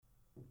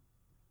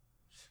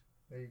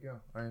There you go.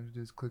 I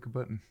just click a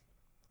button. I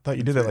thought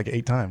you did that like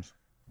 8 times.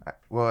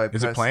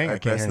 Is it playing? I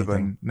can't hear anything.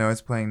 Button. No,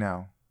 it's playing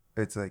now.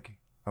 It's like,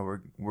 oh,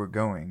 we're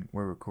going.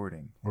 We're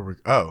recording.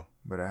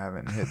 But I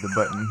haven't hit the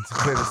button to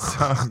play the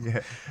song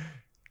yet.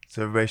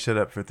 So everybody shut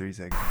up for 3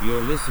 seconds. You're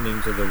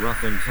listening to the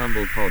Rough and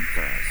Tumble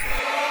podcast.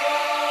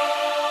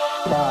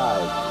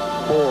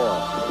 5, 4,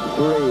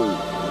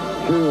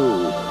 3,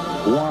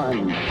 2,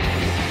 1.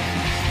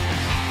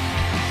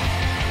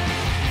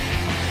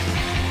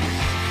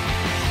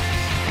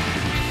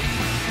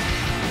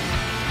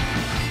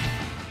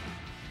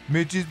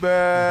 Mitch is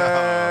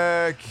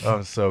back. Oh,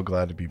 I'm so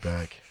glad to be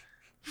back.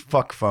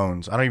 Fuck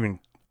phones.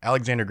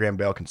 Alexander Graham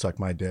Bell can suck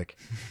my dick.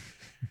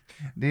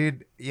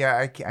 Dude, yeah,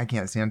 I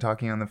can't stand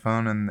talking on the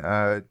phone, and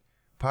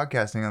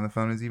podcasting on the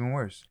phone is even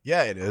worse.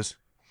 Yeah, it is.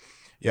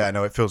 Yeah,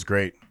 no, it feels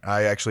great.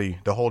 The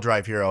whole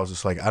drive here, I was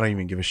just like, I don't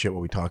even give a shit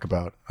what we talk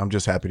about. I'm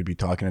just happy to be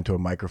talking into a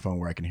microphone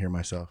where I can hear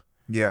myself.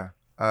 Yeah.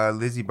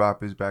 Lizzie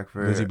Bop is back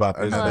for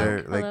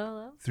another, hello.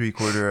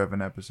 3/4 of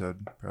an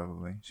episode,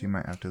 probably. She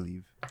might have to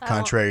leave.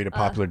 Contrary to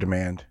popular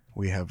demand,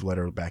 we have let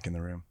her back in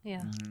the room.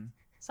 Yeah. Mm-hmm.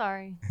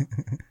 Sorry.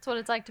 That's what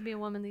it's like to be a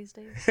woman these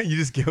days. You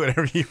just get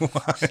whatever you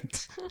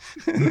want.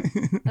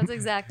 That's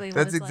exactly what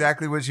That's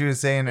exactly what she was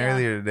saying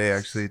earlier today,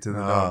 actually, to the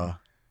dog.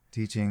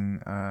 Teaching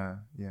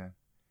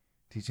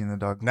the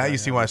dog. Now you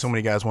see why so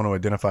many guys want to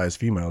identify as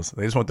females.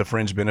 They just want the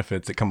fringe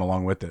benefits that come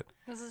along with it.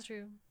 This is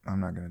true. I'm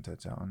not going to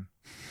touch that one.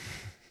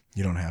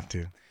 You don't have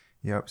to.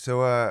 Yep.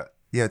 So,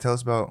 tell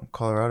us about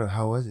Colorado.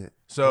 How was it?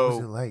 So, what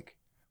was it like?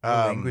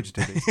 What language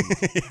did they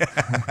speak?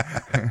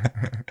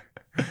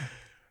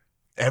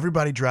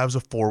 Everybody drives a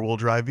 4-wheel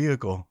drive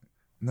vehicle.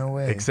 No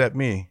way. Except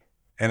me.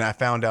 And I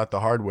found out the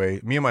hard way.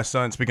 Me and my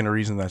son, speaking of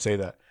reasons I say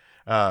that,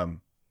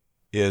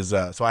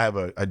 so I have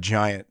a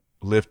giant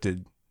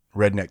lifted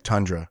redneck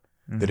Tundra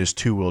that is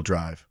 2-wheel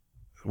drive,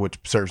 which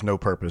serves no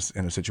purpose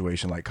in a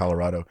situation like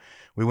Colorado.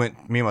 Me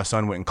and my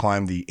son went and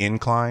climbed the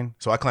incline.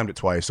 So I climbed it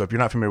twice. So if you're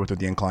not familiar with what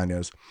the incline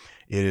is,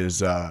 it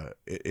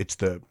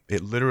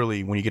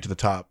literally, when you get to the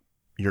top,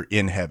 you're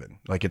in heaven.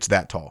 Like, it's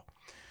that tall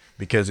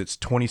because it's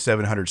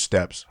 2,700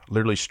 steps,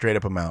 literally straight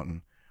up a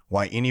mountain.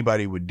 Why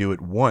anybody would do it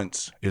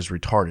once is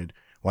retarded.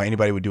 Why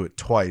anybody would do it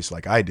twice,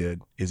 like I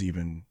did, is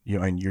even,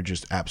 and you're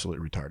just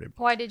absolutely retarded.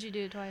 Why did you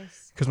do it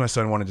twice? Because my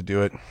son wanted to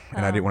do it,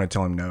 and I didn't want to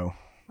tell him no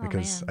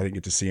because I didn't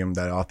get to see him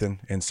that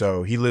often. And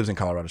so he lives in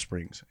Colorado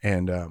Springs.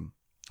 And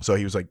so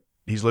he was like,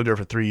 he's lived there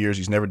for 3 years.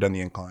 He's never done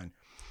the incline.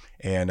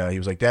 And he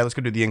was like, Dad, let's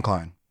go do the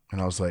incline.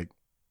 And I was like,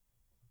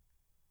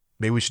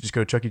 maybe we should just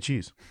go to Chuck E.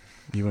 Cheese.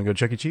 You want to go to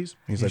Chuck E. Cheese?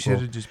 He's you like,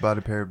 should have just bought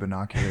a pair of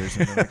binoculars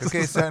and been like,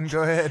 okay, son,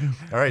 go ahead.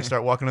 All right,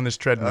 start walking on this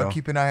treadmill. I'll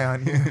keep an eye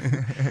on you.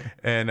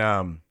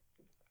 And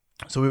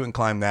so we went and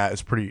climbed that.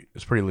 It's pretty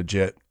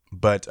legit.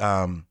 But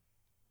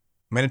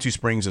Manitou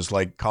Springs is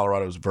like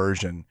Colorado's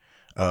version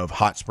of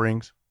Hot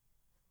Springs.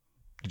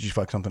 Did you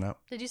fuck something up?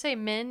 Did you say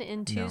men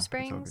in two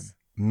springs?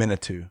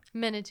 Manitou.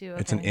 Manitou.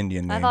 Okay. It's an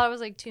Indian name. I thought it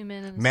was like 2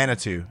 men in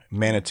Manitou.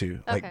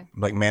 Okay.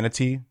 Like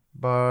manatee.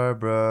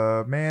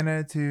 Barbara,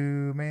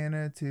 Manitou.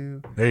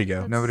 There you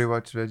go. Nobody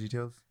watched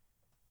VeggieTales?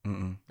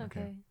 Mm-mm.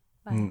 Okay.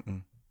 Bye.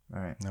 Mm-mm.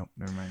 All right. Nope.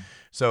 Never mind.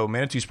 So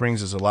Manitou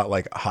Springs is a lot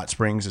like Hot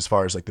Springs as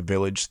far as like the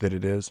village that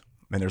it is.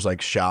 And there's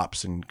like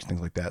shops and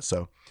things like that.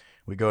 So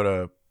we go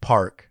to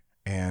park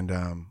and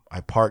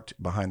I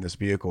parked behind this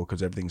vehicle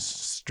because everything's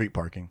street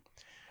parking.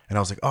 And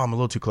I was like, oh, I'm a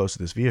little too close to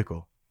this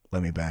vehicle.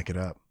 Let me back it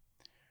up.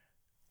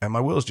 And my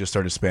wheels just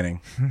started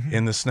spinning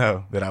in the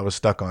snow that I was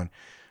stuck on.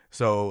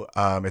 So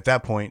at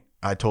that point,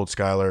 I told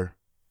Skylar,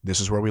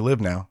 this is where we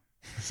live now.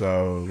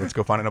 So let's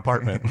go find an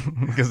apartment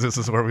because this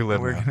is where we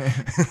live now.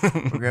 We're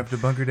going to have to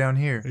bunker down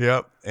here.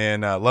 Yep.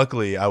 And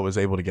luckily, I was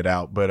able to get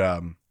out. But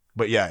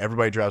yeah,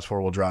 everybody drives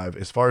 4-wheel drive.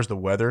 As far as the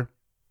weather,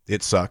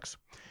 it sucks.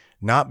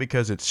 Not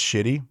because it's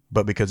shitty,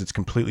 but because it's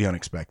completely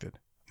unexpected.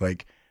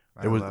 Like,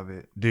 I love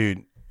it.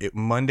 Dude.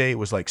 Monday it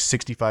was like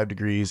 65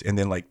 degrees, and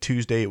then like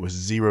Tuesday it was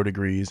 0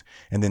 degrees,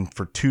 and then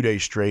for 2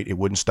 days straight it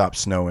wouldn't stop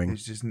snowing.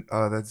 It's just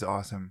that's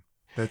awesome.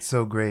 That's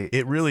so great.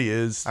 It really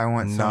is. I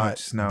want so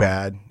much snow.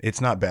 Bad. It's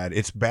not bad.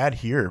 It's bad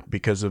here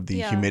because of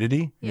the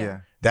humidity.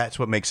 Yeah. That's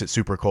what makes it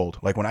super cold.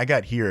 Like when I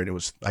got here,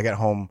 I got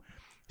home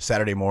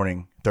Saturday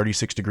morning,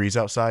 36 degrees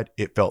outside.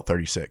 It felt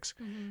 36.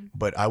 Mm-hmm.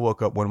 But I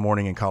woke up one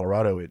morning in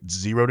Colorado at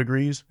 0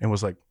 degrees and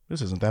was like,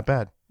 this isn't that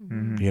bad.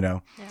 Mm-hmm.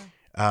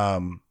 Yeah.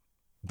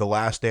 The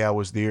last day I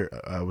was there,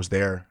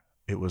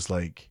 it was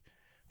like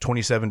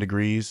 27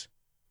 degrees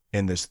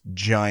and this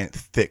giant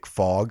thick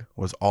fog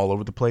was all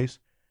over the place,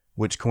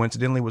 which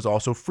coincidentally was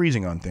also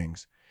freezing on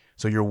things.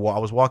 So I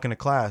was walking to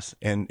class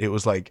and it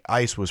was like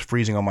ice was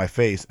freezing on my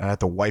face and I had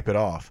to wipe it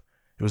off.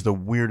 It was the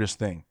weirdest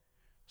thing.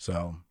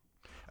 So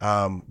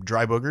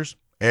dry boogers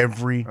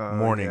every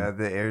morning. Yeah,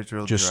 the air's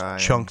real just dry.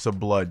 chunks of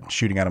blood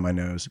shooting out of my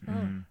nose.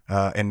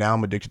 And now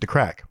I'm addicted to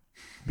crack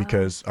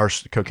because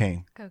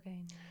cocaine.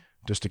 Cocaine.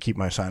 Just to keep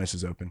my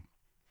sinuses open.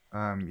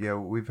 Yeah,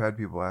 we've had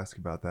people ask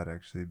about that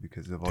actually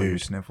because of all your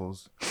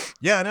sniffles.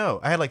 Yeah, I know.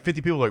 I had like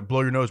 50 people like,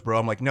 blow your nose, bro.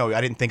 I'm like, no, I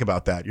didn't think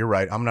about that. You're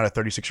right. I'm not a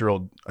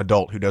 36-year-old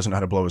adult who doesn't know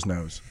how to blow his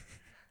nose.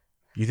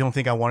 You don't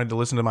think I wanted to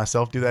listen to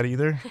myself do that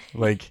either?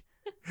 Like,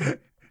 I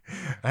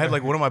had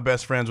like one of my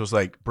best friends was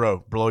like,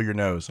 bro, blow your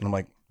nose. And I'm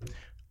like,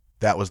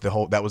 that was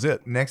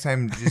it. Next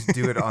time, just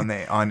do it on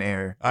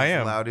air. I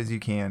am. As loud as you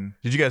can.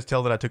 Did you guys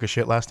tell that I took a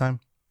shit last time?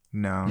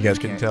 No. You guys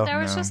couldn't tell? There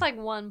was No. just like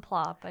one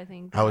plop, I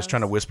think. I was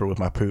trying to whisper with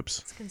my poops.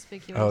 It's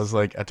conspicuous. I was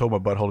like, I told my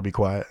butthole to be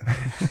quiet.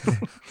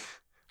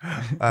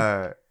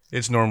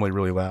 It's normally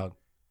really loud.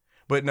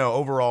 But no,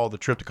 overall, the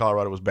trip to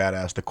Colorado was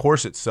badass. The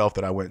course itself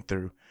that I went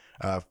through,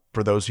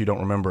 for those who don't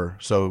remember,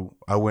 so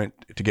I went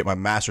to get my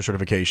master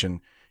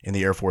certification in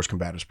the Air Force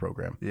Combatives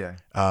Program. Yeah.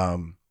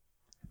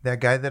 That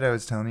guy that I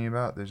was telling you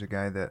about, there's a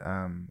guy that,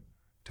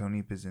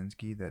 Tony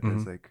Pazinski, that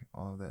does like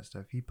all of that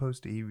stuff. He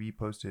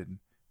reposted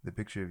the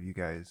picture of you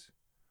guys,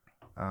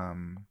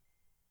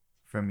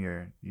 from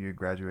your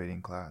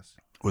graduating class.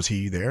 Was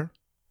he there?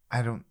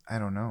 I don't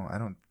know. I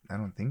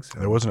don't think so.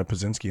 There wasn't a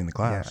Pazinski in the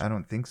class. Yeah, I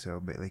don't think so.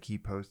 But like he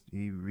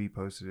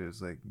reposted it. It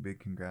was like big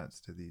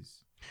congrats to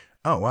these.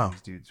 Oh wow.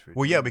 These dudes for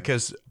well, yeah,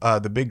 because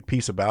the big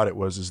piece about it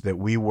is that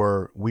we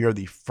are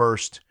the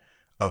first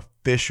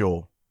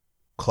official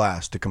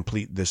class to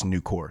complete this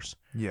new course.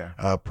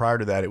 Yeah. Prior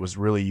to that, it was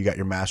really you got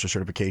your master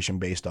certification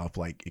based off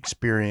like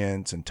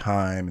experience and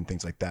time and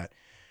things like that.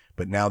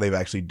 But now they've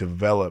actually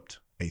developed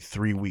a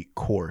 3-week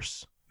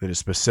course that is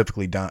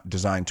specifically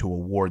designed to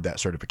award that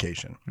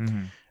certification.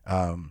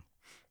 Mm-hmm.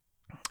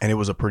 And it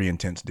was a pretty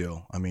intense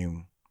deal. I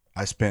mean,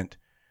 I spent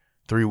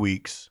 3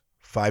 weeks,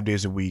 5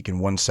 days a week, and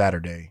one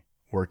Saturday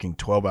working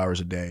 12 hours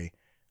a day,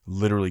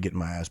 literally getting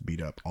my ass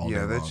beat up all day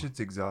long. Yeah, that shit's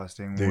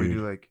exhausting. Dude. We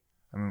do like,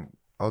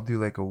 I'll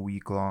do like a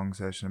week-long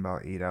session,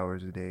 about 8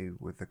 hours a day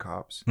with the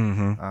cops.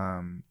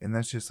 Mm-hmm. And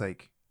that's just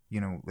like,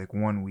 like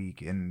 1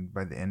 week, and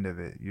by the end of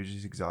it, you're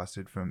just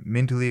exhausted from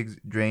mentally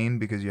drained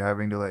because you're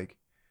having to like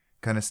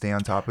kind of stay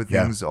on top of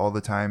things all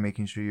the time,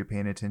 making sure you're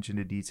paying attention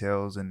to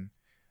details. And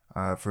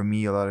for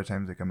me, a lot of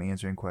times, like I'm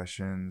answering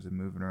questions and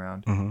moving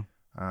around. Mm-hmm.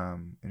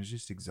 And it's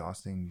just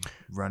exhausting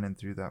running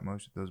through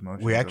those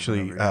motions. We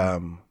actually,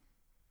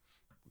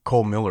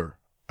 Cole Miller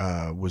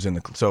was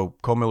in so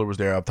Cole Miller was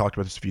there. I've talked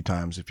about this a few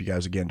times. If you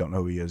guys again don't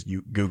know who he is,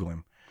 you Google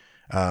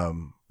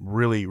him.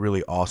 Really,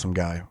 really awesome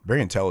guy.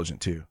 Very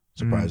intelligent too,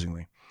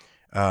 surprisingly.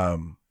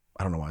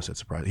 I don't know why I said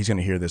surprise. He's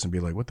gonna hear this and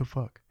be like, "What the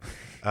fuck?"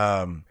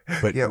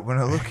 But yeah, when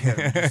I look at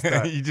him, just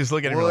thought, you just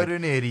look at him. What like,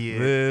 an idiot!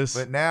 This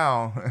but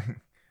now,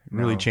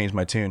 really changed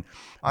my tune.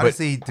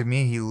 Honestly, to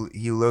me,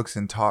 he looks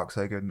and talks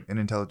like an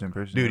intelligent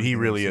person. Dude, he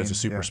really is a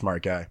super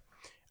smart guy.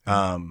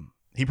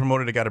 He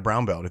promoted a guy to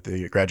brown belt at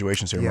the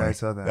graduation ceremony. Yeah, I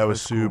saw that. That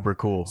was super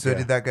cool. So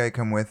did that guy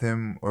come with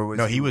him, or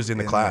was he was in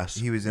the class?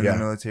 He was in the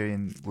military,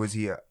 and was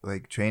he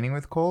like training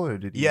with Cole, or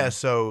did he? Yeah,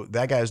 so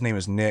that guy's name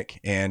is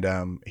Nick,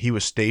 and he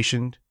was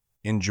stationed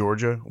in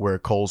Georgia where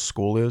Cole's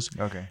school is.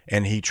 Okay.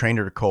 And he trained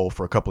under Cole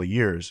for a couple of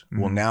years.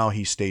 Mm-hmm. Well, now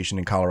he's stationed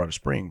in Colorado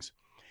Springs.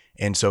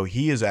 And so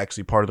he is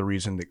actually part of the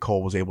reason that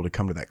Cole was able to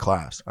come to that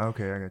class.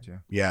 Okay, I got you.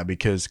 Yeah,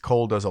 because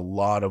Cole does a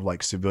lot of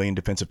like civilian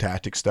defensive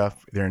tactics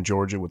stuff there in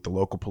Georgia with the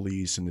local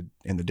police and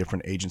the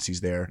different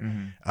agencies there.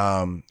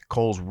 Mm-hmm.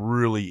 Cole's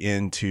really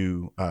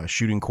into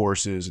shooting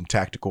courses and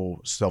tactical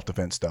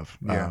self-defense stuff.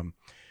 Yeah.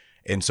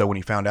 And so when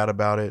he found out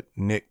about it,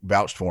 Nick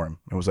vouched for him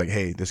and was like,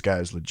 "Hey, this guy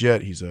is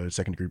legit. He's a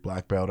second-degree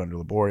black belt under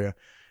Laboria."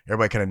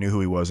 Everybody kind of knew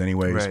who he was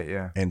anyways. Right,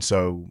 yeah. And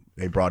so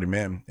they brought him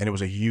in, and it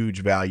was a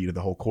huge value to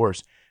the whole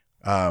course.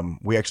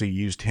 We actually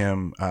used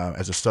him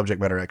as a subject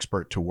matter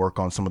expert to work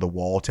on some of the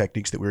wall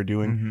techniques that we were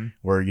doing,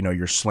 where,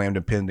 you're slammed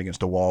and pinned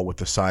against a wall with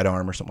the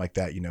sidearm or something like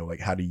that, like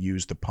how to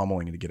use the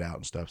pummeling to get out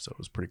and stuff. So it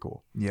was pretty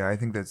cool. Yeah, I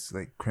think that's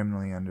like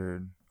criminally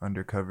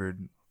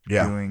undercovered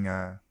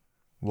doing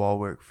wall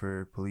work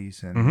for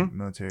police and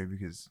military,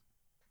 because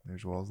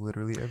there's walls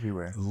literally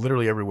everywhere.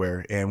 Literally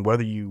everywhere. And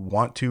whether you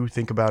want to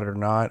think about it or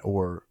not,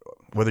 or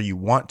whether you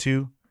want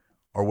to,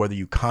 or whether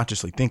you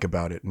consciously think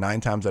about it,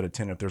 9 times out of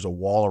 10, if there's a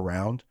wall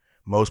around,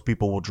 most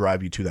people will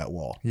drive you to that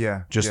wall.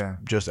 Yeah. Just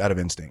out of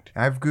instinct.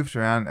 I've goofed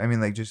around. I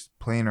mean, like just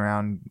playing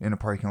around in a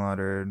parking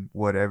lot or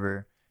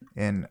whatever.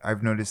 And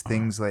I've noticed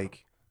things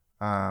like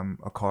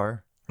a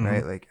car,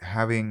 right? Like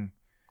having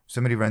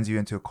somebody runs you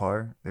into a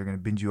car, they're going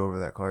to bend you over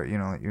that car.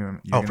 Like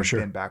you're going to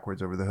bend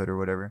backwards over the hood or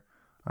whatever.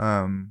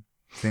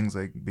 Things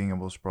like being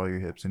able to sprawl your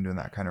hips and doing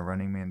that kind of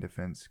running man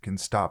defense can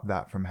stop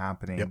that from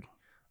happening. Yep.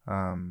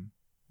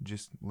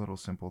 Just little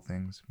simple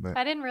things. But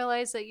I didn't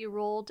realize that you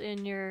rolled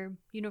in your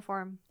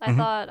uniform. I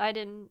thought I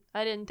didn't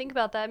think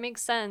about that. It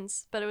makes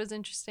sense, but it was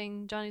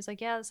interesting. Johnny's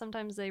like, yeah,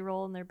 sometimes they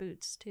roll in their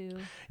boots too.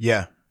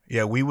 Yeah.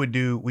 We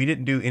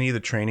didn't do any of the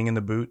training in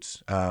the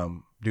boots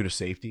due to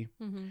safety.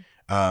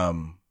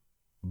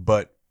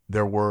 But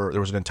there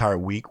was an entire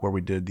week where we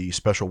did the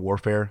special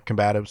warfare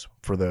combatives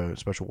for the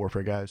special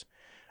warfare guys,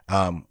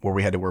 where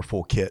we had to wear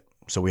full kit.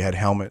 So we had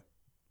helmet,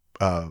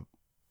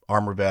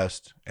 armor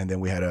vest, and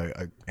then we had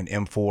an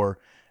M4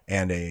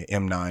 and a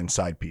M9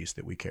 side piece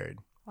that we carried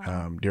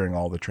during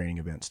all the training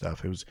event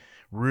stuff. It was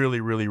really,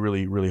 really,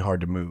 really, really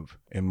hard to move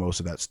in most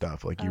of that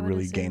stuff. Like you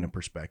really gain a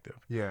perspective.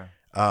 Yeah.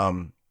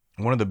 One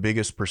of the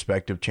biggest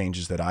perspective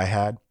changes that I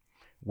had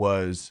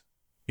was,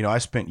 you know, I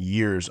spent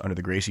years under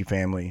the Gracie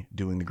family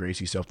doing the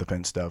Gracie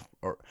self-defense stuff,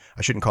 or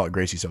I shouldn't call it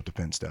Gracie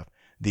self-defense stuff,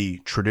 the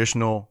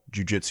traditional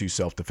jiu-jitsu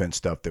self-defense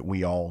stuff that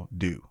we all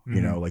do, you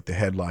know, like the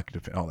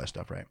headlock, all that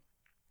stuff, right?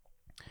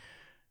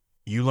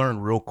 You learn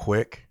real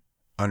quick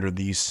under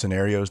these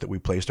scenarios that we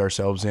placed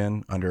ourselves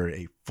in under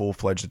a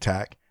full-fledged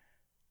attack.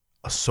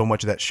 So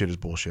much of that shit is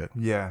bullshit.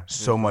 Yeah.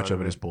 So much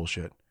of it is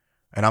bullshit.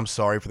 And I'm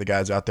sorry for the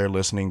guys out there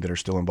listening that are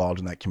still involved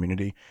in that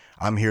community.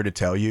 I'm here to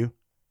tell you,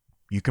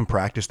 you can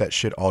practice that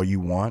shit all you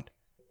want,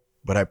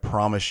 but I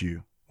promise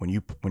you, when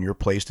you're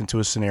placed into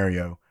a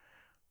scenario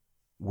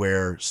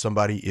where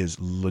somebody is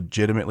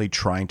legitimately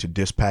trying to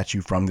dispatch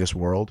you from this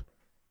world,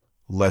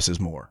 less is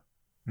more.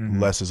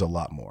 Less is a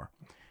lot more.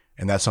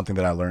 And that's something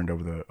that I learned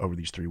over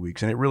these 3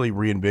 weeks. And it really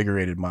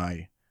reinvigorated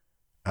my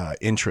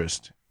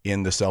interest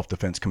in the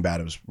self-defense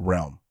combatives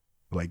realm.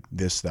 Like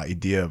the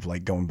idea of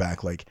like going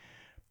back, like,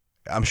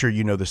 I'm sure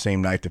you know the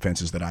same knife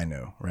defenses that I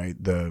know, right?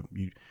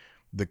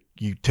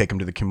 You take them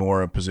to the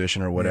Kimura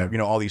position or whatever, you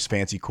know, all these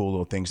fancy, cool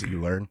little things that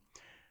you learn.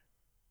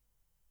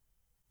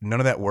 None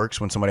of that works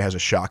when somebody has a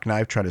shock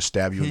knife trying to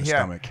stab you in the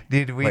stomach.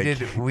 Dude,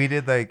 we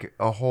did like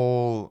a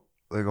whole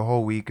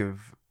week of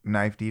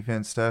knife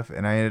defense stuff,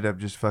 and I ended up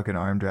just fucking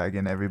arm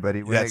dragging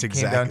everybody when it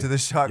came down to the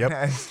shock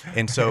knives.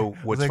 And so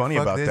what's funny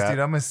about that, dude,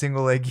 I'm a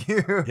single leg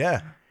you.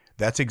 Yeah,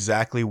 that's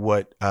exactly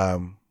what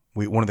one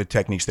of the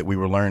techniques that we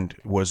were learned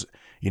was,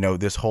 you know,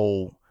 this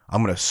whole,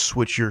 I'm going to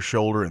switch your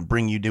shoulder and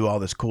bring you do all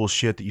this cool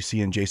shit that you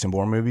see in Jason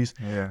Bourne movies.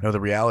 Yeah. No, the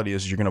reality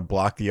is you're going to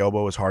block the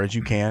elbow as hard as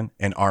you can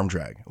and arm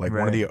drag. Like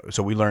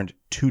so we learned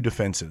 2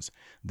 defenses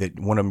that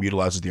one of them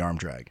utilizes the arm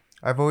drag.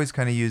 I've always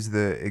kind of used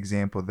the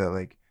example that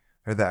like,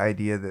 or the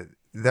idea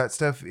that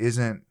stuff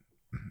isn't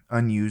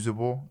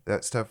unusable.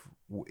 That stuff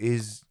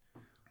is,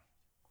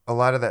 a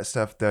lot of that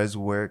stuff does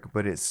work,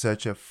 but it's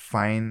such a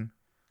fine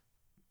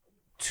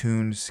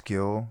tuned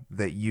skill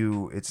that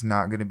it's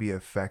not going to be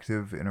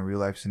effective in a real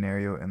life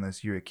scenario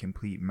unless you're a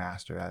complete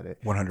master at it.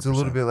 100%. It's a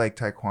little bit like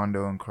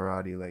taekwondo and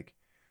karate. Like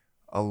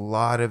a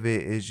lot of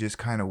it is just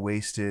kind of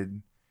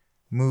wasted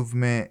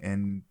movement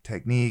and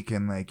technique.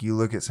 And like you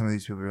look at some of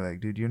these people, you're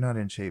like, dude, you're not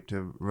in shape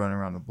to run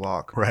around the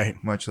block, right?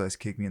 Much less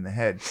kick me in the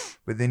head.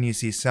 But then you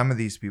see some of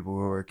these people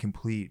who are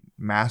complete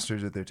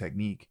masters at their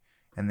technique,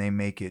 and they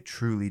make it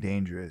truly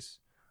dangerous,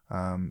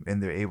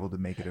 and they're able to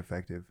make it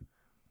effective.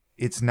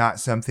 It's not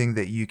something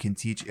that you can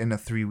teach in a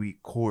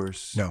 3-week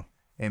course. No.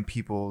 And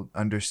people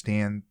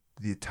understand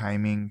the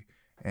timing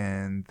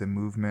and the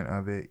movement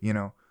of it, you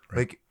know,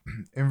 like,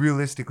 and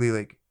realistically,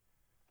 like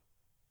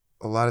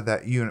a lot of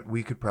that,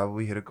 we could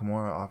probably hit a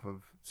Kimura off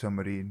of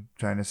somebody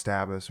trying to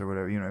stab us or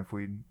whatever, you know, if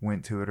we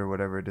went to it or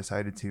whatever,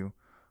 decided to,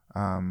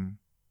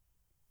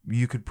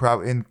 you could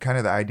probably, and kind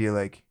of the idea,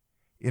 like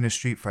in a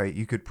street fight,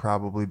 you could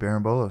probably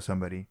berimbolo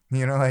somebody,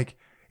 you know, like,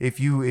 If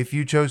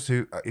you chose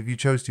to,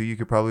 you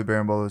could probably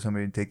berimbolo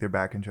somebody and take their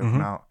back and choke them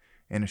out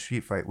in a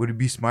street fight. Would it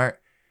be smart?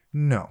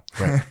 No,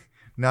 right.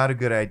 Not a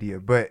good idea.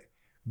 But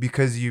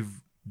because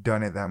you've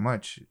done it that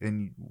much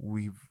and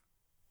we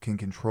can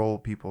control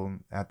people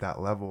at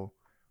that level,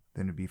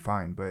 then it'd be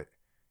fine. But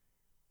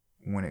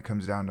when it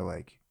comes down to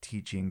like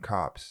teaching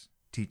cops,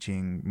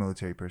 teaching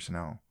military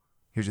personnel,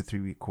 here's a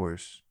 3-week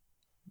course.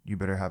 You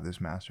better have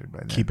this mastered by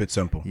then. Keep it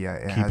simple. Yeah,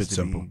 Keep it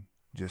simple.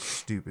 Just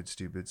stupid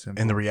simple.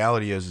 And the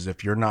reality is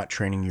if you're not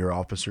training your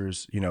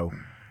officers, you know,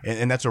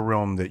 and that's a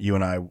realm that you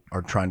and I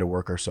are trying to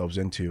work ourselves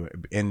into,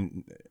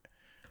 and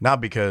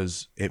not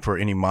because for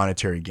any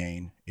monetary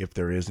gain, if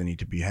there is any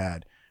to be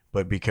had,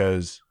 but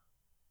because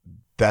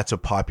that's a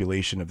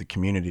population of the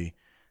community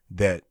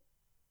that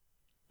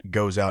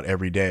goes out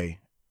every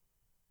day.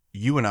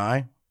 You and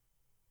I,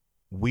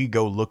 we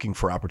go looking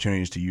for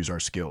opportunities to use our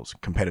skills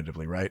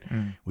competitively, right?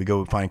 We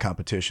go find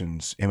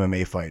competitions,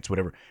 MMA fights,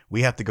 whatever.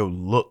 We have to go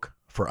look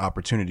for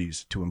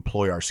opportunities to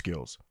employ our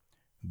skills.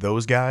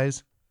 Those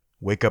guys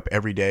wake up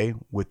every day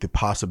with the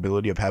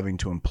possibility of having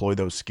to employ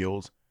those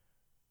skills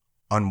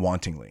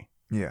unwantingly.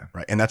 Yeah.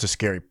 Right. And that's a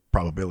scary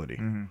probability.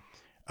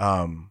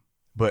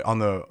 But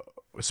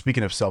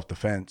speaking of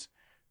self-defense,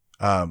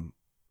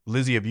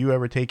 Lizzie, have you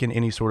ever taken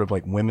any sort of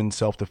like women's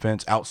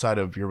self-defense outside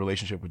of your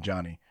relationship with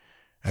Johnny?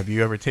 Have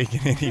you ever taken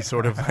any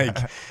sort of like...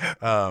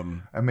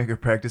 I make her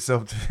practice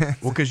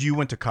self-defense. Well, because you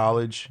went to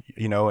college,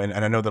 you know, and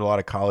I know that a lot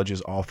of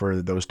colleges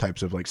offer those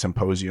types of like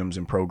symposiums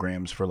and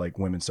programs for like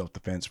women's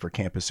self-defense for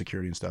campus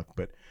security and stuff.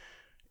 But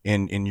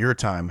in your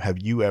time, have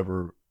you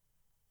ever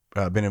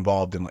been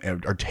involved in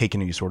or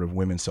taken any sort of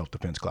women's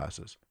self-defense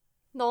classes?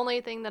 The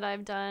only thing that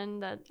I've done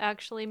that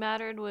actually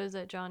mattered was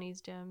at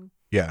Johnny's gym.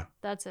 Yeah.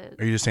 That's it.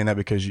 Are you just saying that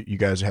because you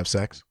guys have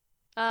sex?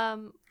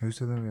 Who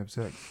said that we have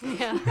sex?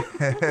 Yeah.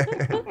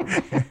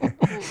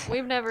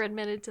 We've never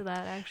admitted to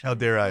that, actually. How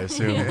dare I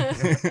assume?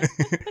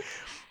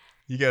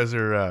 You guys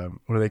are,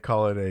 what do they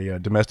call it? A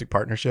domestic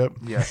partnership?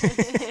 Yeah.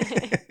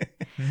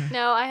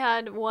 No, I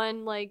had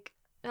one like,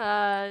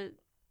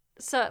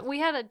 so we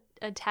had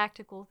a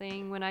tactical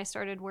thing when I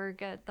started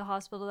work at the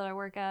hospital that I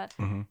work at,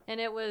 and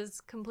it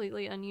was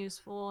completely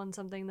unuseful and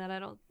something that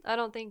I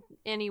don't think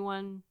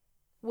anyone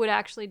would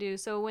actually do.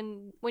 So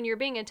when you're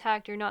being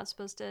attacked, you're not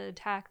supposed to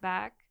attack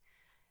back.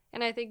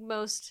 And I think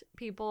most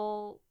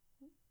people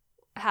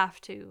have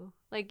to.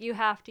 Like, you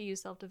have to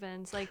use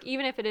self-defense. Like,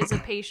 even if it is a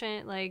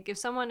patient, like, if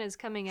someone is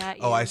coming at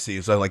you. Oh, I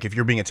see. So, like, if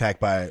you're being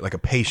attacked by, like, a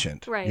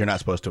patient, Right. you're not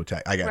supposed to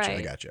attack. I got Right. you.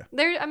 I got you.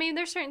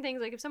 There's certain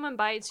things, like, if someone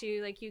bites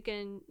you, like, you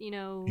can,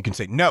 You can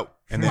say no.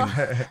 And then.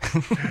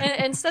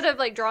 instead of,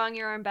 like, drawing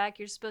your arm back,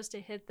 you're supposed to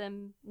hit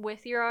them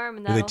with your arm.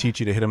 And Do they that'll- teach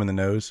you to hit them in the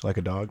nose like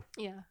a dog?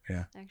 Yeah.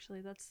 Yeah.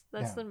 Actually, that's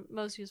Yeah. the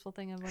most useful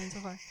thing I've learned so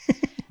far.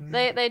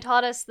 They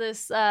taught us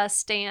this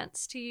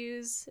stance to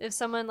use. If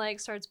someone like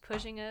starts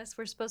pushing us,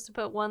 we're supposed to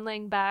put one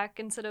leg back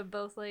instead of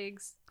both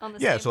legs on the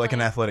same Yeah, so like an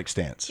plane. athletic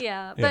stance.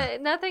 Yeah, Yeah.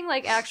 but nothing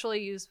like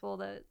actually useful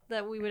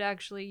that we would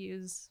actually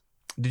use.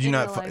 Did you in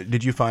not? real life.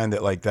 Did you find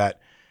that like that?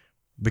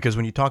 Because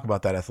when you talk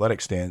about that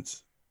athletic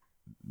stance,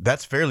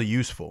 that's fairly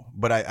useful.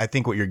 But I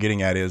think what you're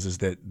getting at is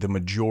that the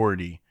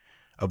majority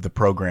of the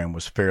program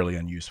was fairly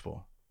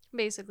unuseful.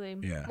 Basically.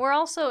 Yeah. We're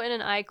also in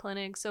an eye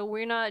clinic, so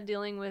we're not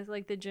dealing with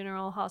like the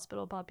general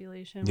hospital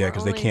population. Yeah, We're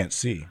because they only- can't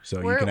see, so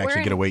you we're- can actually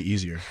we're get in- away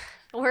easier.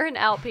 We're an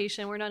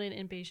outpatient. We're not an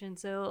inpatient.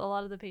 So a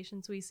lot of the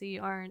patients we see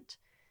aren't.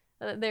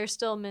 They're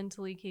still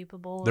mentally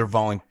capable.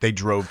 They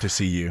drove to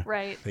see you.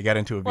 Right. They got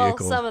into a Well,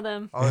 vehicle. some of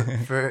them.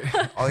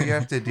 All you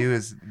have to do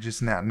is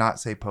just not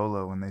say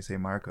Polo when they say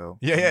Marco.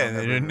 Yeah, and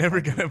They'll they're never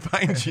gonna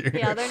find you.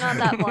 Yeah, they're not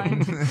that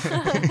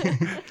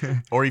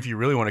blind. Or if you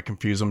really want to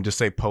confuse them, just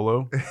say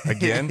Polo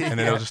again, and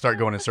then they'll just start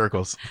going in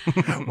circles.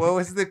 What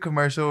was the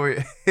commercial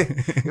where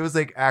it was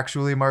like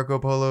actually Marco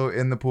Polo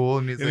in the pool,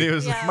 and he's And like, he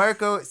was Yeah.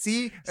 Marco,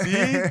 see?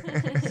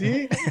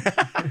 See?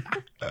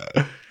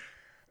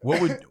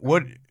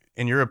 What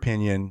in your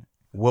opinion,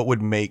 what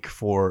would make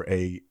for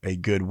a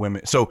good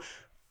women? So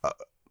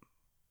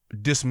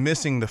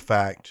dismissing the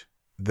fact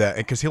that,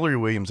 because Hillary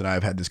Williams and I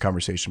have had this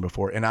conversation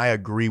before, and I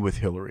agree with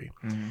Hillary.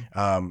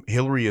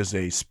 Hillary is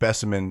a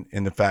specimen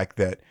in the fact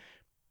that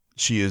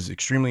she is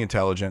extremely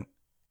intelligent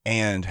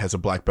and has a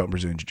black belt in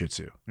Brazilian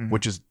Jiu-Jitsu,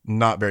 which is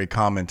not very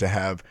common to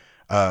have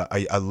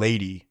a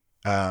lady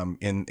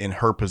in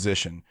her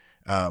position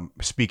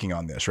speaking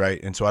on this, right?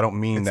 And so I don't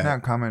mean It's that.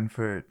 not common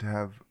to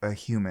have a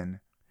human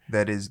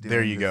that is doing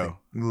There you the go.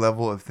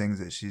 level of things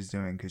that she's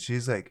doing, because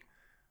she's like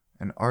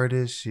an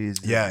artist. She's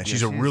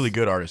She's a really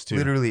good artist too.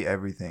 Literally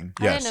everything.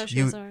 I didn't know she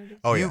You- was already.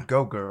 Oh You yeah.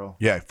 go, girl.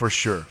 Yeah, for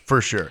sure.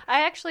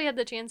 I actually had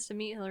the chance to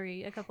meet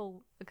Hillary a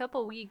couple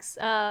weeks.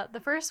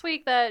 The first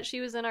week that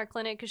she was in our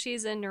clinic, because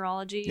she's in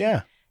neurology.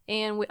 Yeah.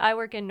 And I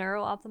work in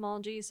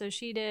neuro-ophthalmology, so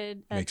she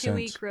did a Makes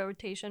 2-week sense.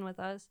 rotation with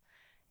us.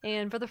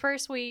 And for the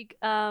first week,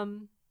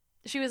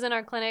 she was in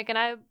our clinic, and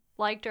I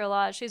liked her a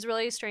lot. She's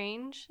really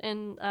strange,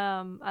 and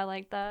I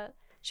liked that.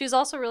 She was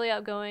also really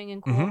outgoing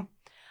and cool.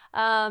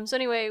 So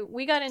anyway,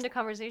 we got into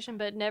conversation,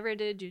 but never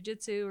did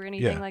jujitsu or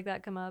anything Yeah. like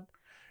that come up.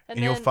 And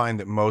you'll find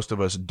that most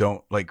of us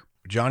don't, like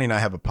Johnny and I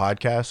have a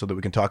podcast so that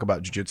we can talk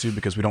about jiu-jitsu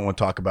because we don't want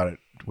to talk about it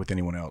with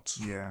anyone else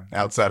Yeah.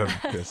 outside of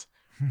this.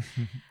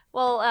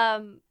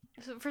 Well,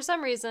 for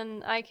some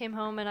reason, I came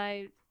home and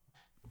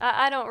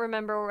I don't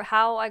remember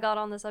how I got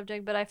on the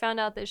subject, but I found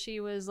out that she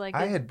was like.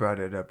 I had brought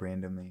it up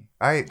randomly.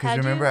 Because Had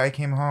remember, you? I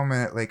came home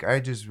and like I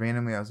just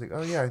randomly, I was like,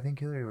 oh yeah, I think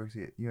Hillary works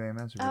at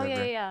UAMS or Oh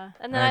whatever. yeah. And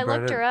And then I I brought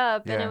looked it her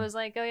up, and yeah. it was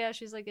like, oh yeah,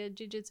 she's like a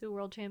jiu-jitsu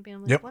world champion.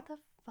 I'm like, Yep. what the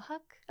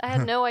fuck? I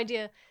had no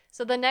idea.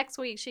 So the next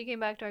week she came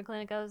back to our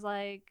clinic. I was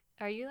like,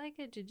 are you like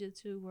a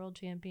jiu-jitsu world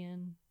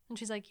champion? And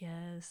she's like,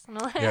 yes. And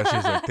I'm like, Yeah,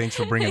 she's like, thanks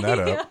for bringing that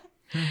up.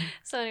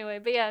 So anyway,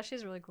 but yeah,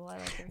 she's really cool. I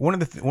like her. One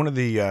of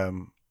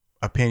the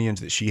opinions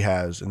that she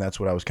has, and that's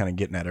what I was kind of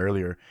getting at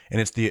earlier, and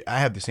I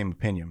have the same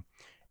opinion,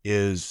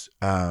 is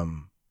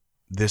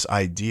this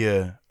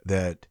idea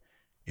that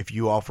if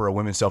you offer a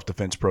women's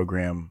self-defense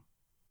program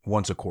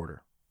once a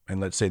quarter, and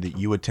let's say that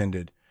you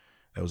attended,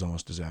 that was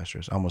almost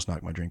disastrous. I almost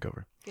knocked my drink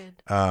over.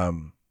 Good.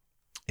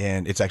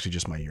 And it's actually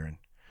just my urine.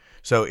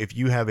 So if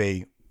you have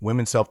a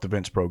women's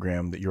self-defense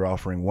program that you're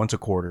offering once a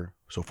quarter,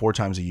 so 4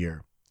 times a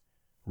year,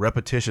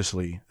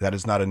 repetitiously, that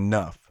is not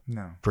enough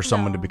No. for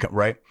someone to No. become,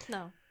 right?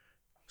 No.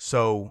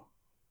 So,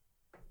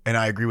 and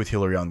I agree with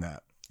Hillary on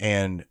that.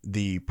 And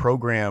the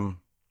program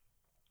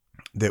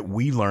that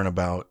we learn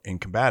about in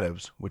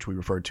combatives, which we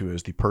refer to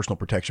as the personal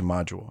protection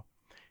module,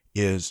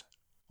 is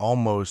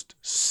almost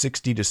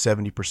 60 to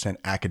 70%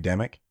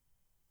 academic.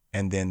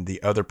 And then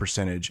the other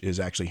percentage is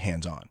actually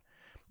hands-on.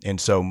 And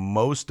so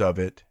most of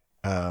it,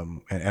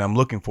 and I'm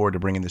looking forward to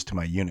bringing this to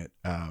my unit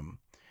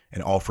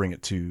and offering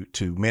it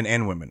to men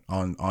and women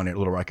on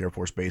Little Rock Air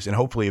Force Base, and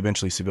hopefully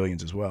eventually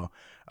civilians as well.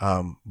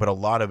 But a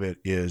lot of it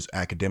is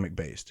academic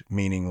based,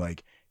 meaning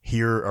like,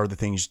 here are the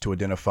things to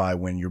identify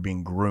when you're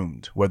being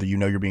groomed, whether you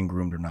know you're being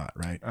groomed or not,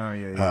 right? Oh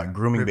yeah.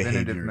 Grooming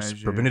Preventative behaviors,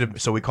 measures.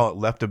 preventative. So we call it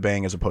left of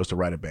bang as opposed to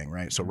right of bang,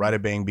 right? So right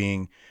of bang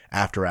being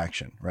after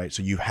action, right?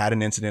 So you've had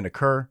an incident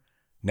occur.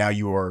 Now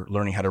you are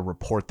learning how to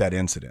report that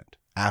incident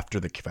after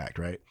the fact,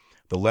 right?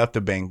 The left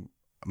of bang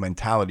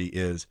mentality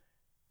is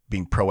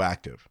being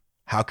proactive.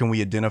 How can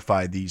we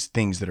identify these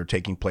things that are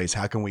taking place?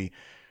 How can we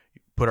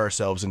put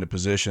ourselves into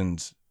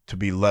positions to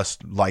be less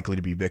likely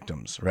to be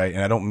victims, right?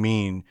 And I don't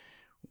mean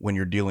when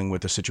you're dealing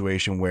with a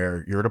situation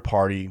where you're at a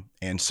party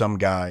and some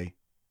guy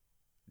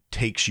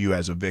takes you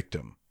as a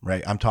victim,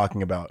 right? I'm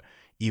talking about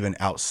even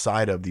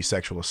outside of the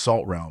sexual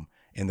assault realm,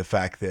 and the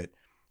fact that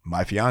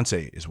my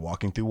fiance is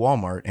walking through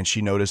Walmart and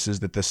she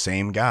notices that the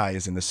same guy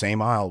is in the same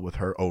aisle with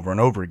her over and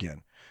over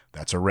again.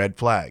 That's a red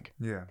flag.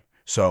 Yeah.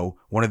 So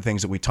one of the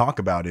things that we talk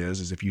about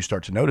is if you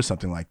start to notice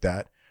something like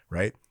that,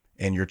 right?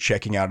 And you're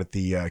checking out at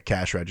the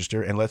cash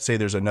register, and let's say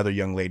there's another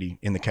young lady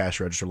in the cash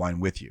register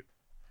line with you.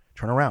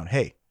 Turn around.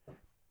 Hey,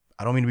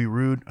 I don't mean to be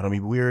rude. I don't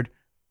mean to be weird,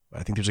 but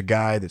I think there's a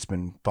guy that's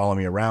been following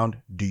me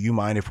around. Do you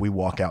mind if we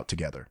walk out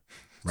together?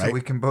 Right? So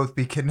we can both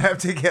be kidnapped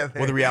together.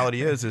 Well, the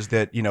reality is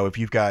that, if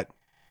you've got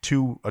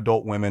 2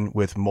 adult women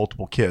with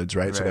multiple kids,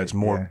 right? So that's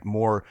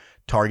more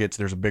targets.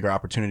 There's a bigger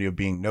opportunity of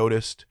being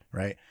noticed,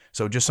 right?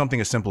 So just something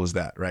as simple as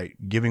that, right?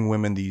 Giving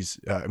women these,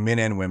 men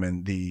and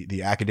women,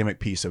 the academic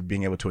piece of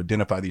being able to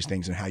identify these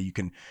things and how you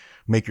can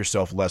make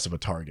yourself less of a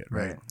target,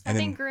 right? I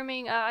think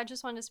grooming, I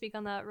just wanted to speak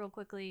on that real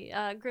quickly.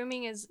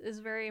 Grooming is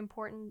very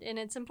important, and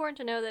it's important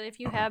to know that if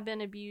you have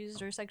been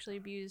abused or sexually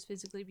abused,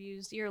 physically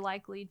abused, you're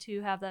likely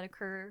to have that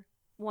occur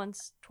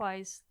once,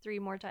 twice, 3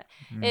 more times.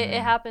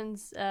 It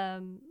happens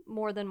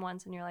more than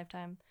once in your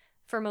lifetime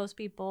for most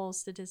people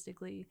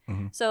statistically.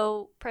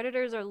 So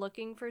predators are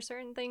looking for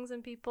certain things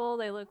in people.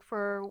 They look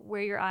for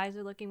where your eyes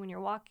are looking when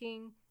you're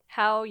walking,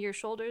 how your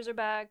shoulders are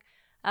back,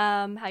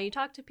 how you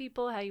talk to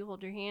people, how you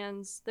hold your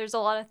hands. There's a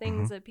lot of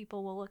things that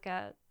people will look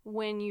at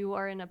when you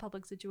are in a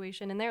public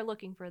situation, and they're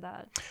looking for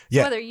that.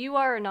 Yeah. So whether you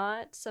are or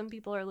not, some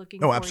people are looking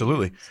for Oh,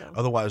 absolutely. you, so.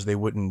 Otherwise they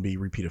wouldn't be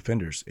repeat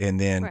offenders. And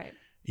then Right.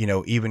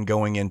 even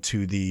going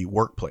into the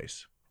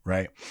workplace,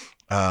 right?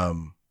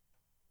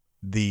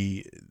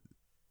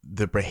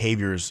 The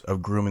behaviors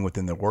of grooming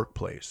within the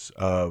workplace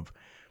of,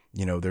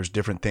 there's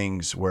different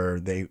things where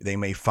they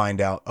may find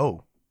out,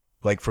 oh,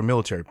 like for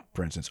military,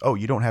 for instance, oh,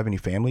 you don't have any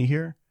family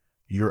here?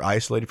 You're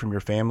isolated from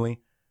your family?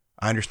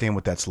 I understand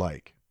what that's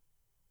like.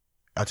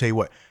 I'll tell you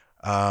what,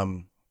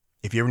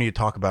 if you ever need to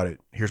talk about it,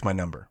 here's my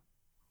number,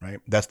 right?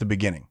 That's the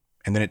beginning.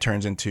 And then it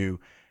turns into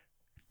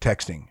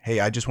texting.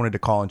 Hey, I just wanted to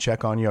call and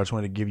check on you. I just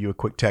wanted to give you a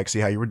quick text, see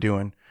how you were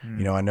doing.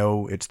 I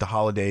know it's the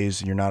holidays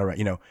and you're not around,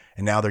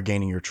 and now they're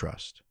gaining your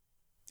trust.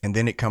 And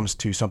then it comes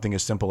to something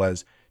as simple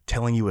as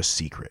telling you a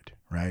secret,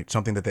 right?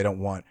 Something that they don't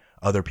want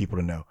other people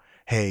to know.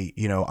 Hey,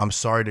 I'm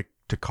sorry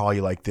to call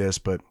you like this,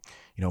 but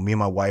me and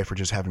my wife are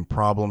just having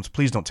problems.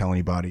 Please don't tell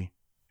anybody.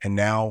 And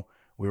now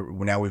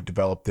we've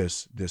developed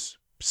this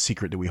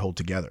secret that we hold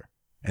together.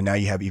 And now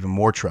you have even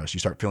more trust. You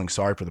start feeling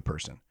sorry for the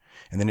person.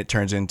 And then it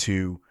turns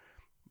into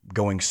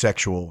going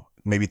sexual,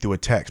 maybe through a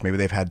text. Maybe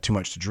they've had too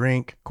much to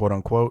drink, quote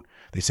unquote.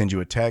 They send you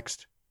a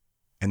text.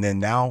 And then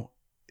now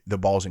the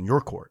ball's in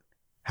your court.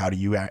 How do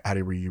you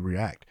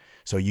react?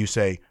 So you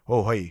say,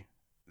 oh, hey,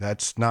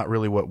 that's not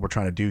really what we're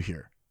trying to do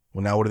here.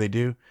 Well, now what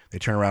do? They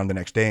turn around the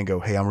next day and go,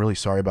 hey, I'm really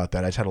sorry about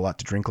that. I just had a lot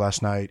to drink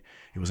last night.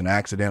 It was an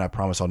accident. I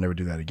promise I'll never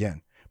do that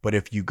again. But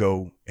if you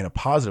go in a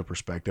positive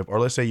perspective, or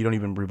let's say you don't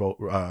even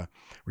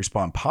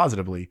respond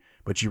positively,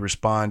 but you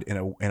respond in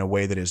a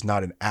way that is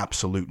not an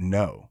absolute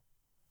no.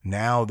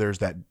 Now there's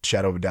that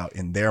shadow of a doubt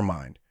in their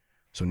mind.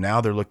 So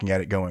now they're looking at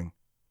it going,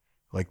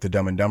 like the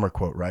Dumb and Dumber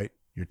quote, right?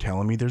 You're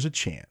telling me there's a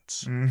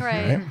chance.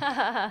 Right.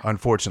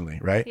 Unfortunately,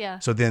 right? Yeah.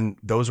 So then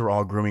those are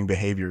all grooming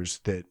behaviors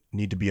that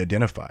need to be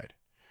identified.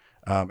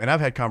 And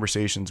I've had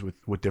conversations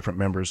with different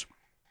members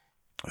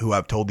who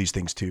I've told these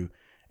things to,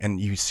 and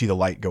you see the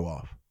light go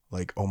off.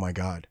 Like, oh my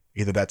God,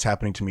 either that's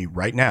happening to me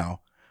right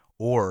now,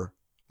 or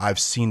I've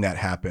seen that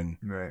happen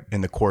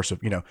in the course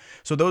of,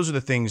 So those are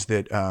the things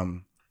that,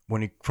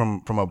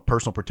 from a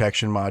personal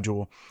protection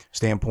module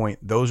standpoint,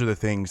 those are the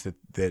things that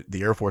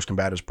the Air Force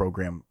Combatives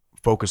program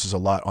focuses a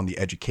lot on, the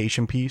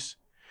education piece,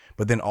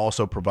 but then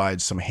also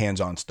provides some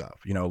hands-on stuff,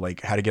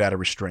 like how to get out of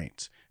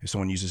restraints if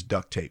someone uses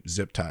duct tape,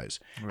 zip ties,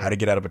 how to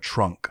get out of a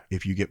trunk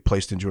if you get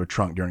placed into a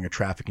trunk during a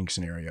trafficking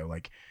scenario,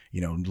 like,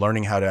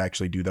 learning how to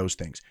actually do those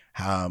things.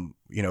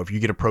 If you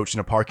get approached in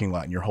a parking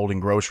lot and you're holding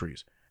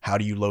groceries, how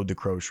do you load the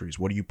groceries?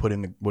 What do you put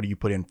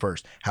in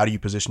first? How do you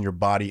position your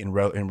body in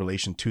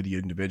relation to the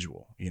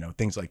individual?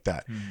 Things like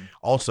that.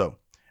 Also,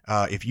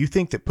 if you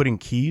think that putting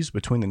keys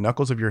between the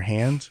knuckles of your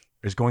hands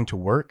is going to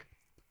work,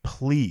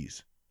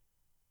 please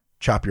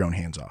chop your own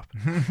hands off.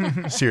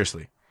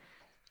 Seriously.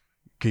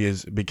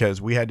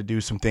 Because we had to do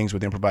some things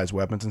with improvised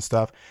weapons and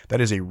stuff. That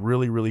is a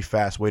really, really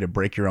fast way to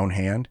break your own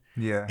hand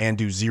and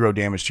do 0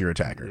 damage to your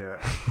attacker.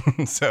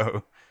 Yeah.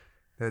 So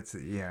that's,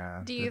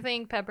 yeah. Do you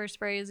think pepper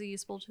spray is a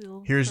useful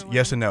tool? Here's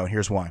yes and no, and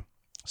here's why.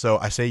 So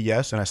I say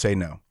yes and I say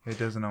no. It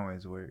doesn't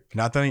always work.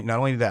 Not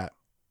only that,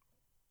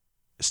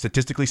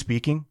 statistically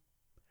speaking,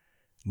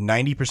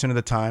 90% of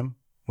the time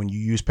when you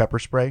use pepper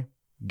spray,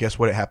 guess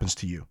what it happens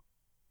to you?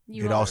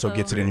 It also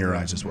gets it in your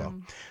eyes as well.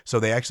 So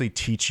they actually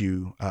teach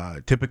you,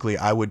 typically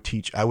I would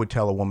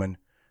tell a woman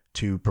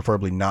to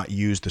preferably not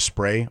use the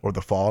spray or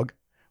the fog,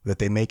 that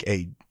they make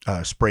a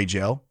spray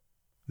gel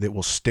that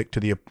will stick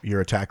to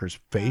your attacker's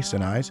face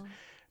and eyes.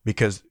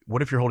 Because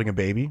what if you're holding a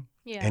baby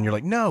and you're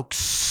like, no,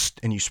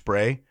 and you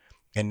spray,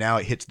 and now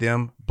it hits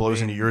them,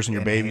 blows into yours and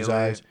your baby's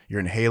Inhale eyes. it. You're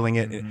inhaling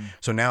it.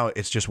 So now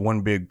it's just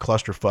one big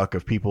clusterfuck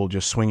of people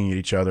just swinging at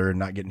each other and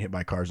not getting hit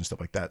by cars and stuff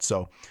like that.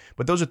 So,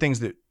 but those are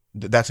things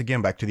that's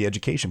again back to the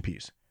education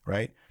piece,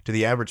 right? To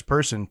the average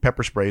person,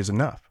 pepper spray is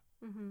enough.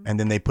 And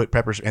then they put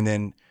peppers, and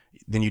then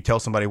you tell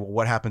somebody, well,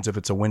 what happens if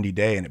it's a windy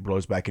day and it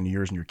blows back into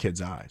yours and your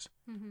kid's eyes?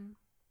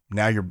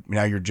 Now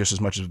you're just as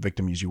much of a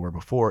victim as you were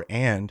before,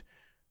 and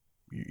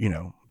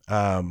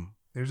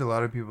There's a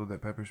lot of people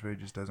that pepper spray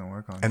just doesn't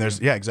work on. and there's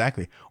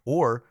exactly,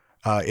 or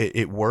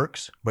it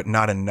works but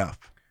not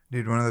enough.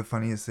 Dude, one of the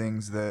funniest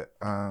things that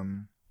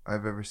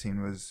I've ever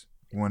seen was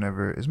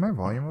whenever is my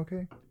volume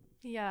okay?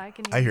 Yeah, I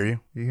can. I hear you.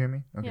 You hear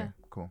me? Okay, Yeah.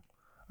 cool.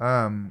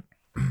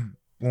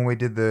 When we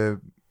did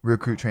the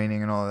recruit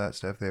training and all of that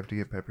stuff, they have to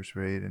get pepper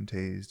sprayed and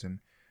tased. And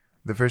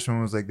the first one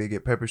was like they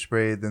get pepper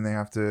sprayed, then they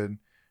have to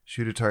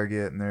shoot a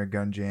target, and their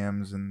gun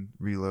jams and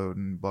reload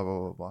and blah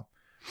blah blah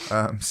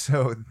blah.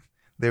 So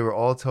they were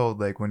all told,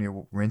 like, when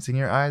you're rinsing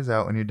your eyes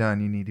out when you're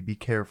done, you need to be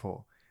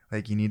careful.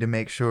 Like, you need to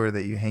make sure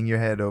that you hang your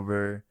head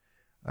over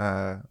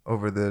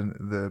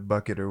the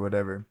bucket or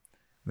whatever.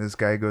 This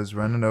guy goes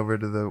running over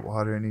to the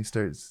water and he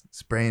starts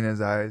spraying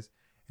his eyes,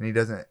 and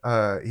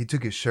he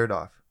took his shirt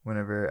off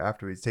whenever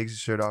afterwards, takes his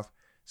shirt off,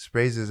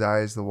 sprays his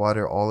eyes, the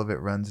water, all of it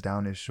runs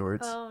down his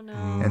shorts. Oh no.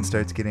 And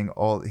starts getting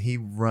he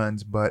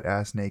runs butt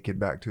ass naked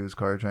back to his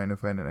car trying to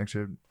find an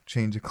extra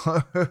change of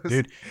clothes.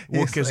 Dude,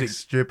 well, he's 'cause like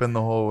stripping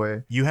the whole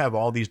way. You have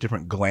all these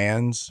different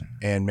glands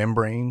and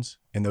membranes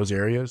in those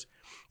areas,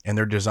 and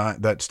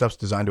that stuff's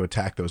designed to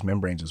attack those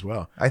membranes as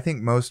well. I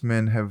think most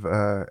men have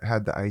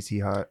had the icy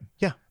hot.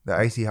 Yeah. The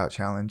icy hot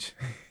challenge.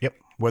 Yep.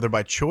 Whether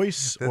by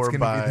choice That's or gonna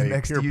by be the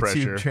next peer YouTube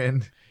pressure.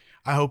 trend.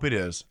 I hope it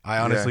is. I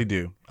honestly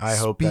do. I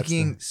hope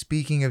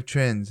Speaking of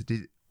trends,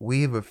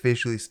 we have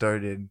officially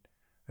started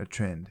a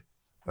trend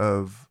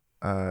of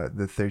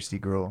the thirsty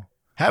girl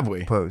have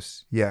we?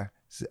 posts. Yeah.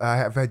 So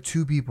I've had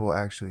 2 people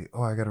actually.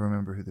 Oh, I got to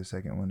remember who the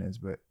second one is,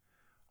 but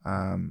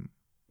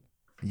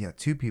yeah,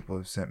 2 people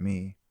have sent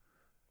me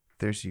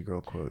thirsty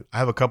girl quotes. I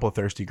have a couple of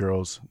thirsty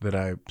girls that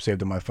I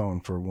saved on my phone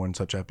for one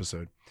such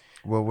episode.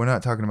 Well, we're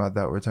not talking about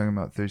that. We're talking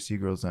about thirsty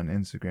girls on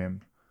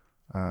Instagram.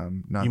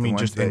 Not You the mean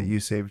ones just that in- you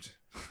saved.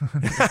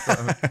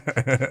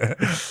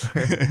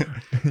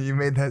 You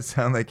made that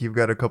sound like you've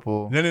got a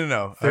couple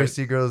No.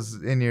 thirsty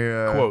girls in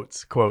your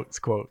Quotes.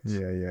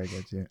 Yeah, I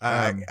got you.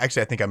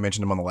 Actually, I think I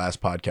mentioned them on the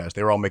last podcast.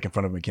 They were all making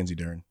fun of Mackenzie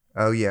Dern.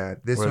 Oh yeah,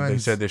 this Where one they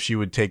said if she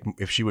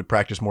would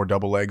practice more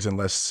double legs and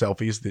less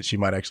selfies, that she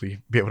might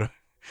actually be able to.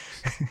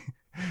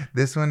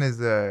 This one is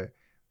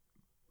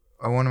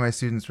one of my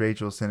students,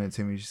 Rachel, sent it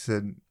to me. She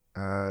said,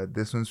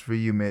 "This one's for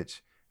you,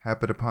 Mitch.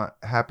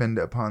 Happened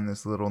upon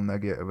this little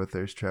nugget of a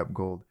thirst trap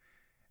gold."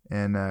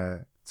 And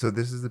so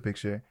this is the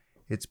picture.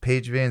 It's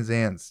Paige Van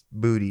Zant's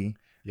booty.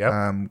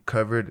 Yep.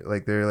 Covered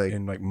like they're like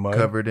In like mud.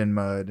 covered in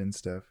mud and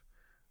stuff.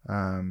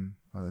 Oh,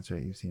 that's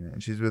right, you've seen it.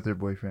 And she's with her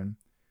boyfriend.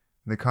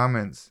 In the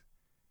comments,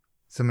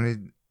 somebody,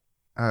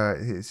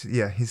 he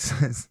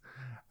says,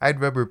 "I'd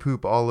rubber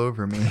poop all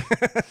over me."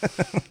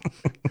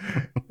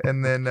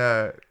 And then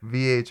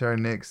VHR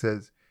Nick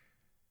says,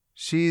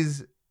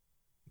 "She's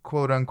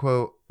quote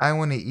unquote, I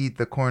want to eat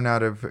the corn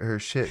out of her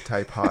shit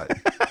type hot."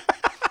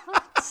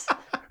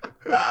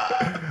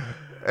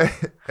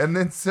 And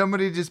then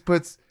somebody just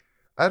puts,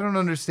 I don't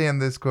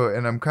understand this quote,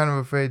 and I'm kind of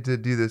afraid to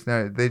do this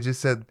now. They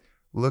just said,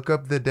 "Look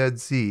up the Dead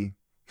Sea."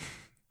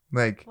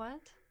 Like, What?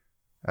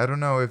 I don't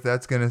know if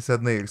that's going to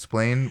suddenly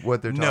explain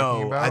what they're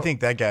talking about. I think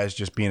that guy's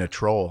just being a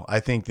troll. I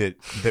think that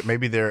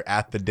maybe they're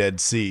at the Dead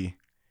Sea.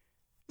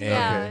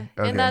 Yeah,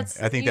 Okay. and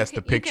that's. I think that's the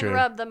You picture. can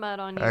rub the mud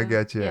on you. I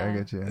get you. Yeah. I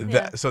get you.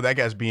 Yeah. So that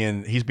guy's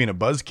he's being a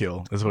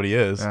buzzkill, is what he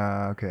is.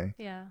 Okay.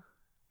 Yeah.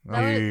 Well,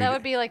 That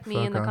would be like me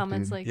in the fuck off,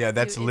 comments, dude. like. Yeah,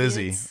 that's "You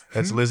Lizzie. idiots."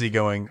 That's Lizzie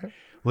going,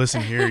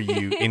 "Listen here,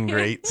 you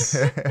ingrates."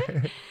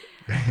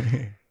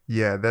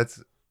 Yeah,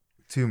 that's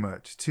too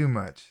much. Too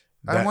much.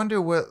 I That-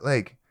 wonder what's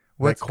That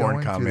going corn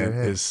through their comment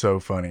head. is so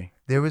funny.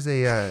 There was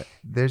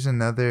there's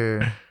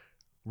another,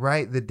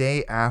 right, the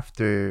day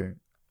after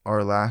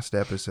our last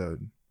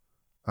episode,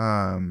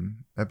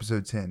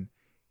 episode 10,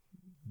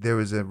 there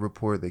was a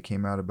report that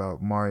came out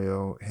about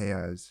Mario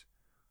Hayes.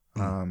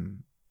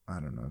 I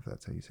don't know if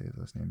that's how you say his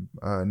last name.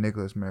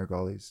 Nicholas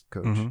Marigoli's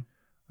coach,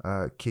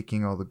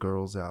 kicking all the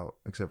girls out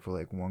except for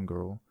like one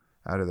girl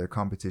out of their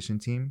competition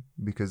team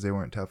because they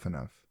weren't tough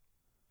enough.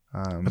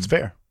 That's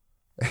fair.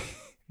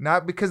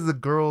 Not because the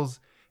girls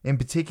in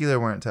particular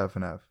weren't tough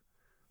enough,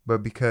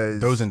 but because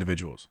Those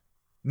individuals.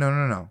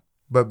 No.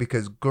 But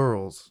because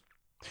girls,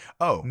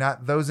 Oh,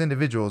 not those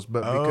individuals,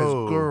 but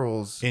because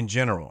girls in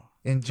general.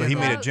 in So he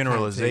made a general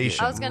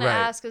generalization. I was gonna Right.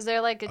 ask, is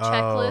there like a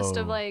checklist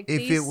of Oh. like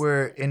If these? it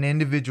were an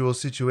individual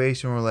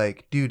situation where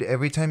like, dude,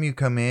 every time you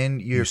come in,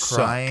 you're You suck.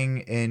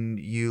 crying and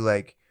you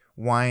like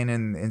whine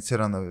and sit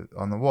on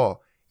the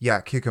wall.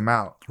 Yeah, kick them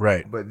out.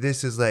 Right. But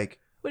this is like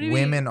What do you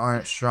women mean?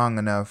 aren't strong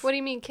enough. What do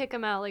you mean kick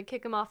them out? Like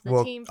kick them off the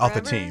Well, team off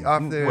the forever? team.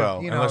 Off the,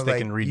 Well, you know, unless they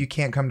like, can read- you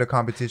can't come to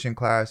competition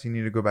class. You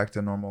need to go back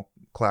to normal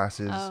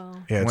classes Oh.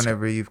 Yeah, it's-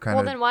 whenever you've kind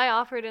Well, of. then why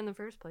offer it in the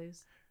first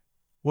place?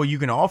 Well, you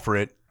can offer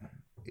it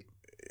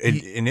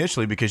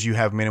initially because you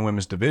have men and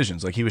women's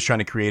divisions. Like he was trying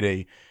to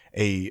create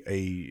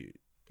a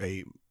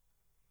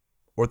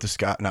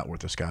not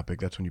orthoscopic.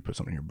 That's when you put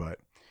something in your butt.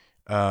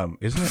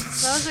 Isn't it?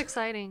 That was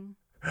exciting.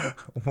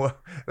 Well,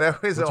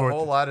 that was What's a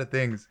whole lot of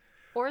things.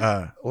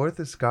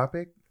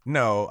 Orthoscopic?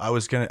 No, I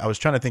was trying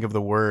to think of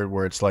the word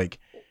where it's like,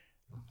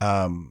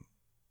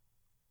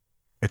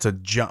 it's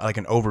like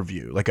an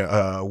overview, like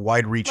a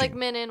wide reaching. Like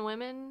men and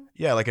women?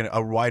 Yeah, like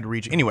a wide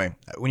reach. Anyway,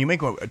 when you make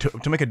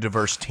to make a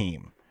diverse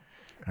team,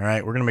 all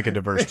right, we're gonna make a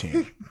diverse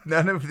team.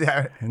 None of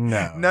that.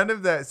 No. None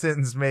of that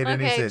sentence made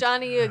any sense. Okay,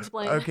 Johnny, you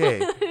explain. Okay.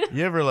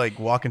 You ever like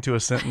walk into a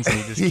sentence and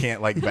you just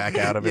can't like back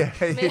out of it?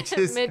 Yeah,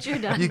 Mitch, you're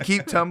done. you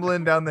keep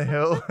tumbling down the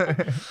hill.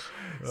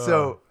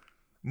 So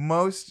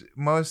most So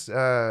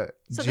gyms,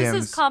 this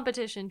is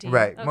competition team.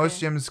 right? Okay.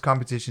 Most gyms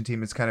competition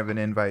team is kind of an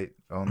invite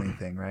only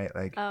thing, right?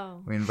 Like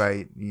we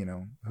invite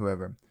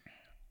whoever.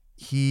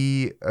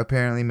 He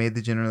apparently made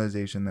the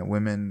generalization that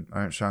women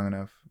aren't strong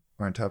enough,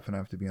 aren't tough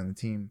enough to be on the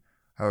team.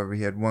 However,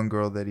 he had one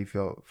girl that he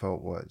felt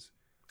was.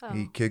 Oh.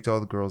 He kicked all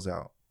the girls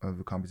out of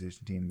the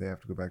competition team. They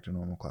have to go back to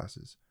normal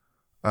classes.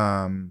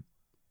 And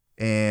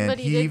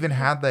he even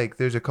had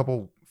there's a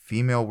couple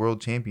female world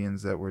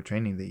champions that were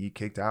training that he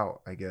kicked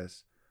out, I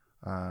guess,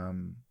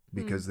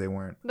 because they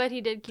weren't. But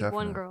he did keep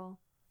one enough. girl.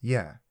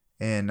 Yeah,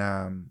 and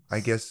I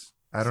guess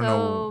I don't so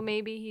know. So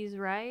maybe he's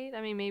right.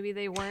 I mean, maybe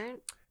they weren't.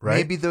 Right?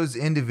 Maybe those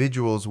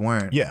individuals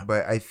weren't. Yeah.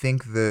 But I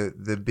think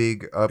the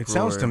big uproar. It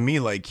sounds to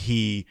me like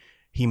he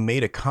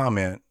made a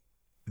comment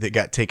that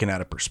got taken out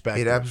of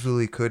perspective. It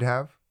absolutely could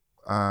have.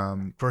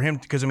 For him,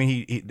 because I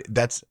mean,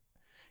 it's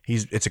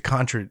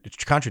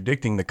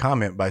contradicting the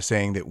comment by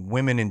saying that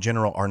women in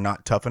general are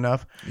not tough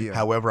enough. Yeah.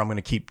 However, I'm going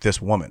to keep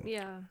this woman.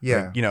 Yeah.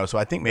 Yeah. Like, so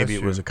I think maybe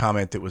That's it was true. a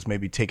comment that was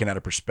maybe taken out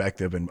of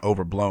perspective and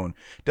overblown.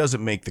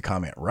 Doesn't make the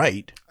comment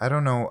right. I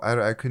don't know.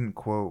 I couldn't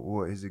quote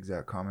what his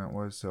exact comment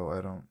was, so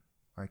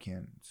I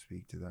can't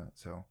speak to that.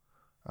 So,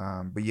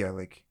 but yeah,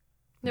 like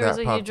There was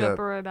that a popped huge up.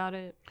 uproar about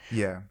it.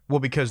 Yeah. Well,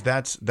 because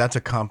that's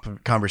a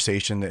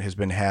conversation that has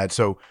been had.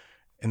 So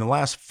in the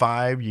last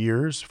 4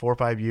 or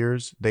 5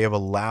 years, they have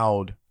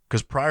allowed,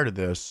 because prior to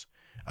this,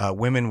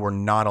 women were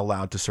not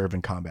allowed to serve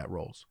in combat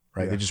roles,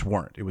 right? Yeah. They just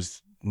weren't. It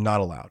was not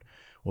allowed.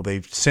 Well,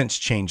 they've since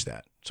changed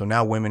that. So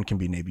now women can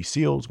be Navy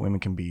SEALs, women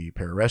can be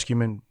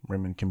pararescuemen,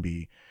 women can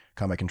be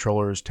combat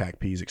controllers,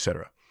 TACPs,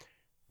 etc.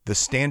 The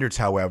standards,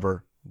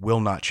 however, will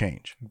not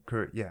change.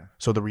 Correct. Yeah.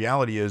 So the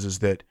reality is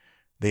that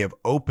they have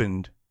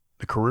opened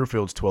the career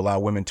fields to allow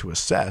women to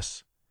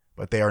assess,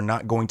 but they are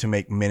not going to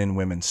make men and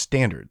women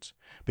standards,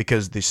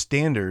 because the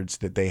standards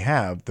that they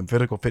have, the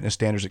physical fitness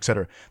standards, et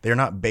cetera, they are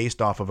not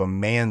based off of a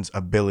man's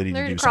ability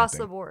They're to do across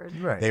something. the board.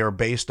 Right. They are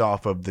based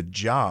off of the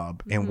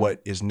job and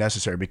what is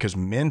necessary, because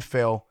men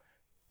fail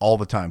all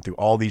the time through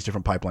all these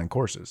different pipeline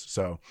courses.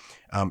 So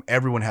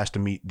everyone has to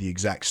meet the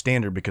exact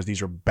standard, because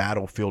these are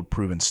battlefield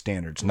proven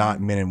standards,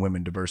 not men and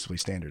women diversity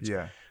standards.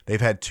 Yeah.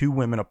 They've had 2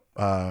 women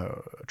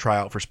try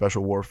out for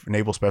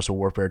naval special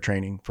warfare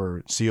training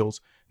for SEALs.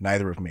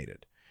 Neither have made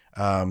it.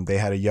 They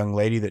had a young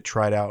lady that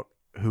tried out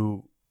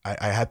who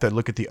I had to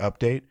look at the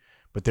update,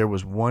 but there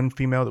was one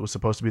female that was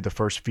supposed to be the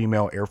first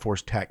female Air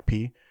Force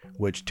TACP,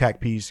 which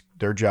TACPs,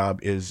 their job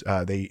is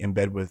they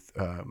embed with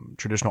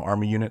traditional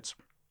Army units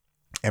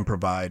and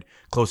provide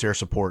close air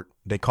support.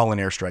 They call in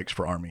airstrikes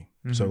for Army.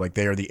 Mm-hmm. So like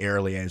they are the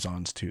air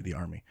liaisons to the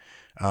Army.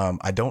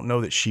 I don't know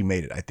that she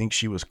made it. I think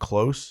she was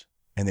close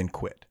and then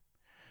quit.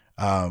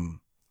 And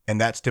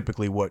that's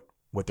typically what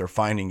they're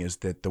finding, is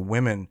that the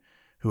women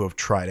who have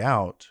tried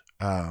out,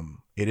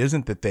 it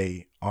isn't that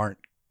they aren't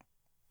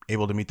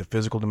able to meet the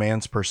physical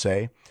demands per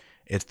se.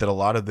 It's that a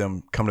lot of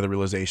them come to the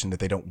realization that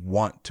they don't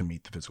want to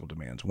meet the physical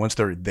demands. Once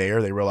they're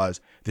there, they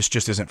realize this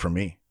just isn't for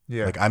me.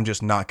 Yeah. Like I'm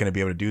just not going to be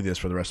able to do this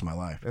for the rest of my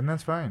life. And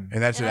that's fine.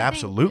 And that's And I think,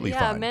 absolutely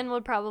yeah, fine. men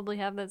would probably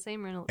have that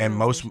same And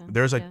most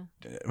realization.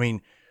 I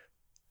mean,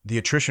 the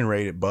attrition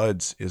rate at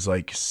Buds is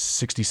like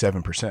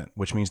 67%,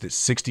 which means that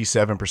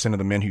 67% of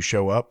the men who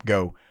show up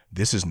go,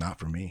 this is not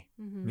for me.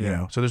 Mm-hmm. You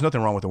know, so there's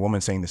nothing wrong with a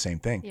woman saying the same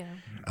thing.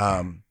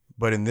 Yeah.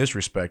 But in this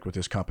respect, with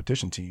this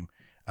competition team,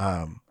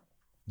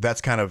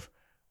 that's kind of,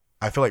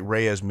 I feel like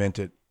Reyes meant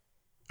it,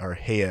 or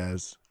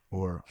Hayes,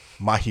 or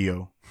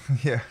Mahio,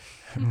 Yeah.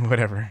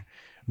 whatever,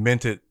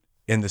 meant it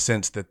in the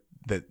sense that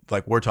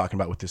like we're talking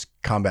about with this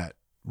combat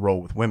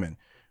role with women,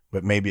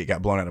 but maybe it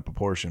got blown out of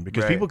proportion,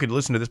 because Right. people could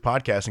listen to this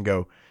podcast and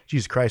go,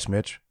 Jesus Christ,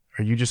 Mitch,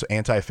 are you just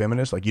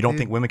anti-feminist? Like you don't Dude.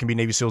 think women can be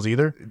Navy SEALs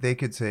either? They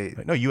could say.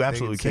 Like, no, you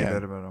absolutely they could say can.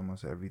 that about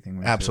almost everything.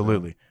 we say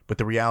Absolutely. But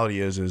the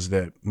reality is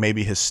that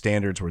maybe his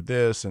standards were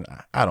this, and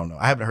I don't know.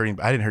 I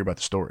didn't hear about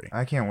the story. about.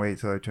 I can't wait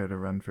till I try to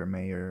run for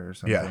mayor or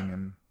something, Yeah.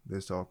 and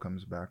this all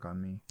comes back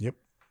on me. Yep.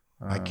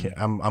 I can't.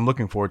 I'm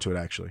looking forward to it,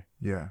 actually.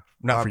 Yeah.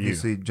 Not for you.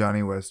 Obviously,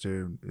 Johnny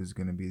Wester is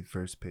going to be the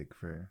first pick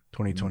for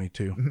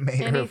 2022.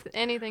 mayor of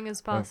Anything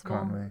is possible.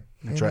 Conway.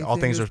 That's right. All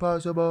Anything things is are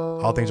possible.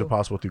 All things are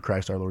possible through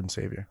Christ our Lord and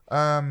Savior.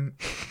 I'm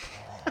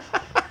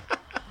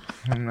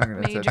not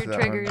gonna touch Major that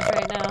triggers one.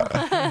 right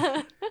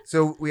now.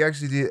 So we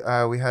actually did.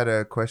 We had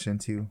a question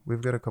too.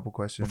 We've got a couple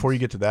questions. Before you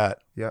get to that,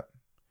 Yep.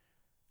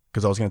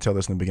 because I was going to tell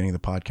this in the beginning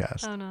of the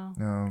podcast. Oh no.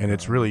 No, And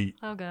it's really.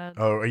 Oh god.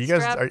 Oh, are you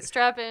guys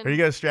strap in? are you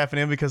guys strapping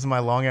in because of my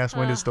long ass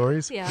winded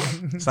stories? Yeah.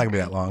 It's not gonna be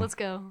that long. Let's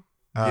go.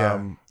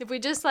 Yeah. If we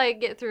just like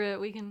get through it,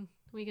 we can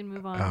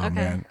move on. Oh okay.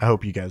 man, I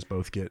hope you guys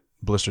both get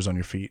blisters on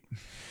your feet.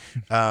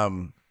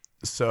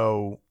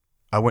 So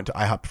I went to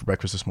IHOP for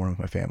breakfast this morning with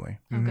my family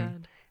Oh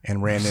god.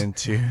 and ran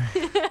into.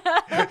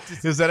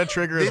 Is that a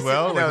trigger as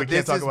well? No, we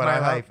can't talk about my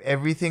IHOP. life.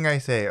 Everything I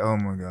say. Oh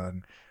my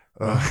god.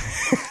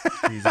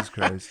 Jesus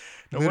Christ.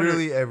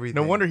 Literally everything.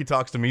 No wonder he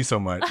talks to me so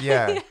much.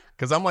 Yeah.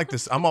 Because I'm like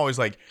this. I'm always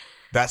like,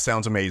 that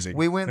sounds amazing.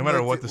 We went. No matter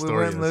looked what at- the we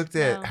story went and is. looked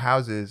at No.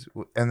 houses,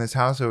 and this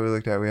house that we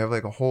looked at, we have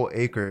like a whole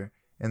acre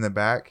in the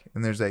back,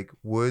 and there's like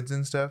woods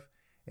and stuff.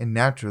 And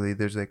naturally,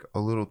 there's like a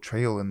little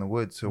trail in the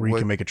woods. So Where you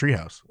can make a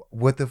treehouse.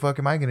 what the fuck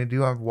am I gonna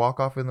do? I walk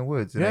off in the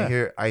woods, and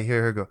Yeah. I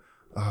hear her go,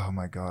 "Oh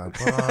my god,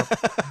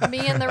 Bob." Me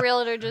and the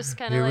realtor just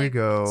kind of Here we like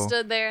go.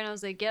 stood there, and I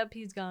was like, "Yep,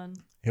 he's gone.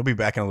 He'll be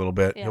back in a little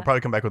bit. Yeah. He'll probably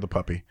come back with a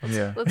puppy.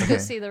 Yeah. Let's go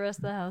see the rest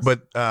of the house."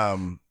 But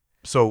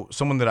so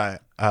someone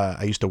that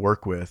I used to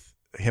work with,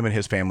 him and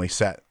his family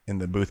sat in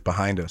the booth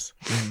behind us,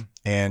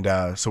 and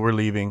so we're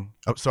leaving.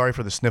 Oh, sorry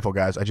for the sniffle,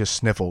 guys. I just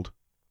sniffled.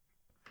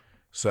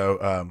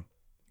 So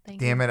Thank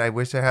Damn you. it! I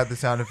wish I had the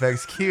sound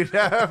effects queued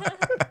up.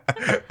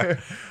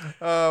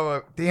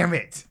 Oh, damn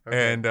it!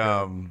 Okay,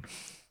 and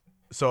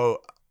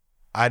so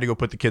I had to go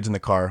put the kids in the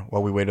car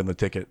while we waited on the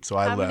ticket. So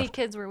I How many left.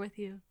 kids were with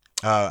you?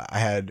 I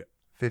had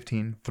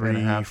 15, three, and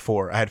a half.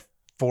 4. I had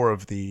 4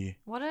 of the.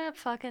 What a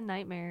fucking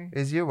nightmare.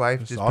 Is your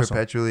wife It's just awesome.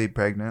 perpetually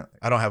pregnant?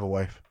 I don't have a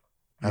wife.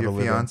 I have Your a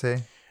live-in.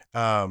 fiance?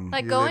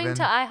 Like You going live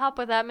to in- IHOP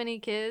with that many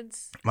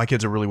kids. My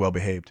kids are really well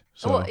behaved.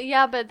 So Well,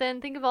 yeah, but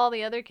then think of all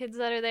the other kids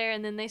that are there,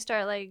 and then they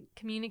start like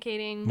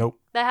communicating. nope.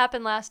 That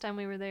happened last time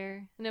we were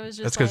there, and it was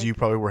just That's because like, you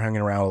probably were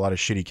hanging around with a lot of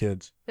shitty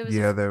kids. It was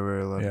Yeah, there were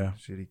a lot Yeah. of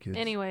shitty kids.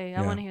 Anyway,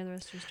 I Yeah. want to hear the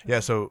rest of your story. Yeah,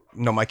 so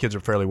no, my kids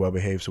are fairly well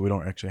behaved, so we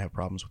don't actually have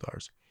problems with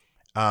ours.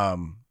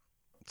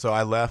 So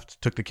I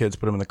left, took the kids,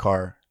 put them in the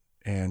car,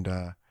 and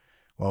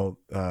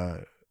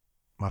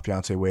my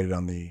fiance waited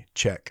on the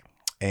check,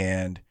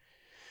 and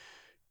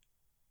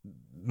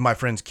my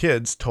friend's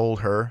kids told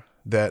her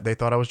that they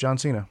thought I was John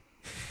Cena.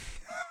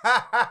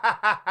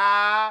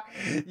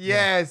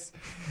 Yes,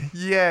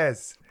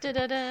 yes.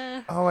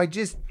 Da-da-da. Oh,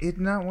 it's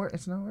not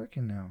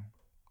working now.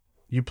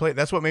 You played.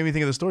 That's what made me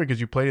think of the story because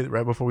you played it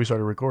right before we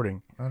started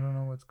recording. I don't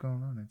know what's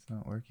going on. It's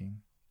not working.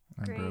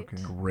 I'm Great.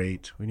 broken.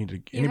 Great. We need to.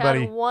 You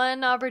Anybody? had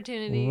one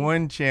opportunity.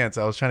 One chance.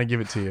 I was trying to give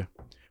it to you.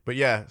 But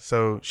yeah,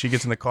 so she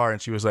gets in the car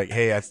and she was like,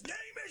 "Hey,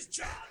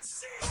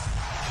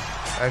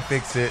 I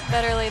fixed it.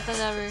 Better late than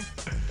never.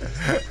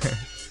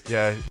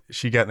 yeah."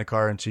 She got in the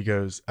car and she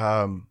goes,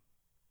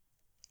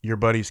 "Your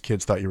buddy's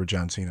kids thought you were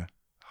John Cena,"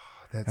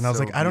 That's and I was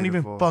so like, "I don't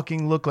even beautiful.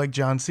 fucking look like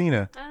John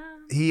Cena."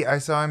 I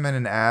saw him in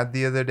an ad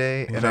the other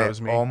day, He and thought it I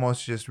was me?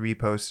 almost just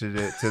reposted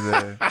it to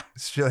the.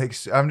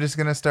 I'm just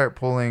gonna start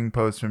pulling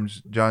posts from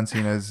John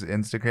Cena's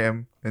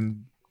Instagram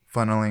and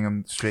funneling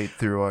them straight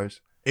through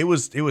ours. It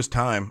was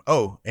time.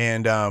 Oh,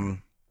 and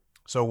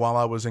so while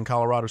I was in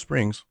Colorado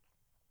Springs,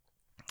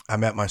 I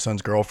met my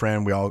son's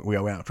girlfriend. We all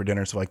went out for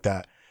dinner and stuff like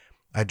that.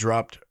 I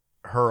dropped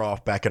her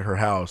off back at her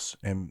house,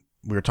 and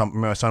we were talking.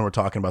 My son and were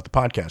talking about the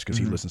podcast because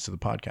he listens to the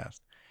podcast.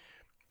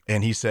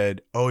 And he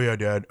said, "Oh yeah,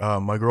 Dad,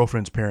 my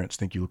girlfriend's parents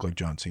think you look like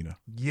John Cena."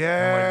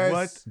 Yes. I'm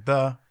like, what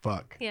the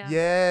fuck? Yeah.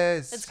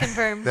 Yes. It's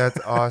confirmed. That's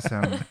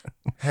awesome.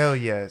 Hell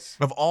yes.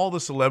 Of all the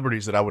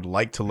celebrities that I would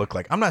like to look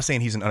like, I'm not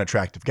saying he's an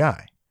unattractive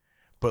guy,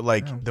 but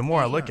like No. the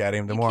more I Yeah, look at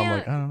him, the you more I'm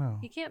like, can't- I don't know.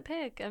 You can't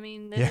pick. I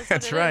mean, it Yeah, is what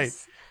that's it right.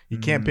 is. You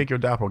can't pick your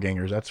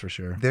doppelgangers, that's for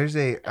sure. There's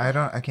I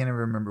can't even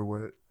remember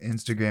what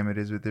Instagram it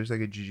is, but there's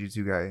like a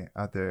jiu-jitsu guy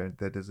out there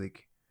that does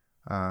like,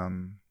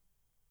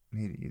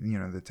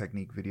 the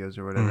technique videos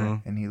or whatever,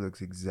 Mhm. and he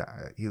looks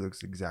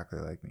exactly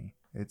like me.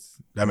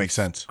 That makes it's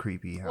sense.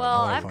 Creepy. How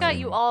Well, I I've find got him.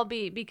 you all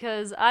beat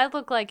because I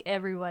look like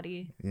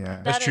everybody. yeah.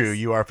 that That's true. is-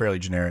 You are fairly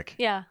generic.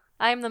 Yeah,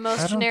 I am the most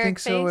I don't generic think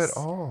so face at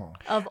all.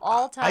 of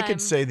all time. I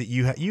could say that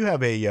you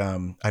have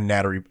a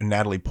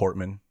Natalie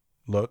Portman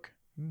look.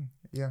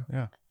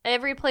 Yeah.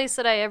 every place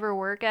that I ever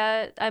work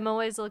at, I'm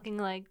always looking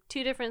like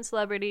two different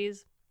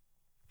celebrities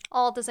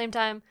all at the same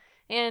time.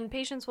 And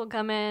patients will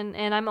come in,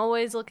 and I'm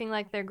always looking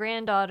like their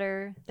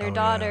granddaughter, their Oh,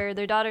 daughter,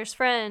 their daughter's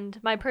friend.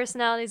 My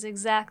personality is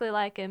exactly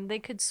like him. They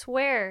could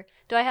swear.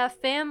 Do I have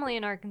family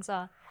in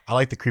Arkansas? I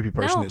like the creepy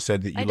person No, that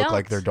said that you I look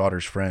like don't. their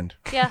daughter's friend.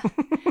 Yeah.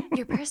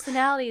 Your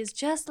personality is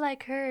just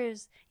like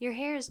hers. Your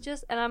hair is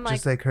just... And I'm like,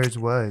 Just like hers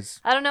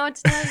was. I don't know what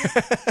to tell you.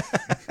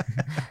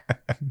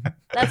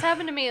 That's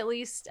happened to me at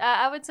least,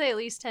 I would say at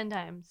least 10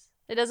 times.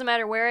 It doesn't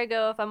matter where I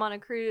go, if I'm on a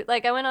cruise.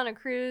 Like, I went on a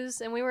cruise,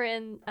 and we were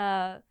in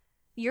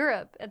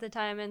Europe at the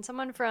time, and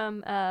someone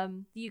from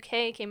the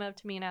UK came up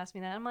to me and asked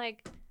me that. I'm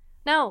like,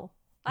 no.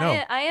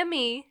 No. I am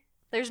me.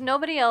 There's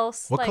nobody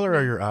else. What like color me.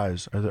 are your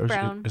eyes?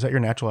 Brown. Is that your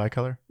natural eye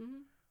color? Mhm.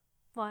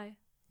 Why?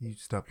 You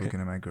stop looking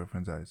at my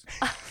girlfriend's eyes.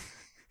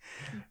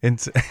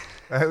 It's,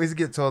 I always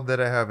get told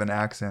that I have an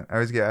accent. I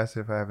always get asked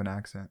if I have an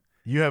accent.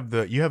 You have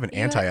an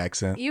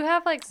anti-accent. You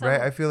have like some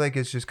Right? I feel like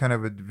it's just kind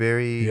of a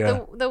very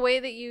Yeah. the way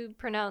that you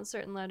pronounce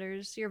certain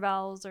letters, your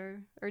vowels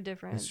are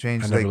different. it's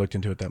strange. I never like, looked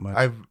into it that much.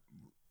 I've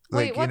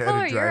Wait, what at color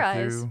a are your eyes?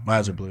 drive-through. My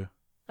eyes are blue.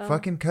 Oh.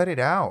 Fucking cut it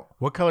out.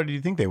 What color do you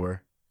think they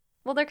were?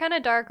 Well, they're kind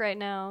of dark right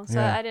now, so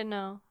Yeah. I didn't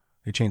know.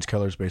 They change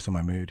colors based on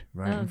my mood.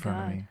 Right Oh, in front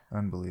God. of me.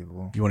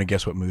 Unbelievable. You want to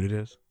guess what mood it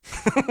is?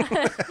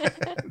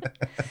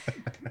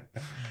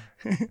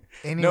 No,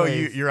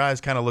 Anyways, your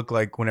eyes kind of look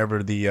like whenever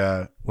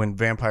when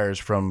vampires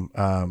from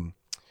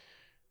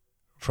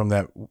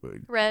that.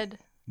 Red.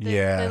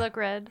 Yeah. They look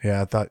red.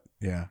 Yeah, I thought.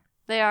 Yeah,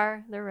 They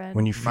are. They're red.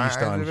 when you My feast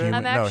eyes on are red? human.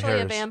 I'm actually a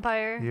hers.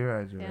 vampire.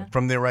 your eyes are Yeah. red.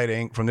 From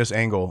the from this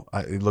angle,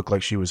 it looked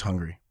like she was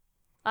hungry.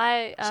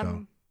 I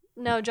So.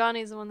 No,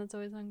 Johnny's the one that's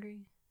always hungry.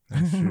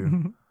 That's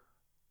true.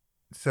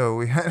 So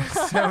we had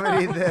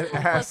somebody that Let's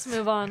asked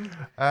move on.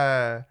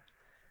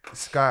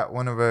 Scott,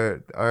 one of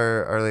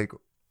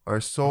our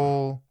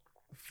sole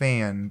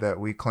fan that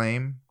we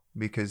claim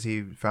because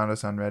he found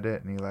us on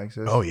Reddit and he likes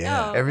us. Oh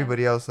yeah. Oh, okay.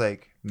 Everybody else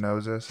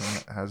knows us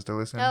and has to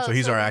listen. Oh, So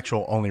he's so our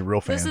actual only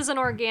real fan. This is an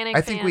organic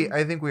I think fan.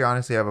 I think we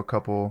honestly have a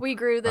couple. We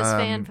grew this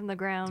fan um, from the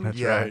ground. That's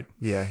yeah, right.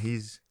 Yeah,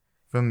 he's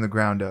from the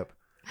ground up.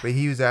 But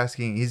he was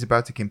asking, he's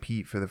about to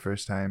compete for the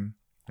first time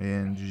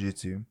in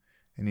jiu-jitsu,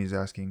 and he's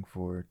asking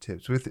for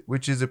tips,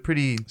 which is a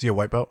pretty, Is he a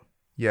white belt?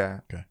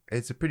 yeah, Okay.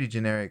 it's a pretty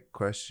generic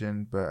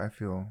question, but I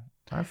feel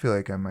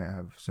like I might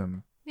have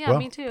some. Yeah, Well,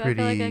 me too. I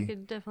feel like I pretty-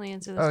 could definitely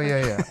answer this. Oh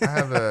question. yeah. I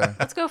have a.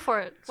 Let's go for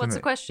it. What's some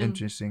the question?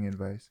 Interesting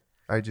advice.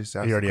 I just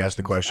asked. He already asked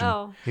the questions.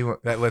 question. Oh, He wa-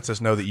 That lets us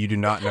know that you do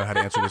not know how to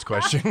answer this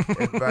question.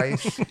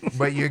 advice,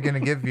 but you're gonna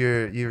give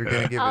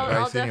advice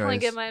I'll definitely anyways.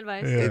 give my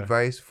advice. Yeah.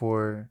 Advice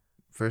for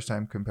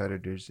first-time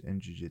competitors in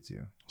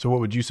jiu-jitsu. So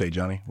what would you say,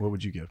 Johnny? What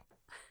would you give?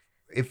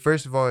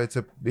 First of all, it's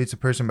a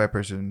person by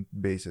person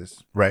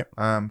basis. Right.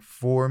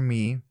 For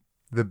me,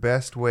 the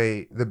best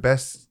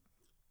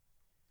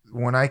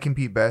when I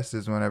compete best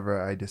is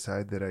whenever I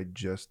decide that I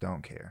just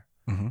don't care.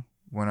 Mm-hmm.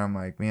 When I'm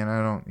like, man,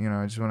 I don't,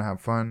 I just want to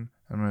have fun.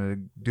 I'm gonna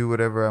do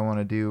whatever I want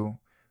to do,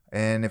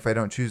 and if I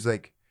don't choose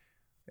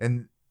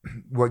and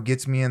what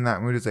gets me in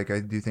that mood is I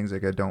do things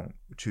like I don't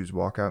choose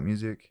walkout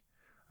music.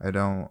 I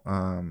don't.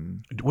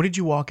 What did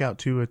you walk out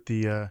to at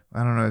the? I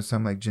don't know,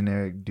 some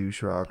generic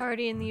douche rock.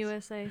 Party in the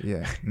USA.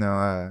 Yeah.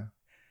 No.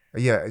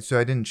 Yeah. So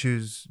I didn't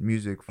choose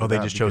music. For Oh, they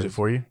that just chose it because-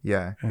 for you.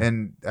 Yeah. Yeah.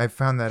 And I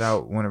found that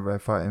out whenever I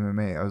fought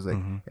MMA. I was like,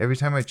 Mhm. every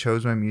time I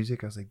chose my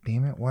music, I was like,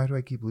 damn it, why do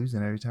I keep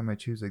losing every time I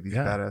choose these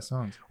Yeah. badass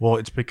songs? Well,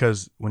 it's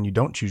because when you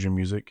don't choose your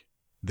music,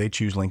 they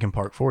choose Linkin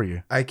Park for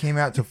you, I came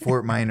out to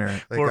Fort Minor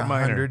Fort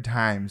Minor. 100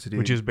 times, dude.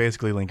 which is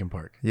basically Linkin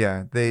Park.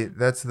 yeah,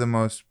 that's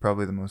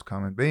probably the most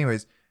common. But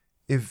anyways,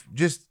 if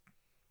just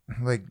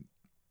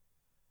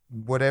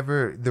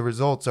whatever, the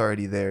results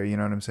already there, you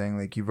know what I'm saying?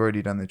 Like you've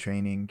already done the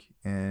training,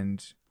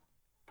 and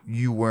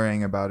you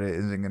worrying about it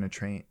isn't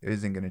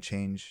gonna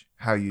change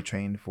how you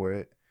trained for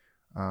it.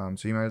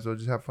 So you might as well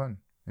just have fun.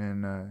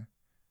 And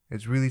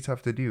it's really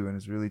tough to do, and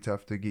it's really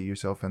tough to get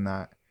yourself in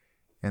that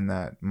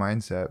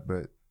mindset,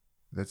 but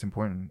that's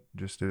important,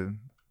 just to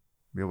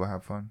be able to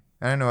have fun.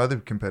 And I know other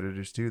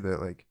competitors too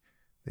that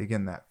they get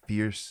in that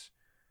fierce,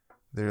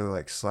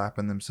 they're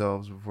slapping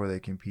themselves before they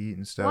compete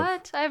and stuff.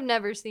 What? I've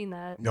never seen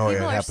that. Oh, yeah, it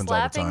People are happens all the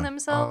slapping time.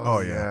 themselves. Oh,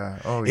 yeah.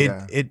 Oh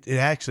yeah. It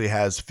actually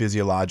has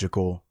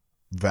physiological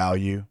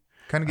value.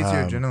 Kind of gets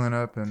your um, adrenaline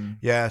up, and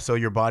Yeah, so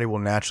your body will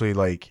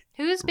naturally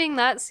Who's being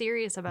that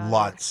serious about it?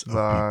 lots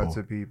lots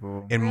of of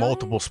people. in Really?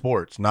 multiple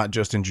sports, not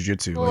just in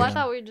jiu-jitsu. Well, like- I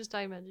thought we were just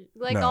talking about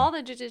No. all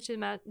the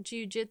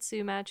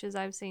jiu-jitsu matches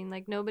I've seen.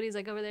 Nobody's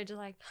over there just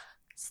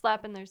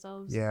slapping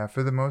themselves. Yeah,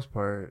 for the most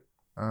part.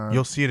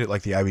 You'll see it at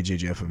the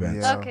IBJJF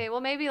events. Yeah. Okay,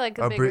 well maybe a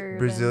bigger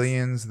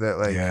Brazilians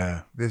that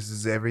Yeah. this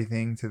is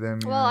everything to them.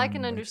 you Well, know, I can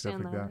and,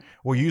 understand stuff that.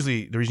 Well,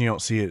 usually the reason you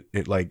don't see it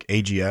at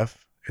AGF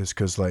is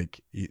because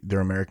they're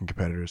American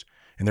competitors,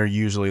 and they're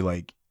usually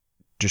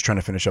just trying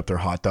to finish up their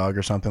hot dog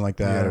or something like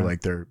that, Yeah. or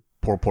their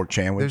pulled pork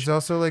sandwich. There's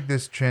also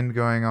this trend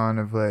going on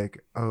of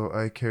oh,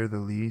 I care the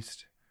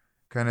least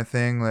kind of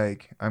thing.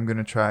 I'm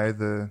gonna try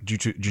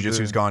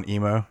Jiu-jitsu's gone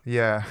emo.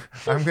 yeah,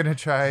 I'm gonna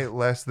try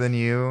less than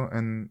you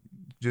and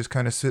just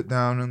kind of sit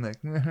down and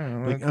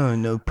Oh,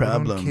 no I don't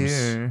problems.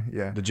 care.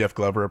 Yeah, The Jeff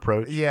Glover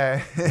approach.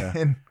 yeah, Yeah.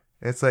 and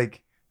it's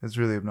it's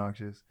really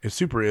obnoxious. It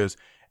super is.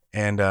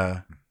 And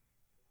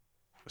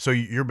so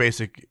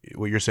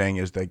what you're saying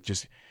is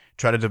just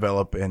try to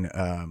develop an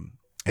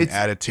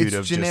attitude it's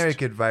of generic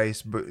just,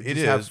 advice, but it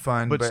just have is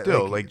fun. but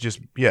still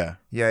yeah.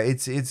 Yeah,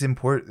 it's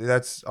important.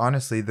 That's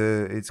honestly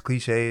it's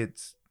cliche.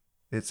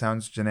 It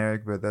sounds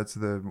generic, but that's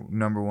the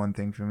number one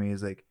thing for me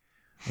is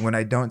when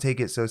I don't take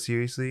it so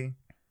seriously,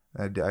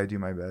 I do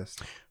my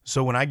best.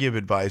 So when I give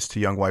advice to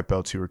young white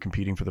belts who are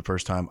competing for the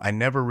first time, I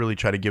never really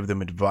try to give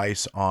them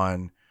advice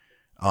on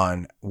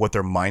what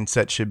their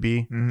mindset should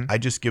be. Mhm. I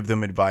just give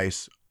them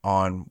advice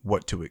on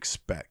what to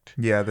expect.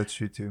 Yeah, that's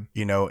true too.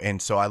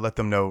 And so I let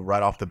them know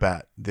right off the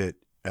bat that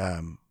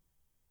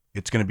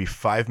it's going to be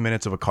 5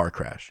 minutes of a car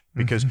crash,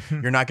 because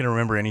you're not going to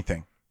remember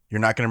anything. You're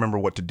not going to remember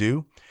what to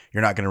do.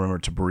 You're not going to remember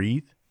to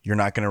breathe.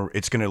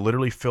 It's going to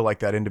literally feel like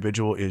that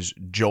individual is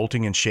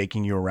jolting and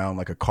shaking you around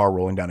like a car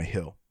rolling down a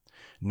hill.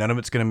 None of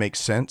it's going to make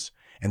sense.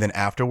 And then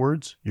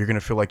afterwards, you're going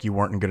to feel like you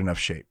weren't in good enough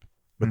shape.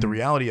 But the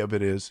reality of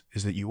it is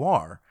that you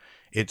are.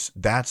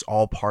 That's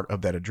all part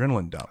of that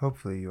adrenaline dump.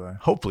 Hopefully you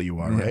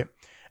are. Right?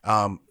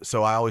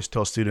 So I always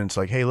tell students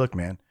like, hey, look,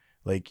 man,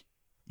 like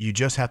you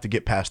just have to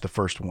get past the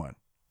first one.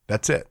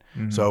 That's it.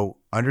 So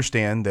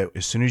understand that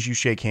as soon as you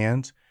shake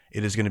hands,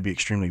 it is going to be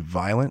extremely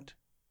violent,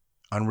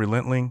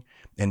 unrelenting,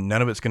 and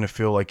none of it's going to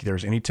feel like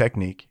there's any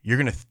technique. You're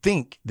going to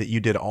think that you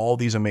did all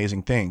these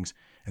amazing things,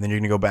 and then you're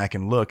going to go back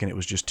and look, and it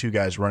was just two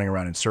guys running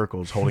around in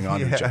circles holding on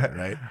to each other,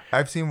 right?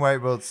 I've seen white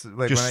belts,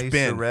 like just when I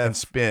used to ref, and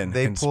spin.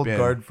 they pulled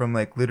guard from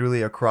like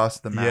literally across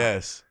the map.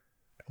 Yes.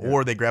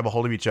 Or they grab a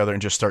hold of each other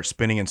and just start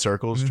spinning in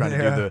circles, trying to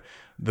do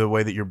the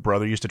way that your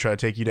brother used to try to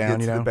take you down,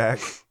 Get to the back.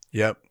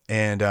 Yep.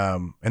 And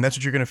that's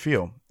what you're going to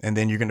feel. And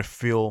then you're going to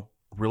feel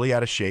really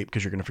out of shape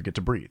because you're going to forget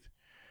to breathe.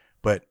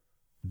 But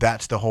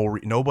that's the whole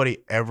nobody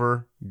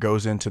ever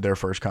goes into their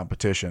first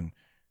competition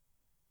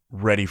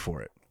ready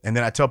for it. And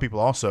then I tell people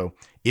also,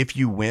 if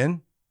you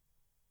win,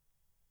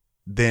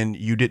 then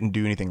you didn't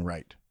do anything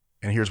right.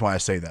 And here's why I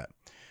say that.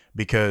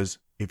 Because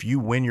if you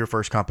win your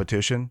first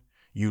competition,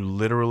 you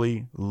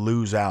literally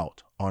lose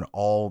out on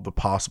all the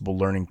possible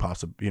learning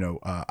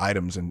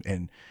items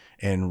and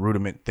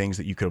rudiment things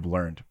that you could have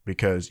learned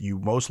because you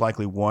most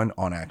likely won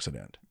on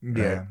accident.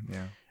 Right?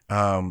 Yeah.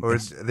 Or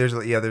there's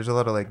a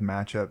lot of like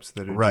matchups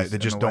that are that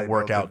just don't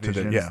work out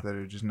that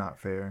are just not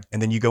fair.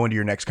 And then you go into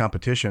your next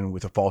competition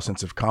with a false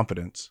sense of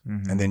confidence,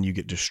 and then you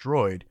get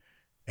destroyed,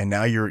 and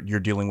now you're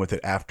dealing with it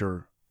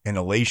after an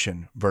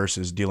elation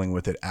versus dealing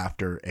with it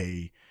after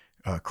a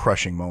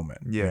crushing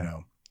moment. Yeah.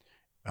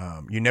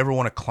 You never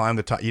want to climb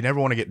the top. You never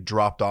want to get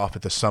dropped off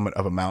at the summit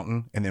of a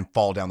mountain and then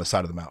fall down the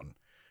side of the mountain.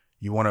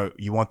 You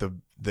want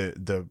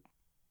the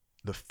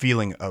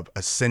feeling of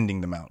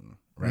ascending the mountain.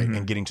 Right.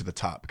 And getting to the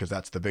top because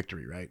that's the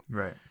victory. Right.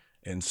 Right.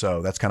 And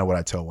so that's kind of what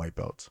I tell white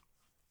belts.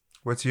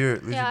 What's your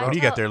Lizzie Bob? What do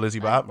you got there, Lizzie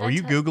Bob? Are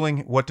you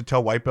Googling what to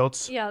tell white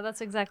belts? Yeah, that's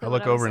exactly I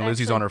what look over and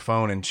Lizzie's on her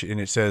phone and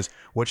it says,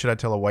 what should I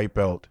tell a white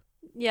belt?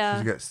 Yeah.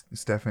 You got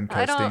Stefan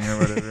Kesting or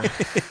whatever.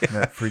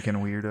 That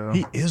freaking weirdo.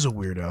 He is a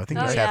weirdo. I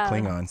think he's half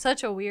Klingon.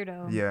 Such a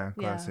weirdo. Yeah.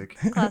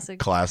 Classic.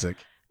 Classic.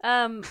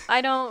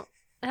 I don't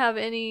have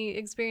any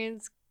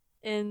experience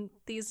in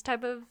these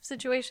type of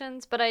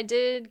situations, but I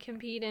did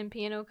compete in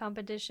piano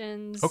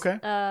competitions. Okay.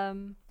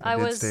 I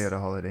did stay at a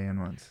Holiday Inn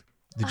once.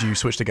 Did you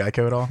switch to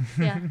Geico at all?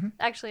 Yeah,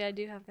 actually I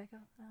do have Geico,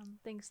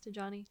 thanks to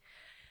Johnny.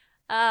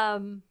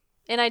 And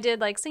I did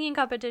like singing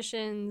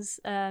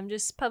competitions,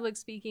 just public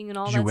speaking and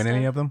all that. Did you win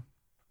any of them?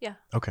 Yeah.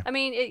 Okay. I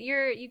mean,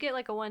 you get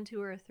like a 1,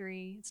 2, or a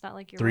 3. It's not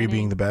like you're 3 winning.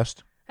 being the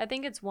best. I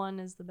think it's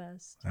 1 is the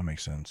best. That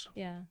makes sense.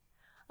 Yeah.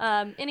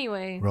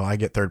 Anyway. Well, I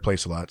get third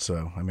place a lot,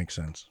 so that makes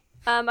sense.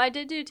 I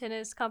did do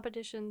tennis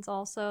competitions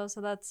also,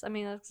 so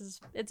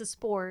it's a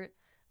sport,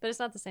 but it's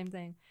not the same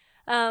thing.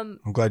 I'm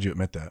glad you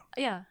admit that.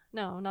 Yeah,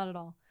 no, not at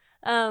all.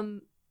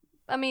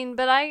 I mean,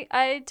 but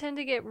I tend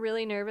to get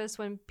really nervous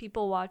when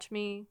people watch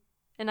me,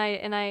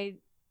 and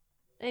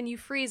you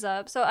freeze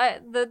up. So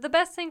the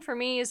best thing for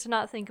me is to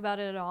not think about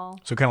it at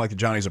all. So kind of like the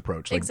Johnny's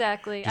approach. Like,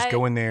 exactly. Just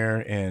go in there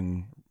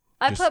and.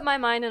 I put my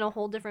mind in a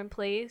whole different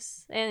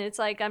place, and it's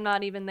like I'm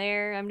not even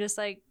there. I'm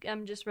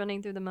just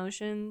running through the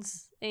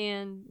motions,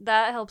 and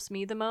that helps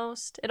me the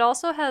most. It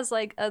also has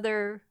like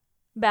other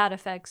bad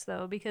effects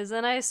though, because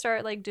then I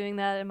start like doing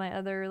that in my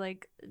other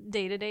like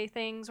day-to-day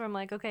things where I'm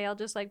like, okay, I'll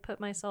just like put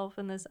myself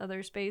in this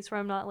other space where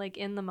I'm not like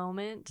in the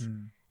moment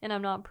and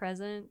I'm not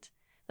present.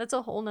 That's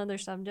a whole nother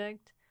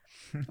subject.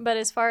 But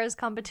as far as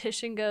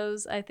competition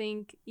goes, I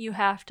think you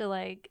have to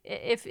like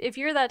if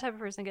you're that type of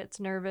person that gets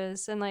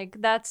nervous, and like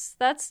that's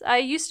I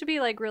used to be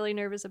like really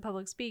nervous at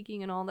public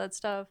speaking and all that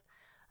stuff.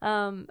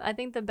 I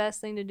think the best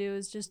thing to do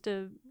is just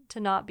to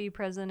not be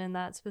present in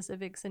that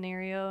specific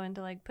scenario and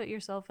to like put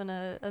yourself in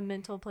a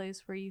mental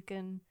place where you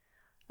can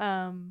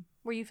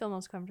where you feel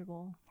most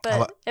comfortable.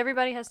 But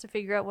everybody has to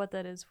figure out what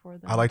that is for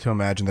them. I like to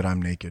imagine that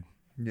I'm naked.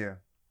 Yeah.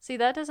 See,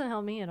 that doesn't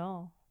help me at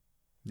all.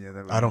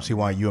 Yeah, I don't see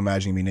why you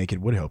imagining me naked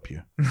would help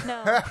you.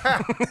 No.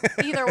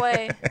 Either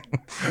way,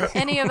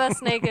 any of us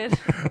naked.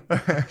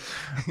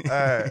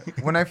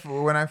 When I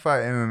fought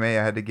MMA,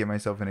 I had to get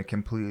myself in a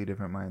completely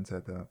different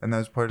mindset though, and that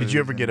was part of. Did you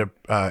ever get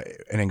an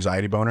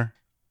anxiety boner?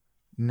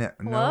 No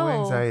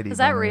Whoa. anxiety. Is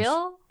that boners.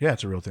 real? Yeah,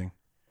 it's a real thing.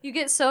 You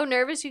get so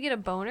nervous, you get a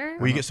boner?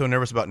 Well, you get so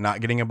nervous about not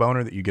getting a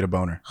boner that you get a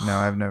boner. No,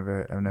 I've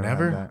never had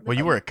that. Well,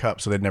 you wear a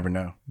cup, so they'd never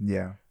know.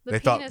 Yeah. They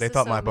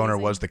thought my boner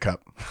was the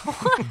cup.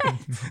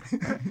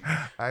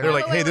 They're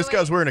like, hey, this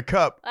guy's wearing a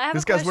cup.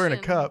 This guy's wearing a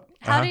cup.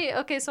 How do you?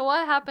 Okay, so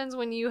what happens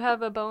when you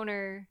have a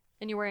boner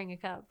and you're wearing a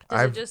cup?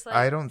 Does it just like?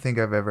 I don't think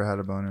I've ever had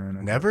a boner in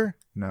a Never? cup.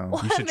 No.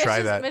 What? You should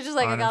try that. Mitch is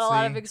like, honestly, I got a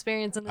lot of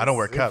experience in this. I don't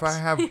wear cups.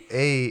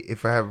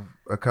 If I have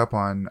a cup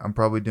on, I'm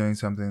probably doing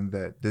something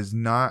that does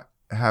not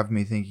have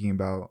me thinking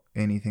about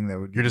anything that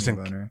would give me a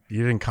boner.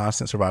 You're in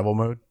constant survival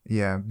mode?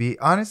 Yeah.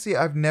 Honestly,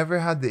 I've never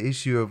had the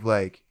issue of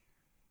like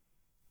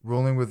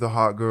rolling with a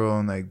hot girl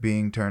and like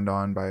being turned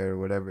on by her or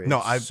whatever. No,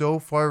 It's I've- so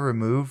far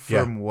removed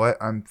Yeah. from what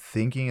I'm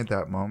thinking at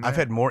that moment. I've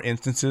had more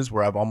instances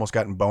where I've almost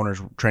gotten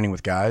boners training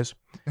with guys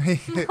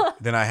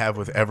than I have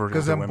with ever with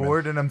because the I'm women.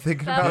 bored and I'm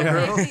thinking That about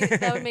would, girls. make me,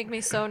 that would make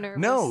me so nervous.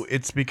 No,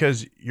 it's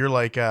because you're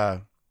like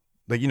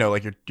you know,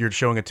 like you're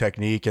showing a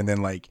technique, and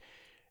then like,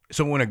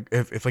 so when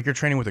if like you're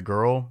training with a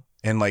girl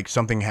and like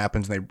something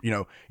happens, and they, you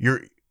know,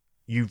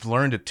 you've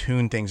learned to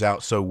tune things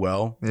out so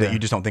well Yeah. that you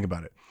just don't think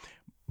about it.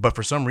 But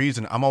for some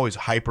reason, I'm always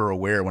hyper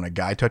aware when a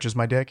guy touches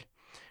my dick,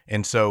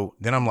 and so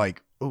then I'm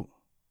like, ooh,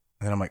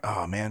 and then I'm like,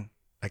 oh man,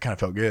 that kind of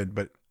felt good,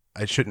 but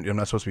I shouldn't. I'm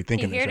not supposed to be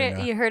thinking you this heard right it.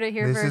 now. You heard it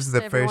here This first. is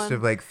the first everyone.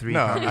 of like 3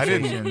 No, I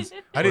didn't- conversations.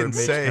 I where didn't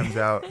Mitch say. comes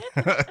out.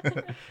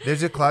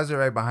 There's a closet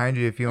right behind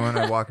you if you want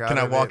to walk out. Can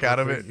I of walk it out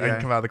of real it? quick. I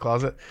can come out of the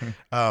closet.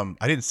 I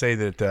didn't say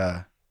that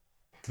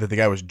that the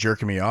guy was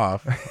jerking me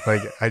off.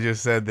 Like I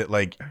just said that,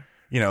 like,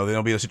 you know,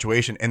 there'll be a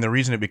situation, and the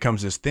reason it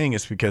becomes this thing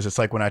is because it's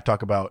like when I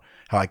talk about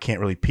how I can't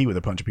really pee with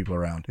a bunch of people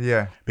around,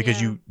 Yeah.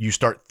 because Yeah. you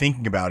start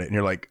thinking about it, and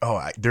you're like,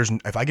 oh,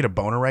 if I get a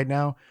boner right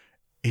now,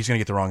 he's gonna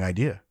get the wrong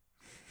idea,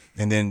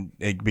 and then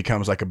it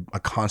becomes like a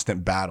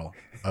constant battle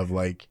of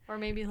like, Or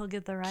maybe he'll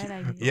get the right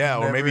idea. yeah,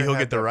 or Never maybe he'll had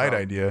get the that right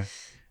problem. idea,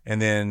 and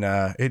then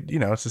it, you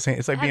know, it's the same.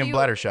 It's like Have being you-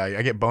 bladder shy.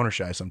 I get boner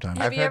shy sometimes.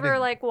 Have I've you had ever to-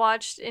 like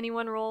watched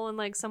anyone roll and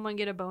like someone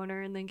get a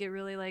boner and then get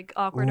really like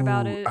awkward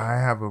about Ooh, it? I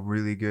have a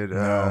really good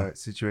No.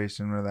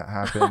 situation where that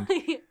happened.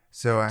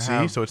 So I See,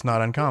 have so it's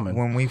not uncommon.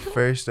 when we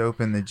first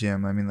opened the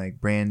gym. I mean, like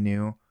brand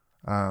new.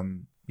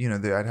 You know,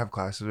 I'd have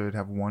classes where I'd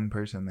have one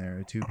person there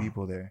or 2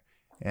 people there,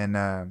 and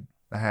I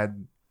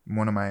had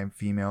one of my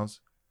females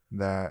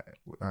that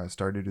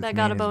started with That me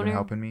got a and has been boner?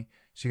 helping me.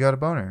 She got a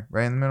boner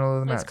right in the middle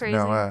of the That's match. crazy.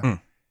 No,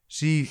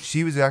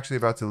 she was actually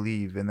about to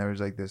leave, and there was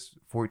like this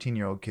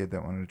 14-year-old kid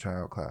that wanted to try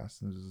out class.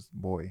 This was this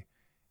boy,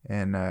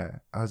 and I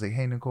was like,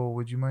 "Hey Nicole,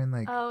 would you mind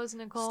like Oh, it's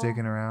Nicole.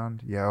 sticking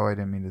around?" Yeah. Oh, I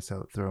didn't mean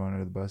to throw under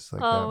the bus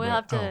like Oh, that. we'll but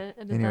have to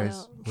edit anyways,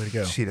 that out. Way to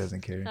go. she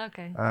doesn't care.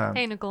 Okay. Um,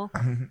 Hey, Nicole.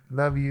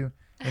 Love you.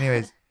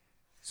 Anyways,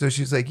 so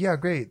she's like, "Yeah,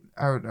 great.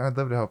 I'd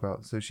love to help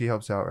out." So she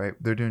helps out, right?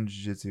 They're doing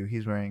jiu-jitsu.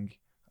 He's wearing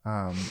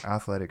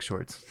athletic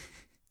shorts.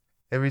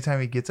 Every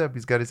time he gets up,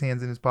 he's got his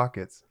hands in his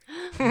pockets.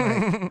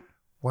 I'm like,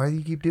 why do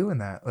you keep doing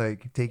that?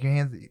 Like, take your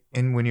hands,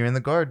 and when you're in the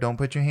guard, don't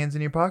put your hands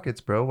in your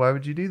pockets, bro. Why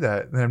would you do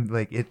that? And I'm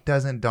like, it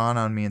doesn't dawn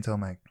on me until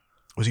I'm like,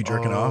 Was he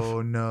jerking off?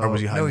 oh no, Or was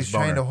he hiding no, his he's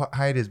trying boner? to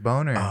hide his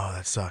boner. Oh,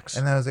 that sucks.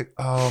 And then I was like,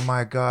 oh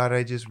my god,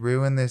 I just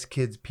ruined this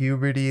kid's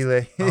puberty.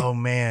 Like, Oh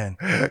man.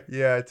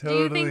 yeah, Do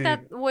totally. you think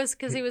that was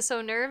because he was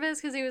so nervous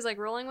because he was like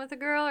rolling with a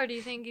girl, or do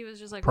you think he was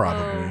just like,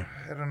 Probably. whoa?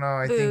 I don't know.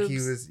 I think he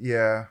Boobs. was.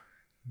 Yeah.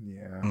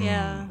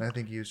 Yeah. I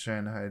think he was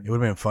trying to hide. It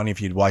would have been funny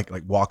if you'd like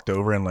walked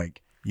over and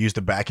like used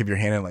the back of your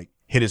hand and like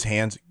hit his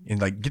hands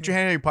and like, get your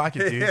hand in your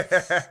pocket, dude.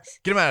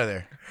 Get him out of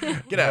there.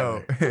 Get out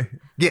of there.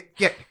 Get.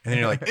 And then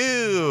you're like,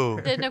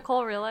 ew. Did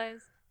Nicole realize?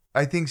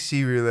 I think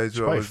she realized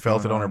She what probably was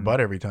felt it going on her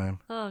butt every time.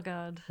 Oh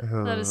God,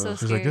 Oh. that is so She's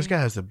She's scary. like, this guy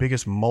has the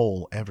biggest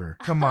mole ever.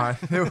 Come on,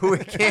 we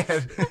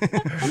can't.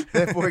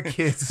 That poor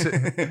kids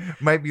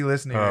might be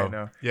listening right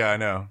now. Yeah, I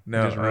know.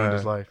 No, He just ruined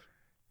his life.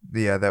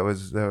 Yeah, that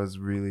was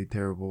really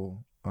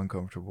terrible,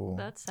 uncomfortable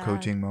That's sad.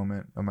 coaching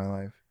moment of my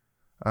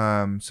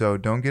life. So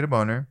don't get a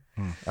boner.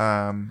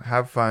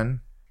 Have fun,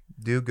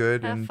 do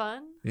good, Have and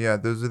fun. yeah,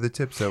 those are the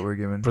tips that we're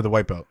given. For the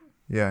white belt.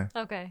 Yeah.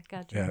 Okay,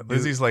 gotcha. Yeah.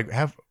 Lizzie's like,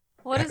 have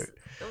What is?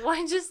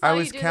 Why just? I saw you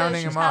was do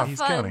counting this. them Have off. He's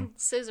fun. counting.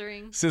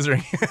 Scissoring.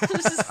 scissoring.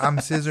 I'm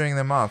scissoring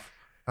them off.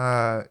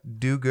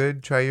 Do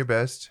good, try your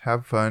best,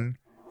 have fun,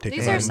 Take These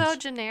your are hands. so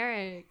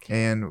generic.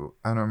 and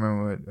I don't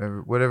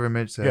remember whatever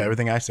Mitch said. Yeah,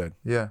 everything I said.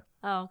 Yeah.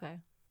 Oh, okay.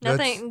 That's-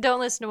 Nothing. Don't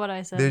listen to what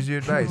I said. There's your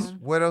advice. Mhm.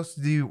 What else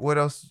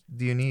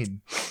do you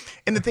need?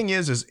 And the thing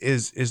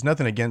is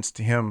nothing against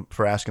him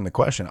for asking the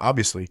question,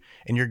 obviously.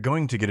 And you're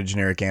going to get a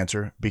generic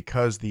answer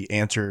because the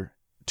answer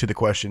to the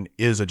question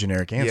is a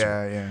generic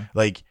answer. Yeah.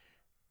 Like,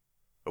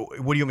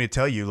 what do you want me to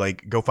tell you?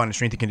 Like, go find a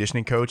strength and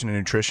conditioning coach and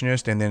a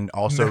nutritionist, and then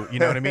also, you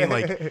know what I mean?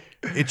 Like,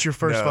 it's your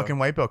first No. fucking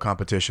white belt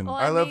competition. Well,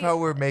 I love mean- how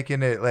we're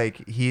making it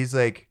like he's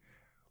like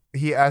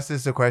he asked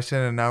us a question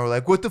and now we're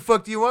like, what the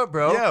fuck do you want,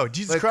 bro? Yo,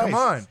 Jesus like, Christ. come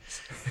on.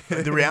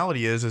 The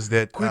reality is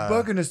that Quit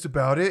bugging us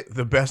about it.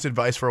 the best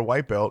advice for a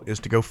white belt is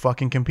to go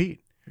fucking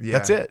compete. Yeah.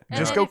 That's it. And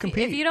Just then go if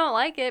compete. If you don't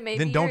like it, maybe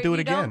Then don't you're- do it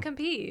you again. Don't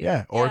compete.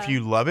 Yeah. Or if you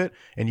love it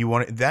and you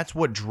want it, that's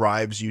what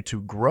drives you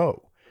to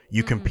grow.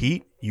 You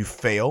compete, you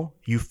fail,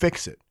 you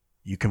fix it.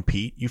 You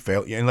compete, you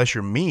fail. Unless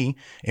you're me,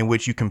 in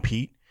which you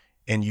compete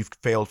and you've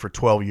failed for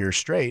 12 years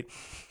straight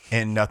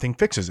and nothing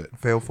fixes it.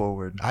 Fail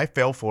forward. I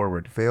fail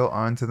forward Fail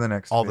on to the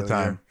next all the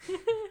failure.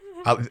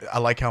 time. I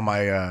like how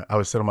I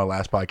was said on my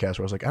last podcast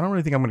where I was like, I don't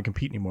really think I'm going to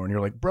compete anymore. And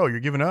you're like, bro, you're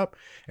giving up.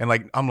 And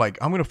like, I'm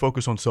going to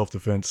focus on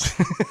self-defense.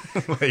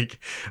 like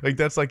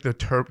that's like the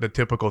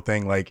typical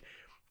thing. Like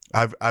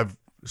I've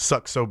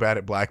sucked so bad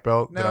at black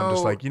belt that I'm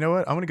just No. like, you know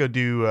what? I'm going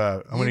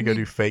to go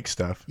do fake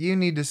stuff. You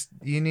need to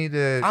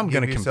I'm give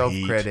going to yourself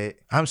compete. credit.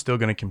 I'm still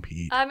going to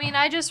compete. I mean,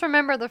 I just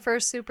remember the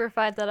first super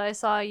fight that I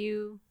saw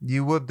you.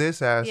 You whoop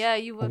this ass. Yeah,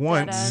 you whipped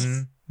Once. that ass.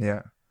 Mhm.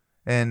 Yeah.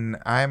 And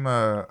I'm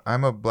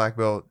a black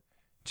belt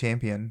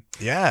champion.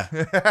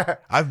 Yeah.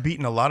 I've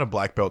beaten a lot of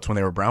black belts when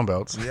they were brown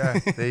belts. Yeah,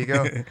 there you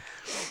go.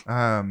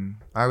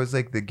 I was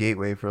like the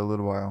gateway for a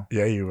little while.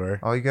 Yeah, you were.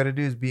 All you got to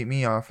do is beat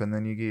me off, and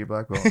then you get your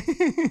black belt.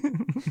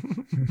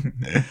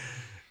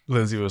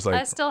 Lindsay was like,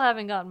 I still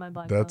haven't gotten my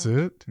black that's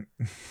belt. it?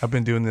 I've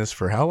been doing this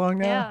for how long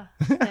now?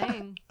 Yeah.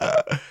 Dang.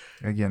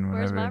 Again,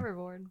 Where's whenever. my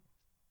reward?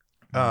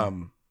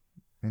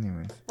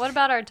 Anyways. What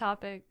about our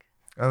topic?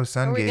 Oh,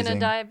 sun Are we gazing. gonna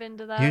dive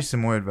into that? Here's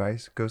some more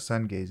advice. Go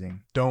sun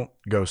gazing. Don't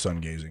go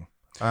sun gazing.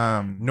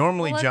 Well,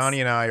 Normally, let's- Johnny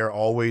and I are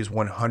always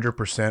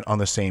 100% on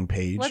the same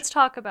page. Let's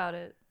talk about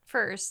it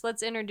first.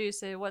 Let's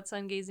introduce it. What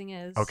sun gazing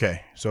is.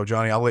 Okay, so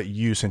Johnny, I'll let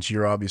you, since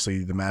you're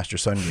obviously the master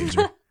sun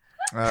gazer.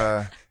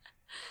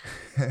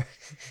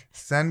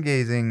 Sun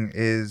gazing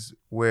is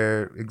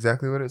where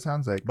exactly what it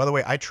sounds like. By the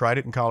way, I tried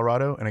it in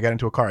Colorado, and I got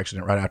into a car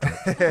accident right after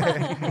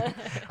it.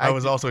 I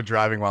was also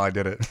driving while I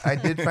did it. I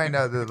did find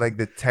out that like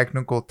the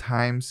technical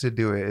times to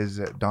do it is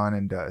at dawn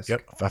and dusk.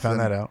 Yep, I found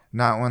that out.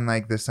 Not when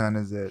like the sun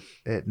is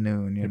at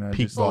noon. You know,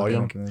 Peak just like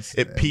volume. up in the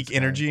It peak sky.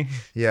 energy.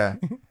 Yeah,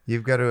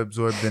 you've got to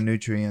absorb the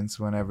nutrients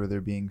whenever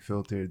they're being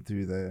filtered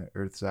through the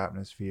Earth's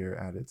atmosphere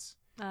at its,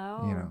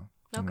 Oh.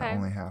 okay, Okay.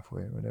 only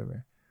halfway or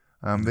whatever.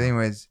 But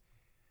anyways,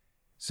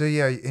 so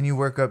yeah, and you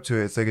work up to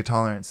it. It's like a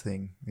tolerance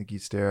thing. Like you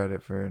stare at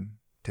it for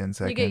 10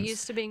 seconds. You get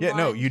used to being Yeah,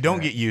 no, blind. you don't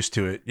get used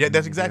to it. Yeah,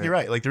 that's exactly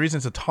right. Like the reason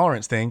it's a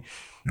tolerance thing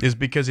is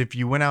because if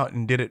you went out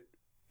and did it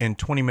in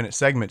 20-minute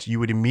segments,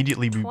 you would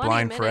immediately be 20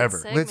 blind minute forever.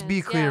 Let's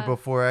be segments, clear yeah.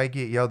 before I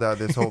get yelled at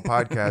this whole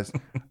podcast.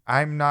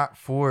 I'm not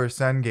for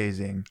sun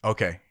gazing.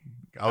 Okay.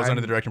 I was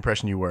under the direct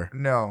impression you were.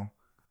 No.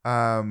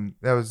 That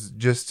was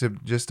just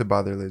to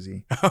bother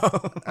Lizzie.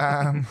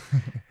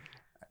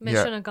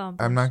 Mission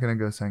accomplished. I'm not gonna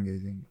go sun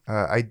gazing.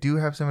 I do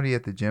have somebody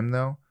at the gym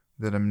though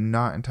that I'm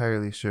not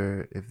entirely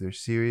sure if they're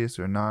serious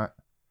or not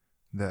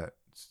that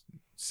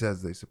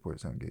says they support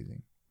sun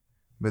gazing,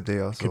 but they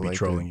also Could be like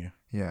trolling to, you.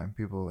 Yeah,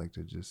 people like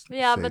to just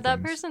Yeah, say but that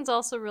things. person's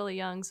also really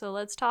young. So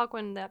let's talk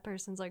when that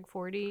person's like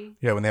 40.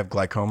 Yeah, when they have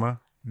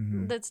glaucoma.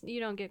 Mhm. That's you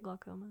don't get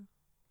glaucoma.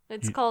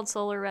 It's You- called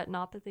solar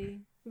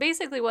retinopathy.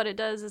 Basically, what it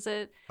does is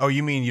it Oh,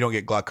 you mean you don't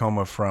get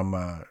glaucoma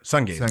from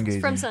sun gazing? Sun it's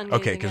gazing. from sun gazing.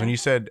 Okay, because when yeah. you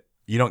said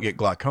you don't get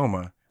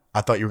glaucoma, I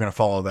thought you were going to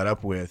follow that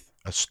up with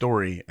a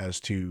story as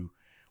to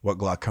what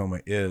glaucoma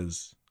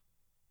is.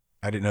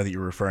 I didn't know that you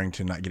were referring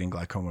to not getting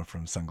glaucoma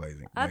from sun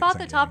glazing. I thought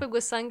the topic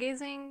was sun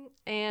gazing,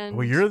 and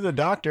Well, you're the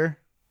doctor.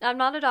 I'm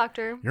not a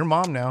doctor. You're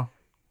mom now.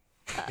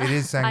 It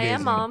is sun I gazing.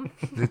 am mom.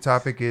 The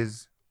topic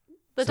is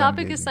The sun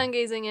topic is gazing. sun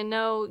gazing, and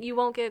no, you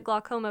won't get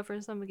glaucoma from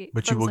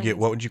But you will get,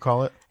 what would you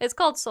call it? It's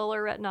called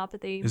solar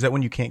retinopathy. Is that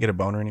when you can't get a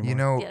boner anymore? You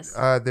know, Yes.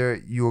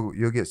 there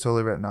you'll get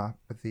solar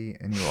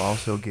retinopathy, and you'll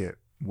also get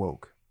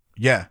woke.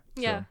 Yeah.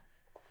 Yeah.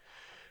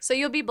 So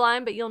you'll be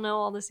blind, but you'll know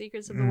all the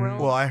secrets of the world.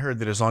 Well, I heard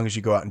that as long as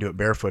you go out and do it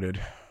barefooted,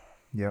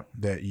 Yep.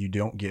 that you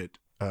don't get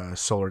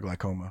solar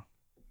glaucoma.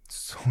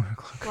 Solar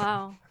glaucoma.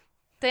 Wow.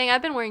 Dang,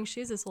 I've been wearing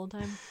shoes this whole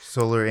time.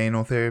 Solar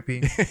anal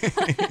therapy.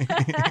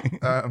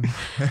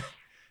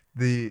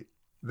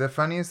 The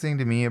funniest thing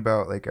to me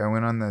about like I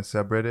went on the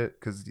subreddit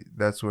because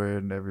that's where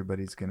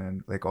everybody's gonna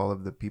like all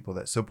of the people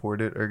that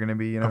support it are gonna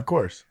be, you know. Of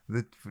course.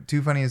 The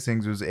two funniest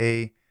things was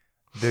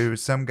there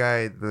was some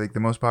guy like the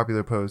most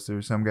popular post. There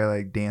was some guy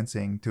like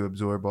dancing to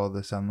absorb all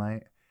the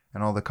sunlight,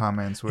 and all the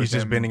comments were He's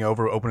just him- bending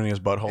over, opening his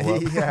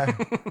butthole up. Yeah.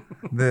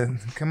 The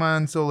come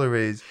on solar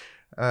rays.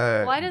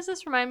 Why does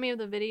this remind me of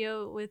the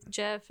video with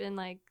Jeff in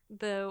like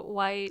the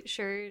white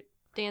shirt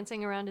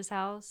dancing around his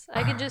house?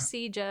 I could just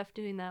see Jeff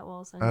doing that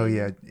while sun Oh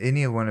gazing. yeah,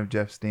 any one of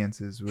Jeff's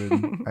dances would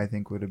I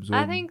think would absorb.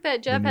 I think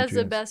that Jeff has the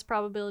nutrients. best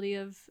probability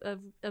of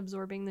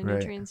absorbing the Right.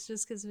 nutrients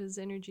just because of his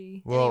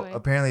energy. Well, anyway.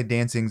 apparently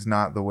dancing's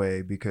not the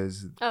way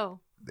because Oh,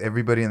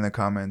 everybody in the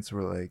comments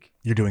were like,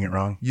 You're doing it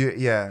wrong.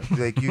 yeah,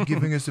 like you're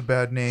giving us a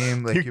bad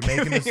name, like you're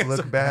making us giving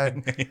look a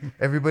bad. name.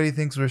 Everybody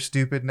thinks we're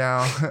stupid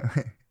now.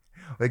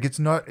 Like it's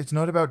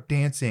not about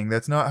dancing.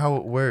 That's not how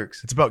it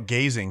works. It's about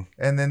gazing.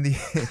 And then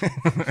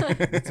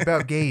it's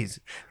about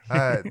gaze.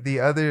 The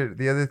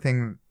other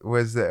thing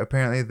was that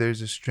apparently there's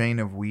a strain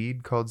of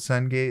weed called the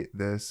sun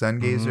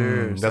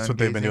gazer. Or That's what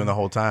they've been doing the sun-gazing.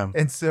 whole time.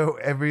 And so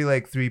every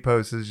like 3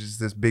 posts is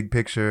just this big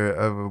picture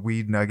of a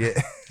weed nugget.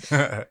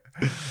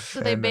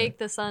 so they And, bake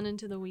the sun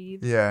into the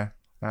weeds. Yeah.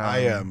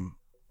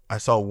 I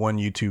saw one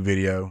YouTube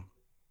video,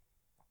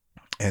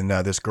 and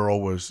this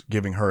girl was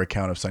giving her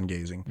account of sun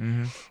gazing,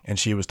 Mhm. and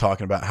she was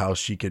talking about how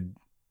she could,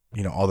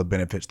 all the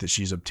benefits that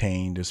she's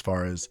obtained as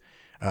far as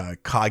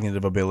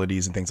cognitive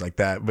abilities and things like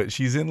that. But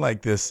she's in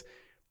like this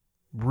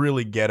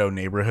really ghetto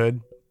neighborhood,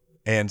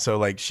 and so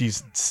like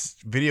she's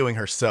videoing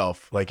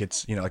herself, like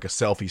it's like a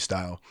selfie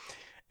style,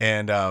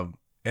 and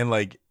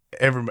like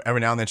every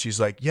now and then she's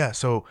like, yeah,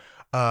 so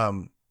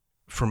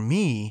for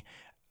me,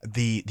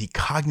 the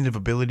cognitive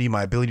ability,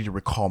 my ability to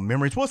recall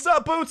memories. What's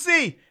up,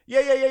 Bootsy?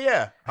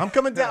 Yeah. I'm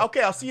coming down.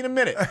 Okay, I'll see you in a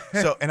minute.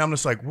 So, and I'm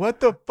just like, what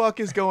the fuck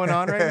is going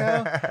on right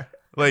now?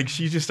 Like,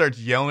 she just starts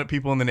yelling at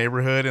people in the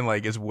neighborhood and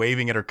like is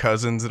waving at her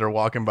cousins that are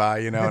walking by,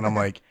 and I'm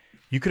like,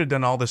 you could have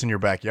done all this in your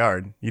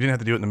backyard. You didn't have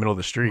to do it in the middle of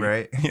the street.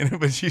 Right.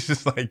 But she's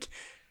just like,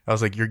 I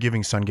was like, you're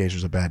giving sun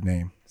gazers a bad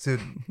name. So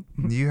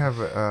you have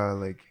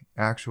like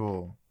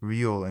actual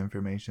real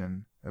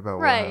information about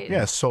what Right. happened.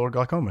 Yeah, solar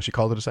glaucoma. She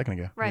called it a second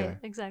ago. Right, Yeah.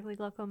 exactly,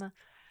 glaucoma.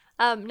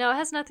 No, it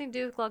has nothing to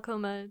do with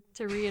glaucoma,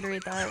 to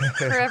reiterate that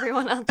for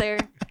everyone out there.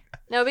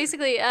 No,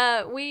 basically,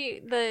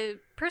 the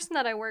person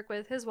that I work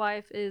with, his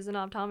wife is an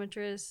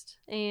optometrist,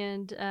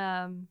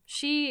 and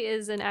she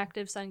is an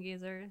active sun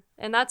gazer.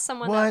 And that's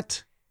someone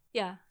What?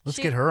 yeah. Let's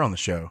she- get her on the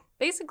show.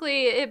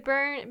 Basically,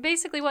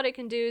 basically what it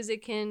can do is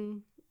it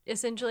can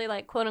essentially,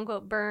 like, quote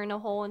unquote, burn a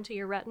hole into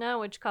your retina,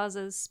 which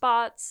causes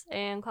spots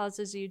and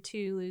causes you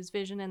to lose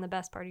vision in the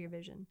best part of your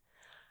vision.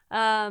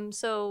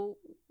 So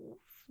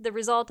the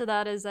result of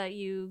that is that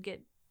you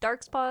get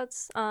dark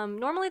spots.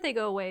 Normally they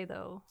go away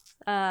though,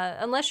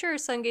 unless you're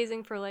sun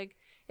gazing for like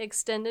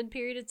extended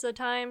periods of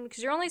time,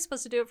 because you're only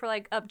supposed to do it for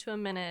like up to a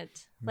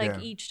minute, like Yeah.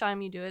 each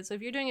time you do it. So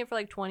if you're doing it for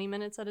like 20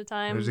 minutes at a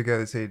time, There's a guy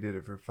that said he did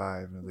it for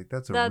 5. And I was like,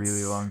 that's a That's-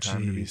 really long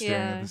time to be Jeez. staring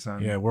at Yeah. the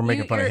sun. Yeah, we're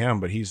making fun of you're- him,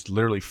 but he's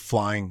literally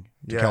flying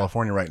to Yeah.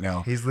 California right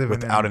now. He's living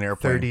without in an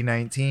airplane.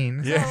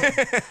 3019.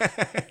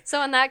 Yeah.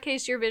 so in that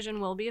case, your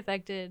vision will be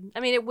affected. I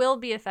mean, it will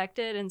be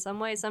affected in some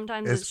way.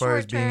 Sometimes As it's far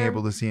as short being term.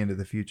 able to see into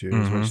the future. Is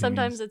Mhm. what she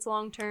Sometimes means. it's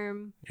long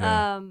term.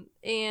 Yeah.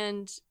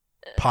 And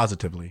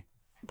Positively.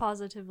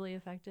 positively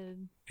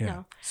affected. Yeah.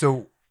 No.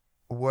 So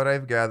what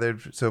I've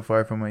gathered so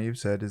far from what you've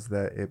said is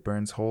that it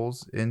burns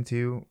holes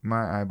into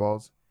my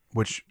eyeballs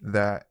Which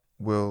that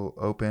will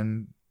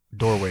open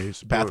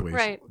doorways, pathways.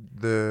 Right.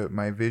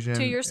 my vision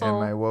To your and soul.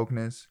 my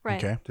wokeness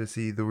Right. Okay. to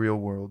see the real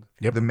world.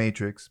 Yep. The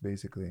Matrix,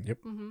 basically. Yep.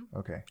 hmm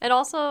Okay. And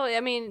also, I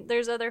mean,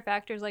 there's other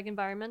factors like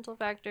environmental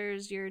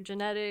factors, your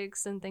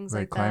genetics, and things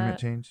like climate that.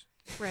 change.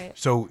 Right.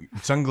 So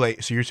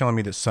so you're telling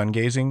me that sun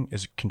gazing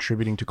is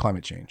contributing to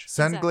climate change?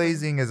 Sun Exactly.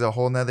 glazing is a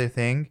whole nother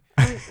thing.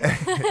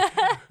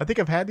 I think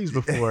I've had these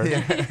before.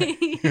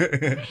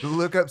 Yeah.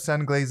 Look up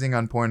sun glazing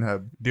on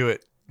Pornhub. Do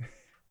it.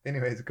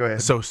 Anyways, go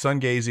ahead. So sun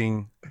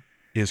gazing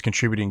is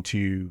contributing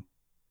to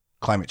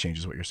climate change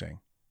is what you're saying.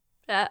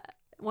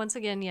 Once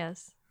again,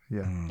 yes,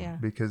 yeah. Yeah.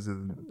 Because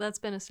of that's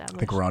been I established.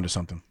 think we're onto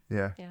something.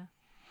 yeah. Yeah.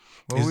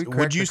 Well, we Would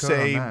cracked you the code on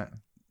say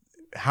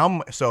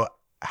that.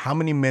 how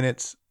many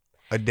minutes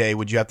a day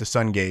would you have to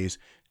sun gaze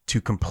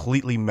to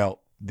completely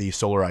melt the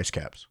solar ice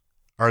caps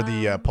or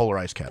the polar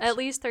ice caps? At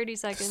least 30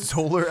 seconds.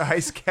 Solar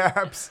ice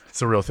caps?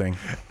 It's a real thing.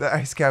 The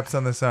ice caps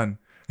on the sun.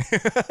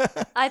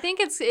 I think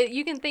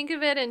you can think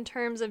of it in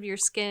terms of your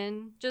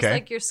skin, just Okay.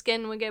 like your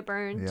skin would get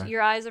burned. Yeah.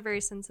 Your eyes are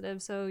very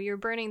sensitive, so you're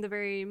burning the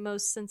very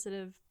most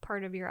sensitive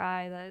part of your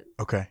eye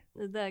Okay.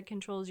 that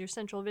controls your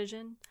central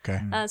vision.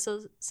 Okay.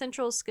 So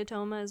central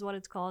scotoma is what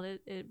it's called.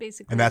 It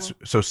basically And that's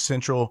so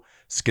central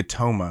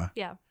scotoma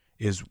yeah,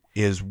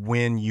 is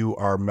when you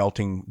are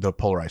melting the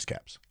polar ice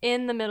caps.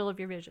 in the middle of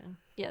your vision.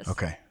 Yes.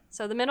 Okay.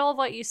 So the middle of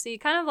what you see,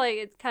 kind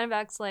of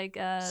acts like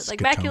Scotoma.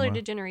 macular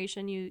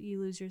degeneration. You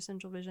lose your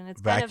central vision.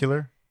 It's kind of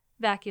Vacular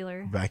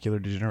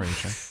vacular.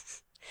 degeneration.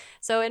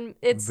 So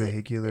it's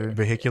Vehicular.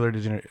 Vehicular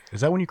degeneration.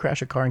 Is that when you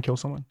crash a car and kill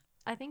someone?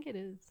 I think it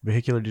is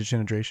Vehicular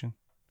degeneration.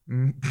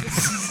 Mm.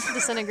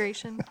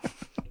 disintegration.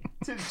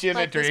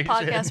 Like this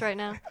podcast right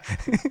now.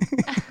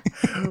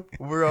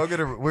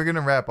 We're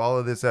gonna wrap all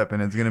of this up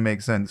and it's gonna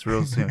make sense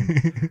real soon.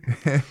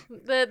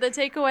 The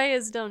takeaway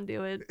is don't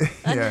do it.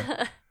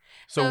 Yeah.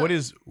 So what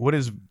is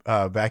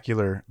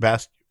vacular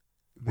what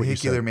you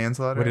Vehicular said?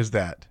 manslaughter. What is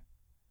that?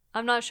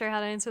 I'm not sure how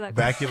to answer that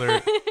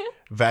Vacular question.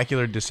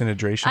 vacular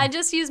disintegration. I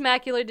just use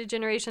macular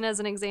degeneration as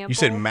an example. You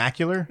said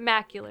macular?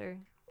 macular.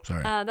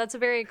 Sorry. That's a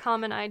very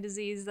common eye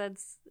disease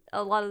that's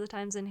a lot of the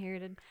times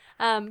inherited.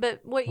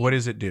 But what What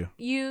does it do?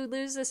 you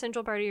lose the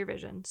central part of your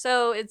vision.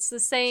 So it's the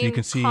same So you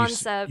can see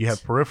concept. you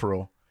have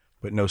peripheral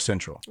but no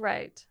central.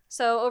 right.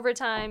 So over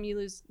time you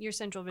lose your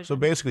central vision. So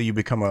basically you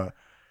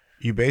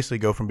basically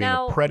go from being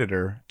Now- a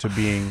predator to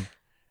being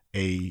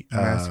a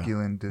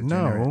Masculine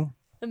degenerate. No,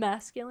 the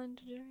masculine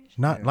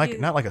degeneration. not like You-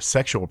 not like a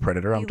sexual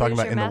predator. I'm You talking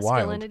lose about in your the wild.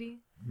 masculinity.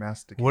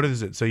 Masticate. What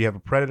is it? So you have a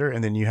predator,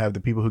 and then you have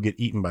the people who get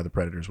eaten by the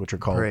predators, which are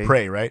called Prey.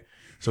 prey, right?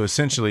 So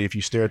essentially, if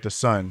you stare at the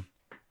sun,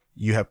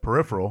 you have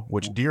peripheral,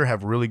 which deer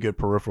have really good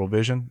peripheral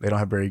vision. They don't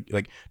have very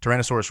like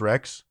Tyrannosaurus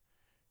Rex.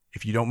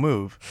 If you don't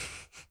move,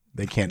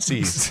 they can't see.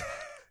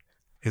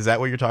 Is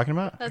that what you're talking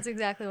about? That's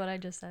exactly what I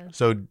just said.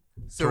 So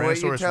So what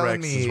you're Tyrannosaurus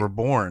telling Rexes me- were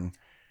born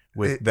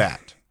with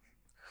that.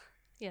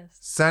 Yes.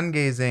 Sun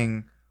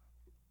gazing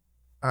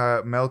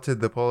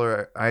melted the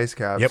polar ice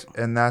caps, Yep.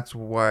 and that's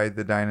why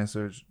the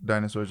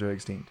dinosaurs are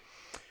extinct.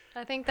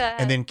 I think that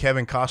And then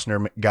Kevin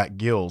Costner got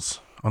gills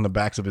on the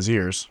backs of his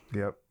ears.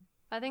 Yep.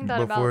 I think that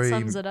Before about he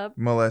sums it up.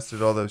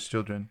 molested all those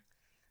children.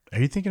 Are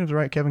you thinking of the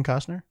right Kevin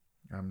Costner?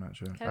 I'm not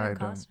sure. Kevin I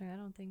don't. Costner, I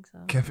don't think so.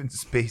 Kevin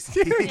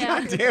Spacey.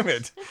 Yeah. God damn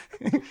it.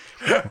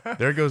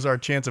 There goes our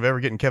chance of ever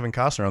getting Kevin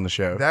Costner on the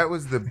show. That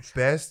was the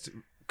best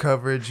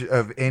coverage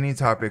of any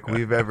topic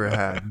we've ever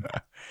had,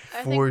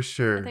 I for think,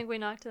 sure. I think we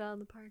knocked it out of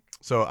the park.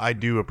 So I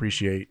do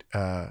appreciate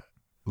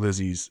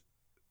Lizzie's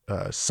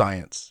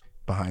science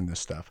behind this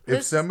stuff. If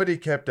This- somebody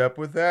kept up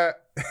with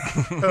that,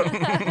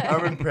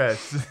 I'm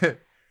impressed.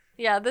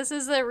 Yeah, this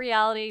is the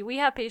reality. We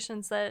have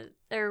patients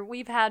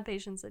we've had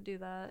patients that do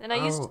that. And I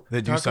used to,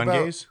 They do talk sun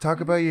about, gaze?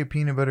 Talk about your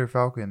peanut butter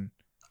falcon.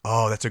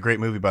 Oh, that's a great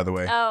movie, by the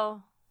way.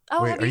 Oh,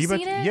 Wait, have you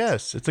seen it?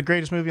 Yes, it's the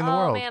greatest movie in the Oh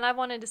world. man, I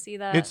wanted to see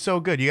that. It's so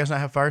good. You guys not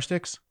have fire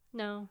sticks?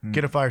 No.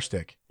 Get a fire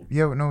stick.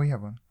 Yeah, no, we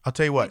have one. I'll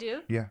tell you what.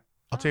 You do? Yeah.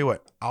 I'll tell you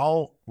what.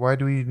 Why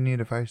do we need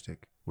a fire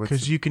stick?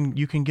 Because you can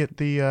get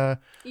the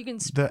You can.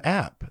 the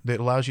app that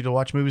allows you to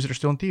watch movies that are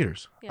still in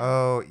theaters. Yeah.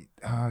 Oh,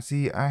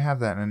 see, I have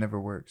that and it never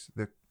works.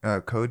 The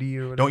Kodi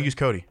or whatever. Don't use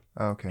Kodi.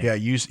 Oh, okay. Yeah,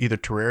 use either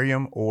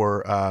Terrarium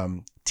or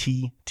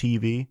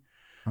TTV.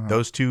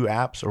 Those two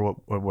apps are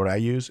what I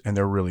use, and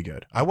they're really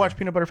good. I watched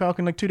Peanut Butter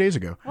Falcon like 2 days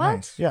ago. What?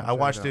 Nice. Yeah, I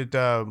watched it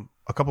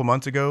a couple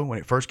months ago when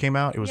it first came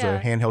out. It was Yeah.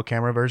 a handheld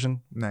camera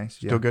version.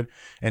 Nice. Yeah. Still good.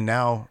 And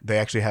now they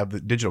actually have the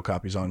digital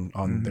copies on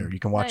there. You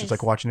can watch it. It's Nice.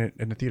 like watching it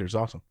in the theater. It's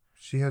awesome.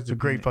 She has a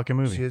great fucking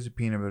movie. She has a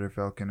peanut butter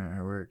falcon at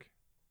her work.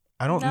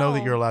 I don't know that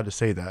No. you're allowed to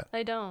say that.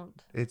 I don't.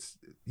 It's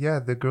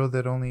the girl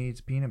that only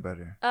eats peanut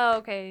butter. Oh,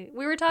 okay.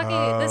 We were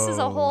talking. This is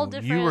a whole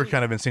different. You were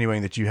kind of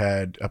insinuating that you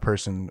had a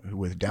person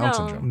with Down No.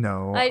 syndrome.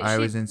 No, I- I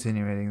she- was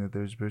insinuating that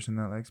there's a person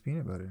that likes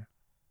peanut butter.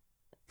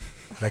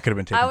 That could have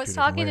been taken. I was two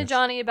different talking to ways.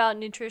 Johnny about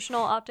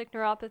nutritional optic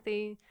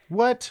neuropathy.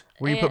 What?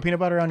 Where you put And- peanut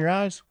butter on your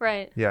eyes?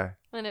 Right. Yeah.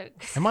 And it,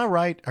 Am I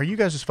right? Are you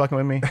guys just fucking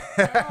with me?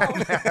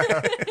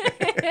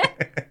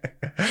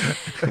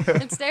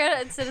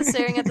 Instead of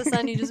staring at the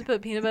sun, you just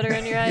put peanut butter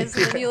in your eyes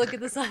and then you look at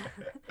the sun.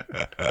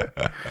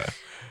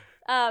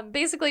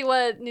 Basically,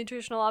 what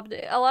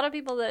a lot of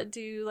people that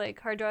do like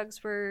hard drugs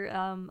for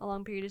a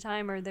long period of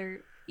time, or they're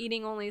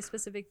eating only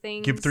specific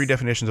things. Give 3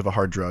 definitions of a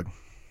hard drug.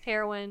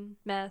 Heroin,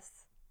 meth,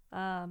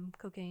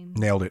 cocaine.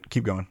 Nailed it.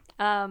 Keep going.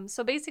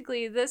 So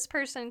basically, this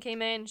person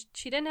came in.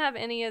 She didn't have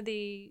any of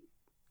the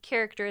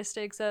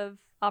characteristics of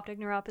optic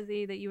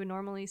neuropathy that you would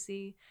normally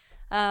see.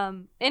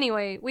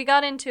 Anyway, we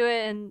got into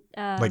it and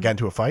Like got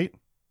into a fight?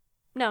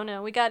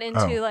 no, we got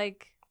into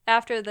like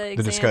after the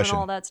exam discussion. and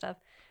all that stuff.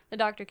 The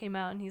doctor came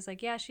out and he's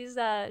like, yeah, she's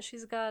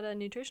got a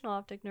nutritional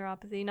optic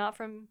neuropathy, not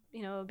from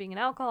being an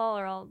alcohol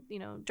or all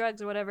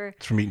drugs or whatever.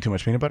 It's from eating too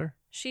much peanut butter?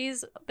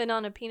 She's been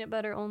on a peanut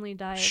butter only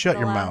diet Shut for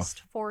the your last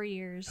mouth. 4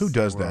 years. Who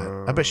does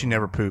that? I bet she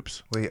never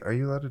poops. Wait, are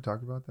you allowed to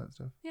talk about that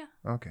stuff? Yeah.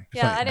 Okay.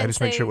 Yeah, fine. I didn't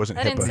just make sure it wasn't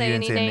I didn't HIPAA. say You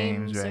any didn't say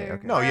names. names, right, or,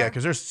 okay. No, yeah,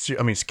 because it's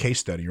a case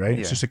study, right?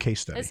 It's Yeah. just a case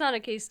study. It's not a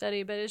case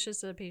study, but it's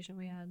just a patient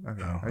we had.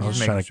 Okay. Oh, I I was was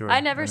just trying making to- sure. I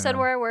never don't said know.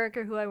 where I work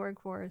or who I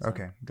work for. So,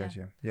 Okay,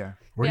 gotcha. Yeah.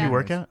 Where do Yeah. you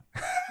work at?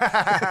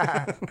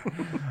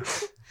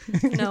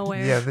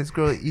 Nowhere. Yeah, this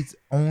girl eats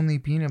only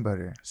peanut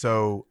butter.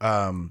 So,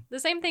 The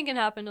same thing can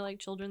happen to like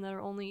children that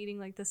are only eating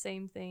like the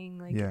same thing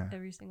like Yeah.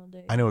 every single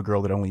day. I know a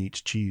girl that only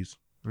eats cheese.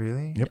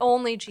 Really? Yep.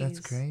 Only cheese. That's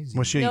crazy.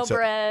 Well, she No eats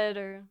bread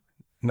or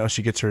no,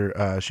 she gets her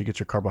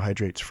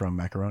carbohydrates from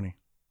macaroni.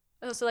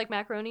 so like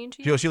macaroni and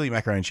cheese. She'll eat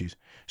macaroni and cheese.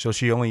 So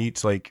she only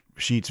eats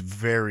she eats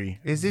very.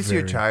 Is this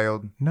your very-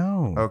 child?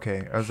 No.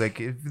 Okay, I was like,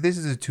 if this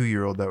is a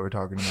 2-year-old that we're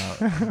talking about.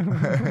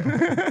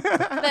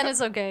 Then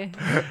it's okay.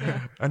 Yeah.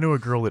 I know a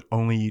girl that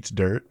only eats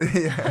dirt.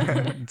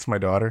 Yeah. It's my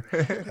daughter.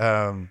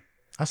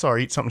 I saw her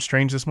eat something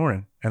strange this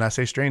morning, and I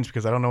say strange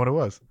because I don't know what it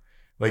was.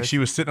 Like she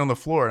was sitting on the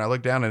floor, and I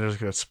looked down, and there's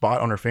like a spot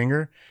on her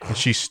finger, and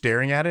she's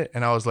staring at it,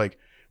 and I was like,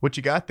 "What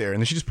you got there?" And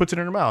then she just puts it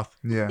in her mouth,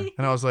 Yeah.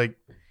 and I was like,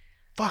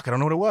 "Fuck, I don't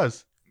know what it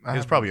was." It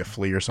was probably a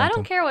flea or I something.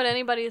 don't care what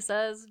anybody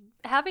says.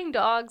 Having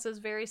dogs is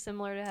very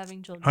similar to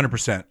having children.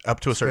 100% up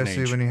to a certain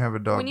Especially age. when you have a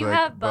dog When you like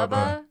have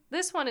Bubba,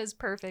 this one is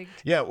perfect.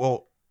 Yeah,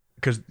 well,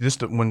 because this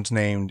one's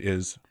named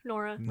is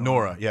Nora.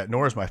 Nora. Yeah,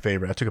 Nora's my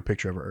favorite. I took a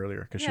picture of her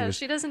earlier because Yeah,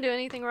 she doesn't do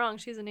anything wrong.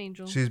 She's an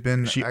angel. She's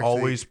been. she actually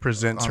always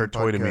presents on her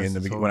toy to me in the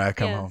podcasts beginning when I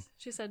come home,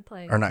 She said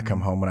play. or not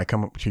come home when I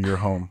come up to your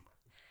home.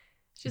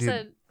 She Dude.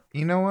 said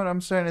You know what?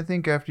 I'm starting to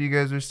think after you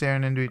guys were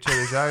staring into each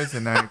other's eyes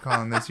and now you're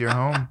calling this your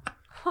home.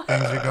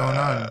 Things are going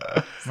on.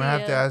 I'm gonna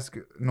have to ya. ask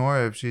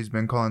Nora if she's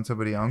been calling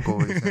somebody uncle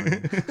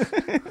recently.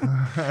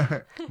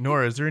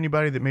 Nora, is there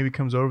anybody that maybe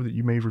comes over that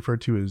you may refer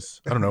to as,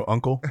 I don't know,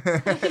 uncle?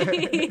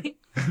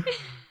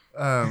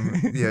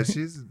 Yeah,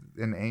 she's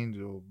an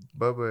angel.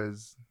 Bubba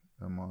is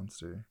a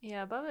monster.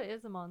 Yeah, Bubba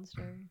is a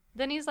monster.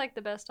 Then he's like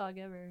the best dog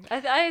ever.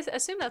 I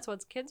assume that's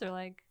what kids are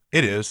like.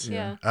 It is.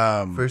 Yeah.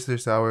 First they're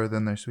sour,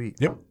 then they're sweet.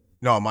 Yep.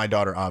 No, my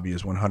daughter Abby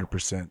is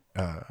 100%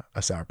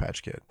 a Sour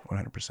Patch Kid.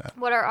 100%.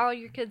 What are all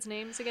your kids'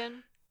 names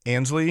again?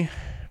 Ansley,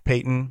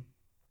 Peyton,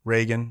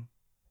 Reagan,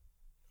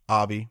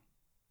 Abby,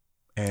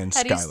 and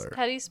Skylar.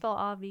 How do you spell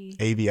Avi?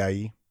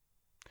 AVIE.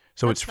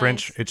 So That's it's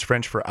French. nice. It's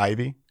French for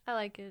Ivy, I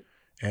like it.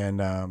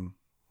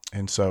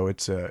 and so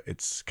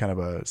it's kind of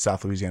a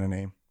South Louisiana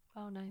name,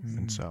 Oh, nice. Mm.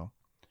 and so,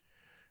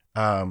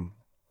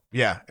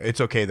 yeah, it's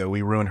okay though.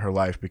 We ruined her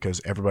life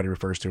because everybody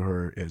refers to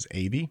her as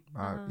Avy,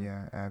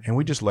 Yeah. and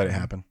we just let it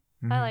happen.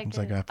 I like It's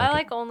it. like, ah, fuck I it.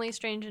 like only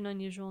strange and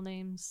unusual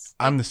names.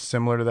 I'm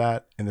similar to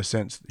that in the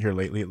sense here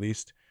lately, at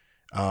least.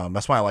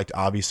 That's why I liked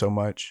Avi so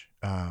much,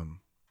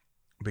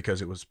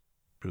 because it was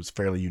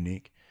fairly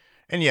unique.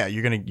 And yeah,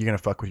 you're gonna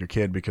fuck with your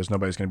kid because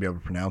nobody's gonna be able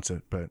to pronounce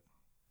it, but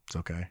it's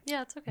okay.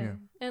 Yeah, it's okay. Yeah.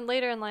 And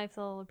later in life,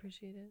 they'll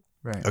appreciate it.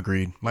 Right.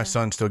 Agreed. My Yeah.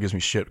 son still gives me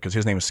shit because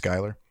his name is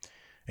Skylar,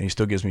 and he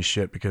still gives me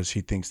shit because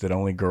he thinks that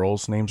only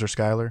girls' names are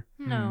Skylar.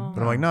 No.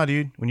 But I'm like, nah,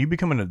 dude. When you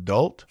become an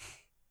adult,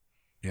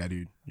 yeah,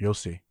 dude, you'll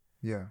see.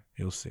 Yeah.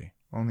 You'll see.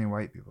 Only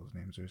white people's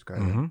names are Skylar.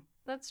 Mm-hmm.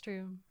 That's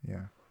true.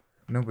 Yeah.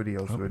 Nobody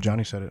else Oh, would.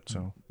 Johnny said it,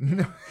 so.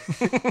 No.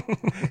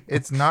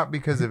 It's not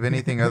because of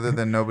anything other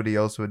than nobody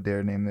else would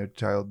dare name their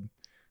child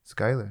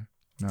Skylar.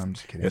 No, I'm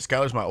just kidding. Yeah,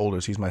 Skylar's my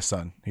oldest. He's my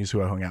son. He's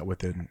who I hung out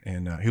with, and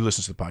he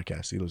listens to the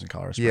podcast. He lives in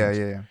Colorado Springs.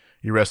 Yeah.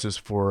 He wrestles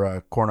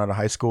for Coronado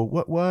High School.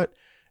 What?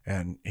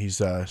 And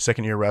he's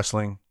second year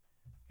wrestling,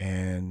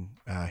 and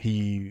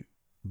he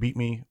beat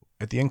me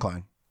at the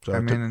incline. So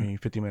it took me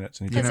 50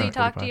 minutes. And Does he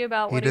talk to you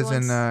about what he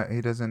wants?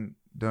 He doesn't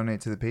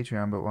donate to the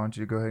Patreon, but why don't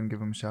you go ahead and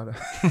give him a shout out?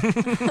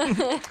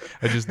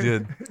 I just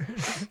did.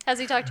 Has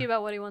he talked to you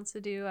about what he wants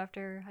to do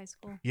after high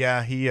school?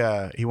 Yeah, he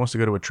wants to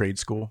go to a trade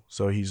school,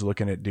 so he's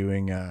looking at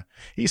doing.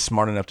 He's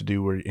smart enough to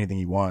do anything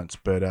he wants,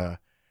 but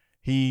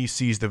he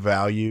sees the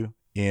value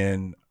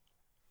in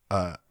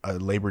a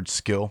labored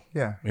skill.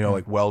 Yeah,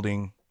 like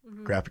welding,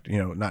 graphic.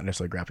 Not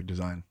necessarily graphic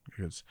design.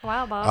 Because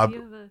wow, Bob,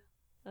 you have a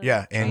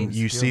yeah, and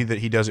you see that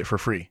he does it for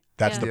free.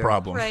 That's the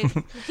problem. Right.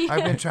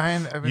 I've been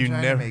trying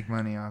to make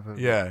money off of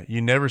it. Yeah,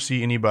 you never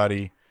see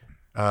anybody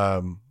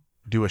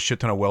do a shit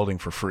ton of welding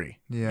for free.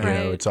 Yeah,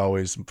 Right. It's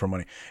always for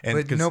money. And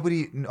but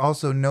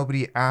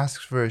nobody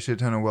asks for a shit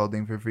ton of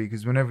welding for free,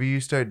 because whenever you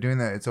start doing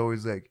that, it's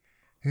always like,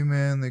 hey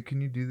man, like,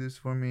 can you do this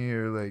for me?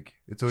 Or like,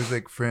 it's always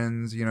like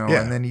friends, Yeah.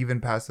 and then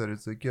even past that,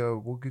 it's like,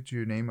 yo, we'll get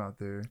your name out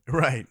there.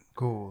 right.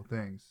 Cool,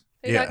 thanks.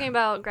 Are you talking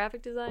about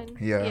graphic design?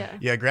 Yeah.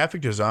 Yeah, graphic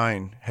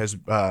design has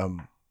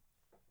been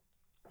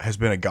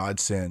a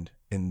godsend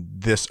in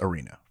this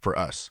arena for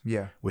us.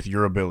 Yeah. With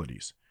your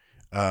abilities.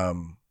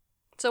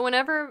 So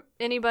whenever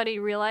anybody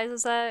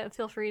realizes that,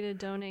 feel free to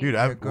donate. Dude,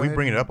 go we ahead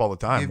bring it and up all the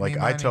time. give Like, me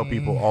I tell money.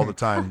 people all the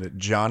time that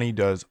Johnny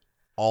does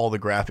all the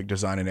graphic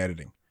design and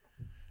editing.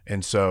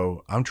 And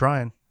so I'm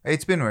trying.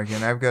 It's been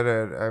working. I've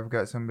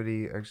got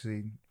somebody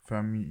actually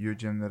from your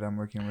gym that I'm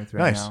working with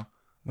right Nice. now.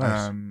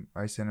 Nice.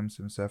 I sent him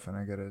some stuff, and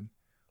I gotta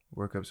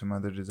work up some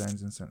other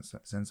designs and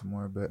send some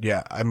more. But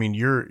Yeah, I mean,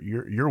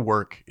 your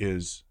work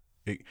is,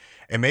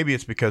 and maybe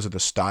it's because of the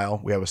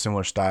style. We have a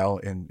similar style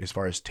in as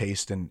far as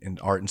taste and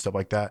art and stuff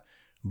like that.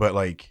 But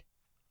like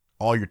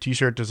all your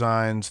T-shirt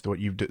designs, what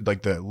you've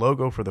like the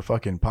logo for the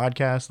fucking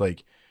podcast,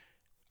 like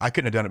I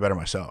couldn't have done it better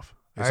myself.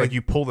 It's like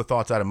you pull the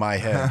thoughts out of my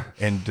head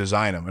and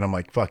design them, and I'm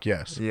like, fuck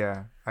yes.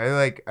 yeah,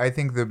 I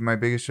think that my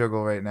biggest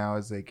struggle right now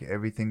is like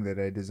everything that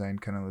I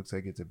designed kind of looks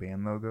like it's a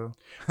band logo.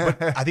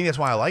 But I think that's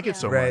why I like it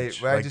so Right.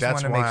 much. But I Like, just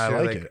that's want to why make sure,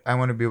 I like like, it. I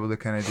want to be able to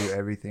kind of do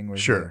everything with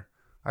Sure.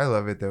 it. I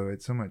love it though.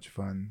 It's so much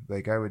fun.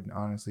 Like, I would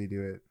honestly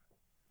do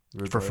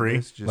it For free,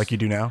 regardless, just- like you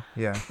do now.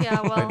 Yeah. Yeah,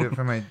 I well, do it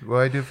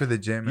I do it for the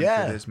gym and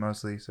Yeah. for this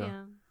mostly. So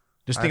yeah.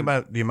 Just think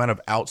about the amount of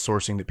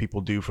outsourcing that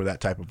people do for that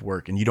type of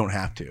work, and you don't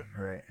have to.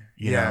 right.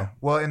 You yeah. know?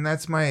 Well, and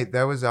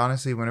that was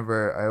honestly,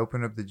 whenever I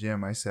opened up the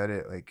gym, I said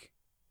it, like,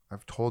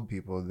 I've told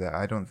people that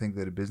I don't think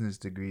that a business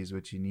degree is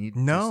what you need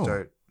No. to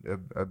start a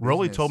business.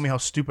 Rolly told me how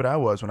stupid I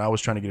was when I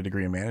was trying to get a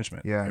degree in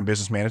management. Yeah. In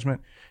business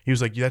management. He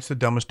was like, that's the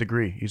dumbest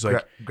degree. He's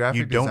like, graphic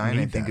you don't design,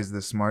 need I think, that. is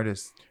the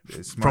smartest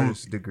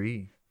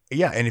degree.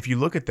 Yeah, and if you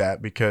look at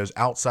that, because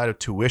outside of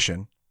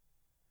tuition,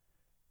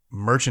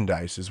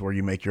 merchandise is where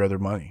you make your other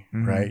money,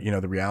 Mhm. right?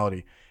 The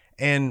reality.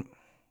 And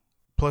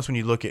plus, when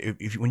you look at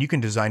when you can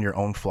design your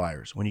own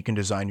flyers, when you can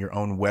design your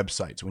own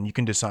websites, when you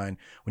can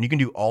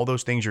do all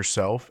those things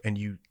yourself, and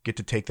you get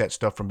to take that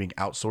stuff from being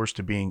outsourced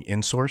to being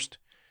insourced,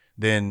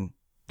 then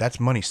that's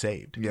money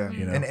saved. Yeah,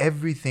 you know? and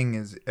everything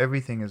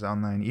is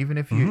online. Even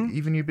if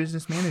even your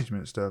business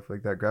management stuff,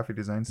 like that graphic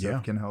design stuff, Yeah.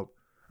 can help.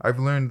 I've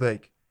learned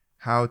like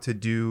how to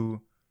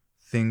do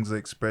things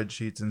like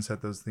spreadsheets and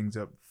set those things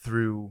up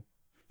through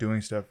doing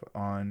stuff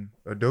on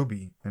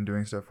Adobe and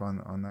doing stuff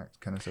on that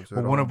kind of stuff. So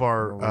Well, it one all- of it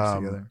all works our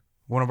together.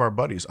 one of our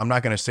buddies, I'm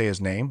not going to say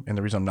his name, and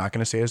the reason I'm not going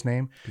to say his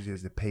name Because he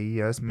has to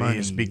pay us money.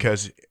 is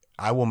because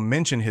I will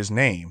mention his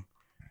name,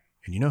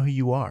 and you know who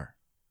you are,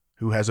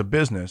 who has a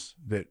business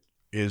that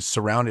is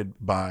surrounded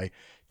by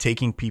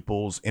taking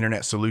people's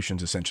internet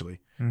solutions, essentially,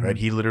 Mm-hmm. right?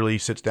 He literally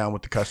sits down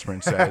with the customer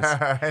and says,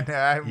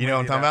 you know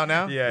what I'm talking about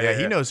now? Yeah,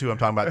 He knows who I'm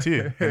talking about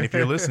too. And if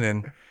you're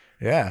listening,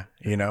 yeah,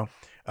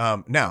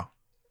 now,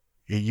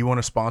 you want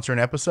to sponsor an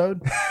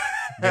episode?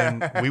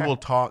 Then we will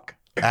talk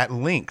at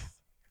length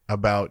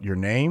about your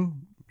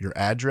name, your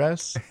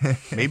address,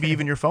 maybe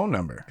even your phone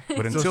number.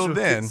 But until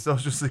then,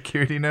 social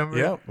security number.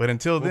 yeah. But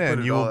until We'll then, put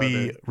it you all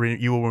will out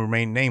you will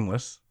remain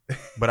nameless.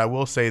 But I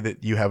will say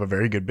that you have a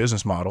very good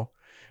business model,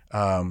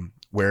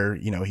 where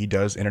he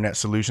does internet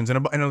solutions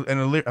and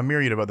a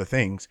myriad of other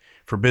things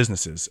for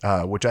businesses,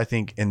 which I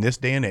think in this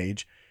day and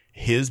age,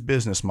 his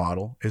business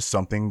model is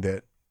something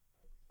that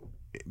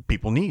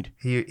people need.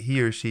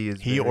 He or she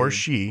is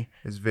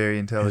very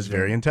intelligent.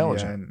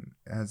 Yeah, and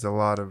has a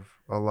lot of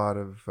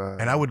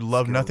And I would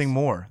love skills. nothing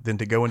more than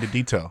to go into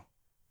detail,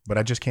 but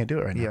I just can't do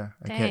it right now. Yeah,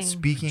 I Dang. can't.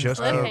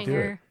 Just can't do it.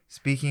 Cliffhanger.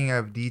 Speaking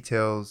of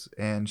details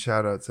and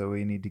shout outs that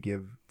we need to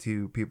give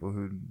to people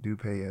who do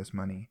pay us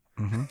money.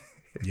 Mm-hmm.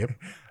 Yep.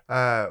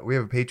 We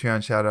have a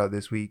Patreon shout out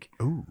this week.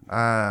 Ooh.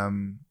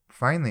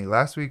 Finally,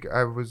 last week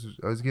I was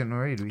getting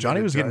worried.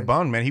 Johnny was getting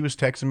bummed, man. He was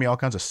texting me all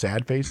kinds of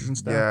sad faces and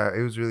stuff. Yeah,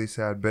 it was really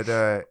sad.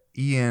 But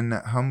Ian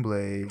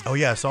Humble. Oh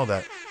yeah, I saw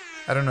that.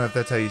 I don't know if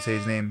that's how you say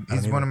his name.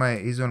 He's one of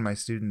my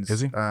students. Is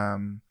he?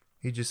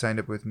 He just signed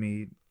up with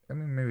me. I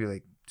mean, maybe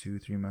like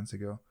 2-3 months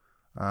ago.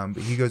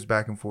 But he goes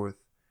back and forth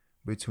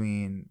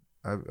between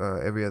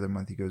every other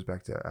month. He goes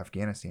back to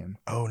Afghanistan.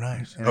 Oh,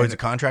 nice. And He's a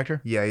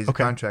contractor? Yeah, he's a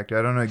contractor.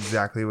 I don't know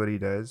exactly what he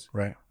does.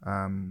 Right.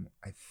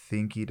 I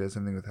think he does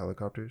something with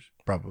helicopters.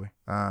 Probably.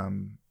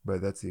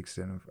 But that's the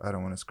extent of. I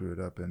don't want to screw it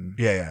up. And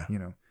yeah. You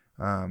know.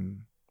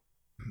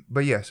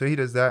 But yeah, so he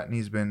does that,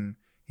 and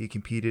he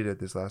competed at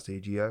this last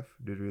AGF,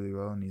 did really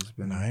well, and he's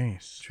been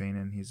nice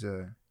training. He's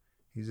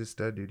a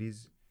stud, dude.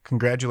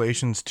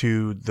 Congratulations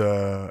to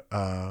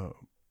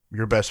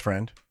your best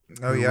friend.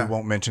 Oh yeah, we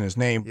won't mention his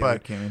name, but I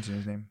can't mention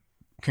his name.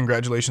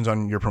 Congratulations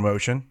on your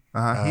promotion.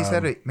 He's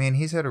had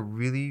a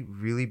really,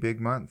 really big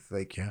month.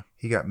 Like,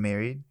 he got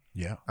married.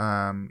 Yeah.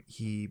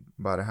 He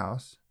bought a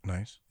house.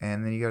 Nice.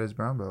 And then he got his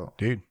brown belt.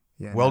 Dude.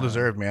 Yeah. Well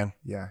deserved, man.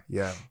 Yeah.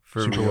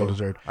 Super well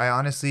deserved. I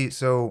honestly,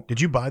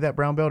 did you buy that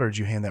brown belt or did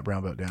you hand that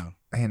brown belt down?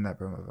 I hand that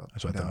brown belt.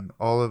 That's what I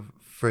thought.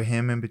 For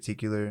him in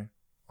particular,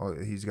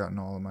 he's gotten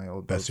all of my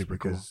old belts. That's super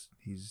cool.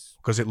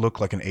 Because it looked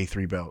like an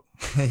A3 belt.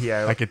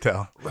 Yeah. I could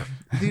tell.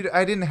 Dude,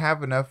 I didn't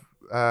have enough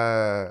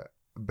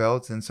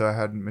belts, and so I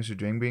had Mr.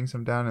 Dring bring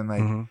some down,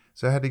 and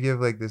so I had to give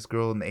like this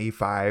girl an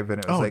A5, and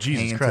it was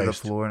hanging to the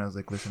floor, and I was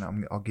like, listen,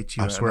 I'll get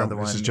you another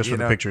one. This is just for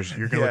the pictures.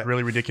 You're gonna look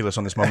really ridiculous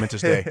on this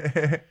momentous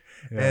day.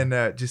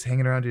 And just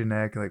hanging around your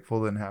neck, like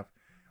fold it in half.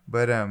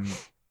 But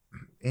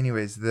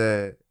anyways,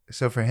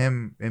 so for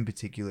him in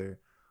particular,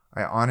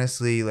 I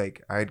honestly,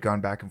 like, I had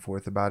gone back and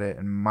forth about it,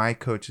 and my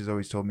coach has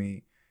always told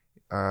me,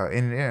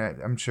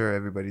 and I'm sure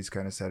everybody's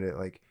kind of said it,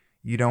 like,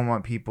 you don't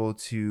want people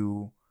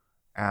to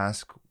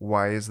ask,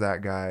 why is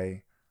that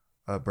guy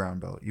a brown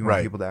belt? You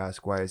want people to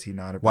ask, why is he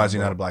not a brown belt? Why is he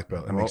not a black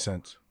belt? That makes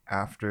sense.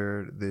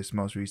 After this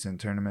most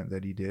recent tournament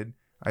that he did,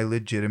 I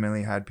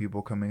legitimately had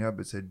people coming up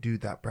and said,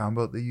 dude, that brown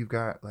belt that you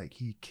got, like,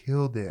 he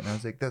killed it. And I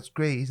was like, that's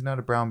great. He's not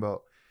a brown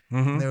belt.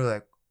 Mm-hmm. And they were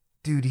like,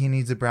 dude, he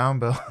needs a brown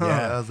belt.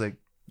 I was like,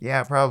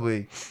 yeah,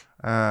 probably.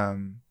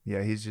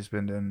 He's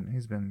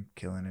been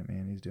killing it,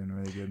 man. He's doing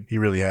really good. He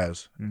really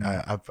has.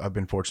 Mm-hmm. I've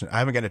been fortunate. I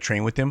haven't gotten to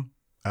train with him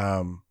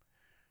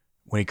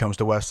when he comes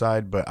to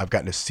Westside, but I've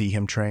gotten to see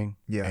him train.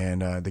 Yeah.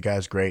 And the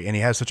guy's great. And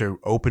he has such an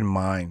open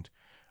mind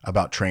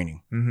about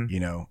training, you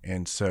know,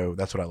 and so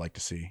that's what I like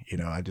to see. You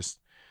know,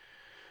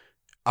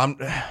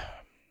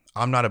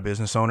 I'm not a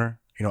business owner.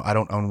 You know, I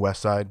don't own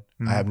Westside.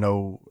 I have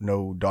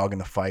no dog in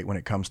the fight when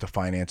it comes to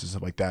finances and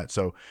stuff like that.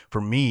 So for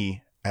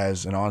me,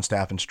 as an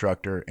on-staff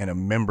instructor and a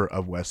member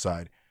of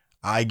Westside,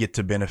 I get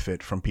to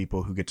benefit from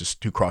people who get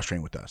to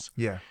cross-train with us.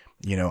 Yeah.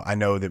 You know, I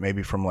know that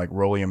maybe from like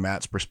Rolly and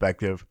Matt's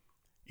perspective,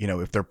 you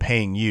know, if they're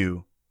paying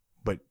you,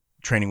 but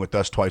training with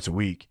us twice a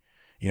week,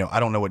 you know,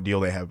 I don't know what deal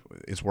they have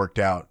is worked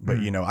out, but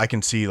you know, I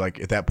can see like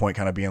at that point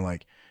kind of being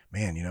like,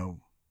 man, you know,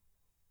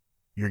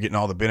 you're getting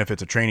all the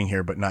benefits of training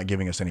here, but not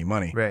giving us any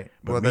money. Right.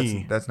 But well,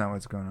 that's not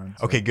what's going on.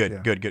 So, okay,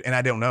 good. And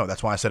I don't know.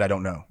 That's why I said I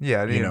don't know.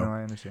 Yeah, I didn't know.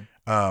 I understand.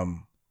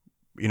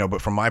 You know,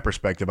 but from my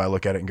perspective, I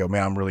look at it and go,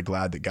 man, I'm really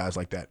glad that guys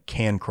like that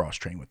can cross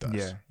train with us.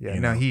 Yeah. Yeah.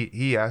 No,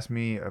 he asked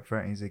me up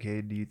front, he's like,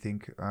 hey, do you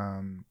think,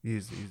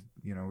 he's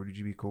you know, would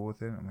you be cool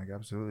with it? I'm like,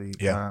 absolutely.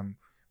 Yeah.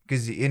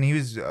 And he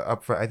was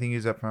up front. I think he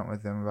was up front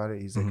with them about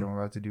it. He's like, I'm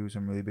about to do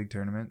some really big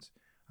tournaments.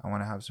 I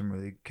want to have some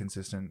really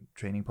consistent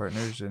training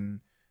partners. And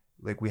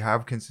like, we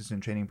have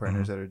consistent training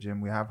partners at our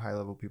gym. We have high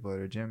level people at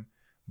our gym,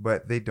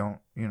 but they don't,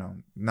 you know,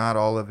 not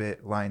all of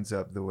it lines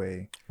up the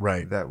way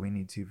that we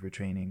need to for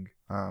training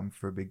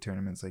for big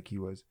tournaments like he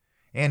was.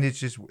 And it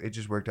just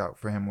worked out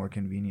for him more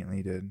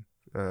conveniently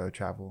to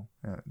travel,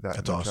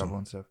 that's awesome. Travel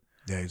and stuff.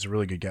 Yeah, he's a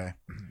really good guy.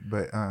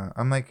 But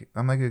I'm like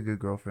a good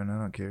girlfriend. I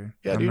don't care.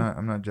 Yeah,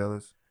 I'm not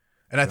jealous.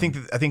 And so.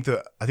 I think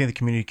the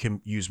community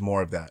can use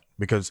more of that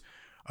because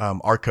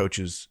our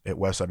coaches at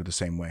Westside are the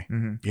same way.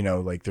 You know,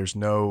 like there's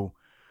no.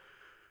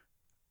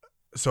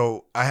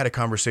 So I had a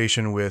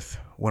conversation with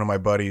one of my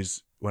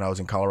buddies when I was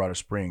in Colorado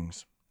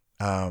Springs,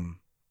 and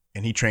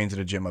he trains at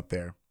a gym up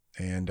there,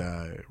 and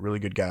really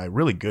good guy,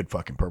 really good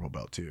fucking purple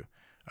belt too.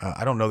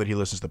 I don't know that he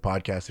listens to the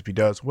podcast. If he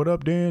does, what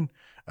up, Dan?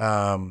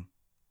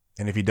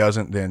 And if he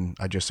doesn't, then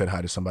I just said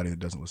hi to somebody that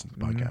doesn't listen to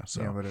the podcast.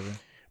 So. Yeah, whatever.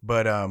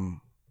 But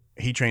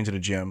he trains at a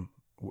gym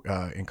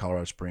in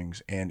Colorado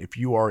Springs, and if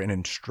you are an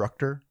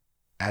instructor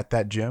at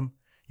that gym,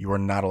 you are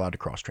not allowed to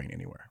cross train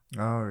anywhere.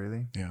 Oh,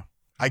 really? Yeah.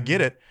 I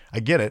get it.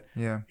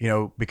 Yeah. You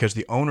know, because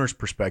the owner's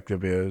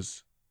perspective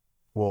is,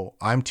 well,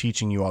 I'm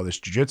teaching you all this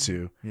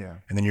jiu-jitsu. Yeah.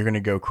 And then you're going to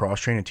go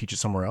cross train and teach it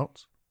somewhere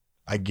else.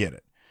 I get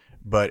it.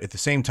 But at the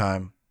same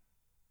time,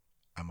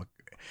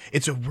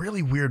 it's a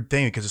really weird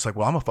thing because it's like,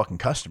 well, I'm a fucking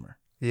customer.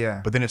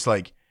 Yeah. But then it's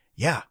like,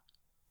 yeah,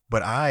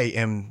 but I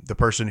am the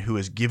person who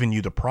has given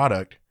you the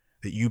product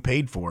that you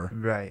paid for.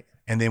 Right.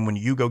 And then when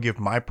you go give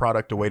my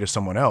product away to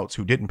someone else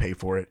who didn't pay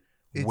for it,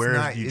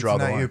 where do you draw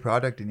the line? It's not your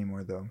product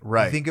anymore, though.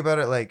 Right. You think about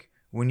it like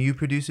when you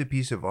produce a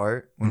piece of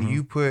art, when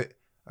you put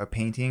a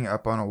painting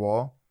up on a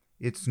wall,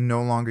 it's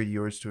no longer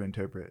yours to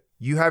interpret.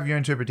 You have your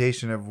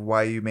interpretation of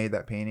why you made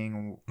that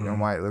painting and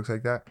why it looks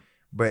like that.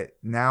 But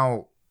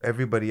now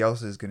everybody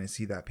else is going to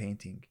see that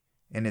painting.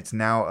 And it's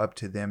now up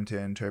to them to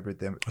interpret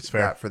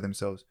that for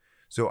themselves.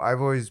 So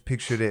I've always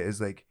pictured it as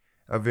like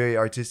a very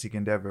artistic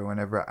endeavor.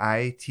 Whenever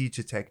I teach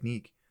a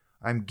technique,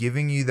 I'm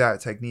giving you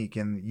that technique.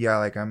 And yeah,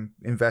 like I'm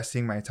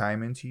investing my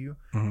time into you.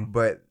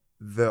 But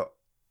the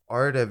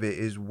art of it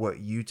is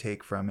what you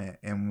take from it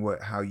and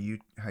how you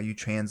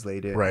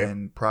translate it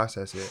and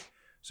process it.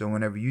 So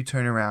whenever you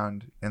turn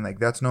around and like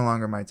that's no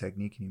longer my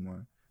technique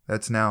anymore.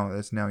 That's now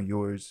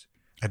yours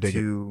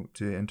to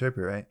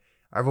interpret, right?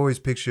 I've always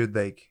pictured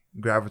like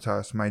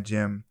Gravitas, my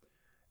gym,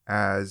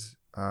 as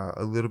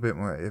a little bit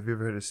more. Have you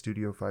ever heard of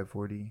Studio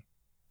 540?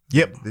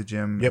 Yep. The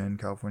gym in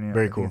California.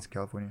 Very I cool. think it's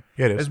California.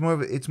 Yeah, it is.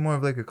 It's more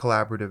of like a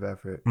collaborative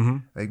effort.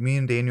 Like me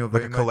and Daniel,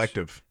 like a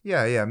collective.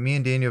 Yeah. Me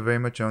and Daniel very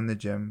much own the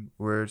gym.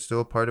 We're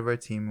still a part of our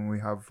team, and we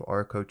have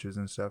our coaches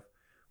and stuff.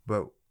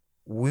 But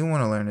we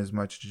want to learn as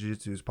much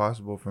jiu-jitsu as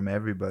possible from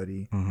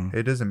everybody.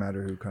 It doesn't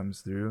matter who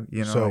comes through.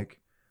 You know, like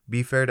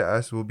be fair to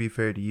us, we'll be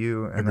fair to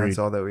you, and that's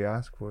all that we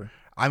ask for.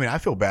 I mean, I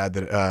feel bad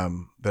that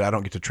that I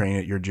don't get to train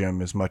at your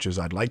gym as much as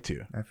I'd like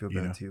to. I feel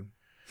bad too.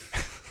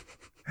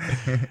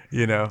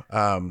 You know,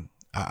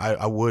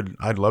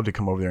 I'd love to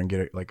come over there and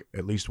get like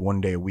at least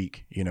one day a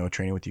week, you know,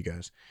 training with you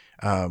guys.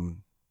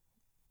 And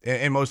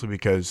mostly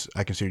because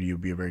I consider you to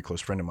be a very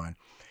close friend of mine.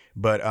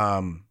 But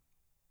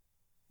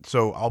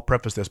so I'll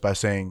preface this by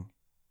saying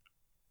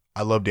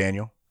I love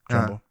Daniel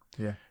Tumble.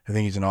 Yeah. I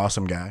think he's an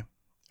awesome guy.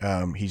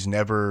 He's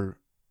never,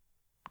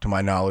 to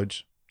my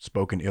knowledge,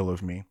 spoken ill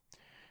of me.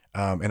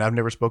 And I've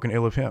never spoken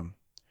ill of him.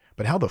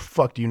 But how the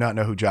fuck do you not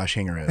know who Josh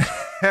Hinger is?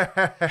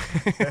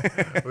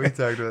 We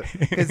talked about it.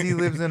 Because he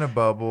lives in a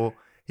bubble.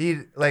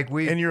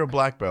 And you're a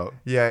black belt.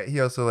 Yeah, he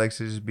also likes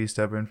to just be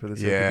stubborn for the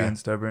sake of being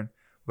stubborn.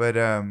 But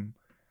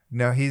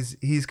no, he's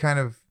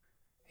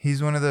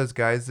one of those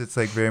guys that's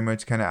like very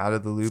much kind of out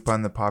of the loop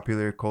on the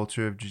popular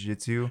culture of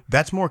jiu-jitsu.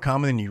 That's more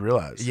common than you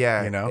realize.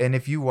 Yeah, you know. And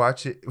if you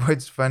watch it,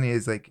 what's funny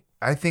is like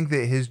I think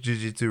that his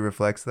jiu-jitsu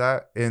reflects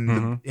that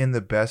in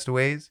the best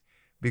ways,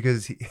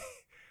 because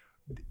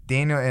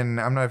Daniel, and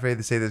I'm not afraid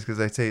to say this because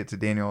I say it to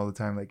Daniel all the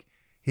time, like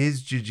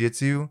his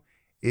jiu-jitsu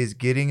is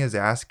getting his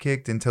ass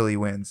kicked until he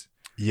wins.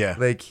 Yeah.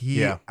 Like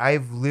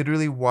I've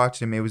literally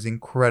watched him. It was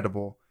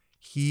incredible.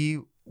 He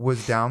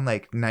was down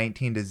like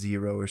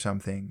 19-0 or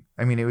something.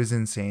 I mean, it was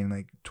insane,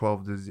 like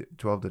 12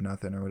 to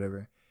nothing or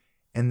whatever.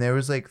 And there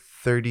was like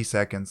 30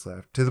 seconds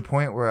left, to the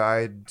point where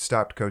I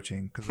stopped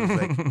coaching because I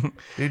was like,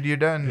 dude, you're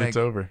done. Like, it's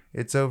over.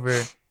 It's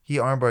over. He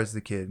armbars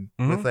the kid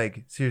with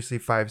like seriously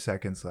 5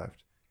 seconds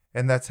left.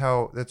 And that's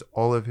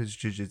all of his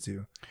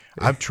jiu-jitsu.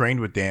 I've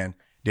trained with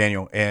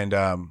Daniel,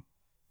 and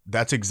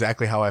that's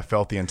exactly how I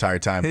felt the entire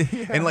time.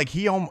 Yeah. And like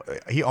he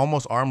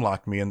almost arm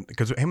locked me, and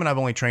because him and I've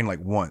only trained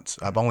like once.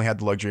 I've only had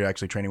the luxury of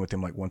actually training with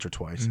him like once or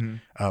twice.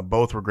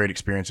 Both were great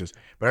experiences.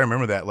 But I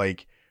remember that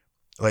like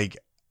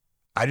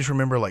I just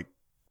remember like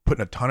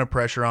putting a ton of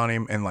pressure on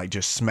him and like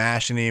just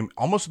smashing him,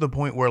 almost to the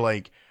point where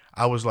like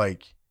I was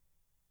like,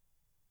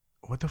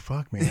 what the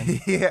fuck, man?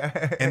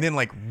 Yeah. And then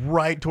like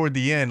right toward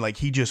the end, like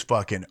he just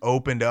fucking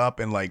opened up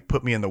and like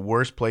put me in the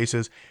worst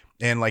places.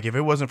 And like if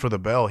it wasn't for the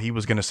bell, he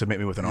was gonna submit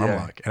me with an arm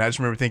lock. And I just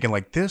remember thinking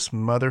like, this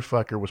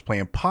motherfucker was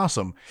playing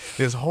possum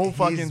this whole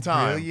fucking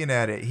time. He's brilliant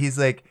at it.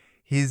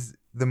 He's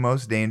the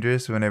most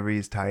dangerous whenever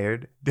he's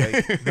tired.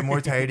 Like the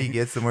more tired he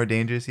gets, the more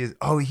dangerous he is.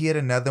 Oh, he had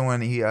another one.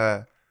 He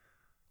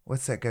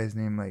what's that guy's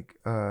name? Like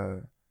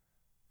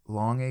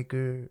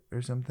Longacre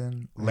or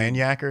something.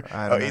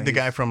 Lanyaker? The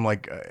guy from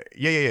like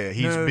yeah.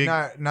 He's big.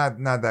 Not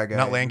that guy.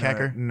 Not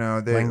Lancaker?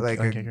 No, they're like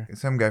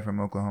some guy from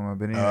Oklahoma.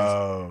 But anyways,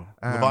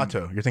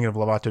 Lovato. You're thinking of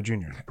Lovato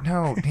Jr.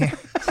 No,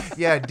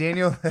 yeah,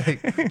 Daniel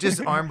like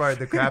just armbarred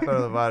the crap out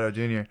of Lovato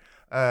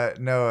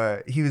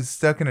Jr. He was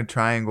stuck in a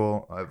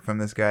triangle from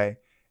this guy,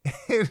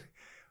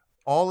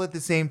 all at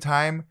the same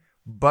time.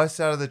 Busts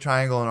out of the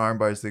triangle and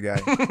armbars the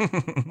guy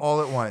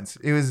all at once.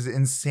 It was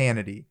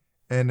insanity.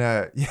 And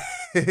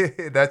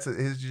that's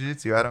his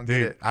jiu-jitsu. I don't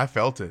get it. I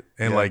felt it.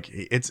 And like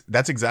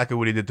that's exactly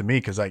what he did to me,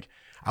 because like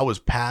I was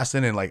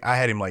passing and like I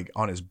had him like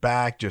on his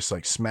back, just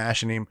like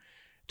smashing him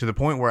to the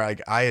point where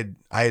like I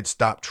had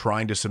stopped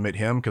trying to submit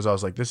him, because I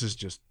was like, this is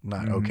just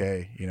not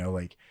okay, you know,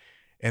 like.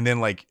 And then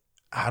like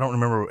I don't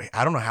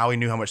know how he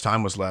knew how much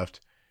time was left.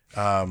 He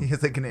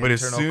has like an but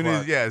internal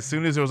clock. as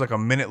soon as there was like a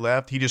minute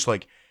left, he just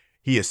like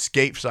he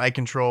escaped side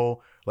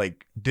control,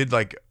 like did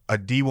like a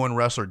D1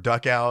 wrestler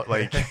duck out,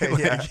 like,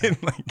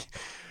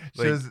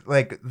 shows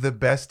like the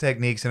best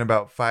techniques in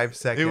about 5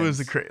 seconds. It was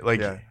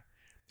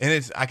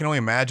and I can only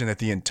imagine that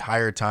the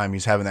entire time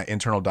he's having that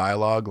internal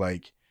dialogue,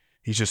 like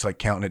he's just like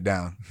counting it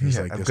down. He's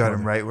like, I've got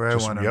him right where I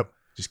want him. Yep,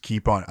 just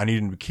keep on. I need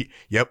him to keep.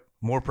 Yep,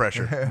 more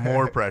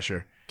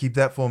pressure. Keep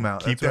that full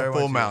mount. Keep that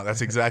full mount. That's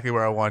exactly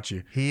where I want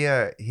you. He's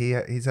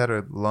had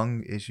a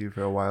lung issue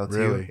for a while too,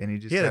 really?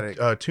 And he had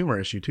a tumor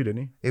issue too,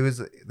 didn't he?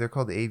 They're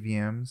called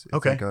AVMs. It's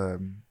okay, like a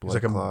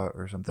blood clot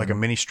or something, like a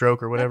mini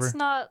stroke or whatever. That's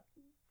not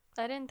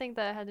I didn't think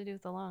that had to do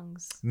with the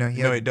lungs. No,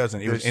 it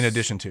doesn't. It was in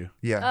addition to.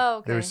 Yeah. Oh,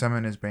 okay. There was some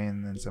in his brain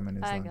and then some in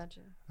his I lungs. got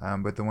you.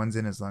 But the ones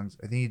in his lungs,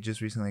 I think he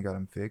just recently got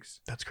them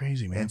fixed. That's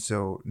crazy, man. And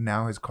so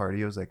now his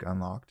cardio is like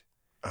unlocked.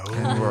 Oh.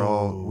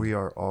 And we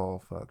are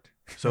all fucked.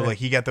 So like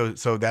he got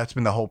those. So that's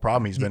been the whole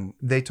problem.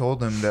 They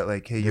told him that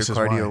like, hey, your This is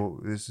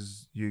cardio, this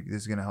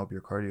is gonna help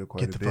your cardio quite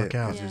Get a the bit. fuck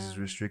out. 'Cause This is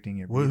restricting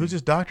your. Well, who's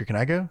this doctor? Can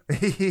I go?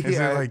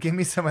 Yeah, it like- give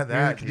me some of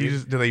that. Do you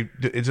just, do they?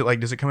 Is it like?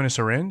 Does it come in a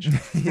syringe?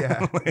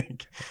 Yeah.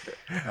 Like,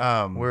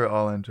 We're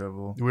all in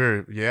trouble.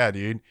 yeah,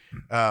 dude.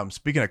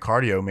 Speaking of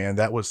cardio, man,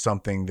 that was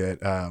something that.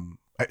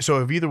 So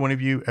have either one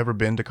of you ever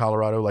been to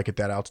Colorado, like at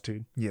that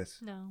altitude? Yes.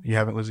 No, You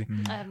haven't, Lizzie?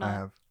 Mhm. I have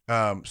not. I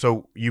have.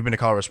 So you've been to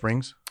Colorado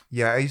Springs?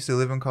 Yeah, I used to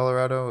live in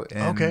Colorado.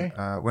 And, Okay.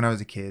 When I was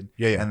a kid.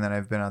 Yeah. And then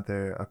I've been out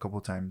there a couple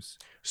times.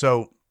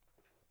 So,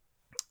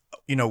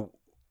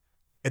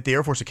 at the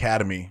Air Force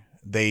Academy,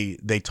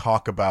 they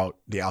talk about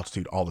the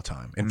altitude all the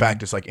time. In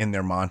fact, it's like in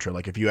their mantra.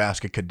 Like if you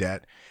ask a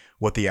cadet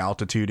what the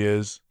altitude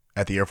is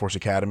at the Air Force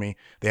Academy,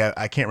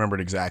 I can't remember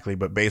it exactly,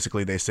 but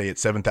basically they say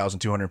it's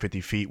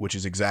 7,250 feet, which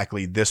is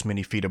exactly this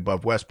many feet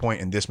above West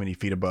Point and this many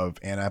feet above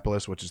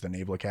Annapolis, which is the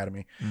Naval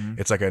Academy. Mhm.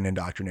 It's like an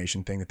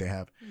indoctrination thing that they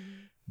have.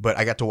 But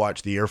I got to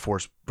watch the Air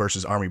Force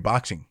versus Army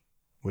boxing,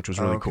 which was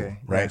really cool,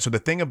 right? Yeah. So the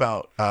thing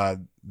about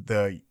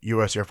the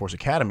U.S. Air Force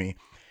Academy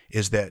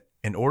is that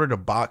in order to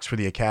box for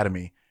the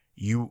Academy,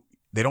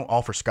 they don't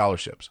offer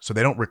scholarships. So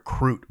they don't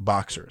recruit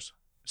boxers.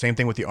 Same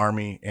thing with the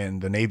Army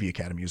and the Navy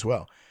Academy as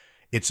well.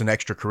 It's an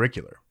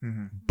extracurricular,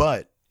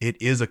 but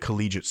it is a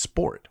collegiate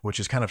sport, which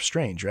is kind of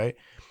strange, right?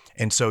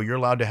 And so you're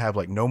allowed to have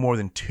like no more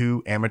than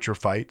 2 amateur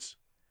fights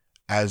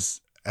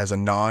as a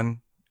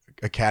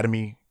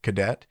non-academy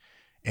cadet.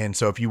 And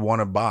so if you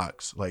want to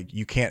box, like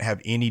you can't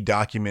have any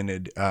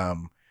documented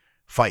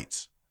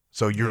fights.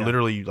 So you're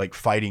literally like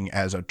fighting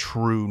as a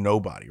true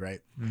nobody, right?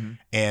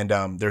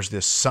 And there's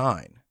this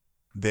sign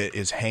that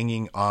is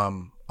hanging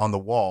on the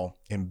wall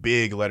in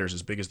big letters,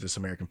 as big as this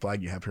American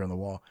flag you have here on the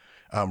wall,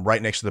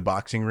 right next to the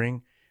boxing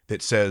ring,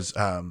 that says,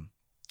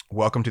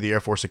 "Welcome to the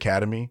Air Force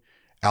Academy,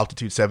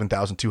 altitude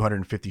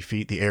 7,250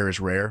 feet. The air is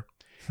rare."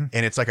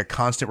 And it's like a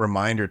constant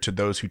reminder to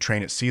those who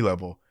train at sea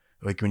level.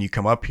 Like when you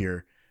come up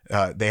here,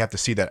 they have to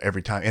see that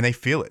every time, and they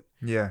feel it.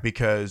 Yeah.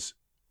 Because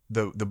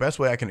the best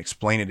way I can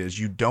explain it is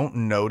you don't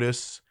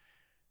notice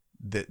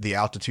that the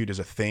altitude is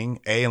a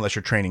thing, unless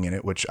you're training in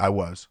it, which I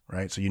was,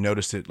 right? So you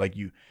notice it like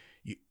you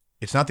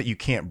it's not that you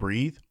can't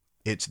breathe,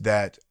 it's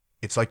that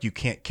it's like you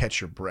can't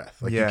catch your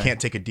breath. Like you can't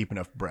take a deep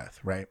enough breath,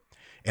 right?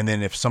 And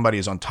then if somebody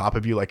is on top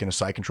of you, like in a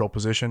side control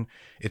position,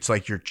 it's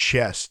like your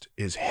chest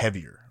is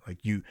heavier. Like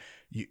you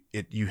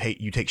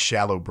take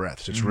shallow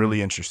breaths. It's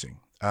really interesting.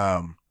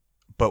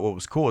 But what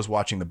was cool is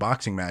watching the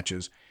boxing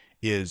matches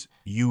is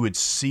you would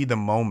see the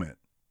moment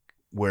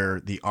where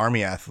the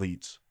Army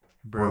athletes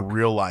were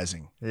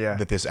realizing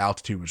that this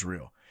altitude was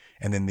real.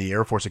 And then the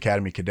Air Force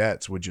Academy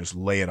cadets would just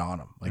lay it on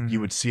them. Like you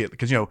would see it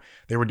because,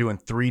 they were doing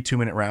 3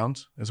 2-minute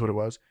rounds is what it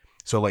was.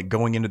 So like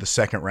going into the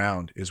second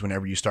round is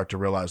whenever you start to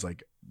realize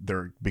like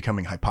they're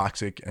becoming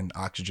hypoxic and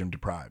oxygen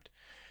deprived.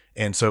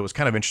 And so it was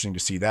kind of interesting to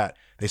see that.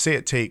 They say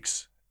it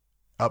takes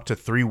up to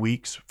 3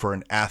 weeks for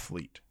an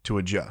athlete to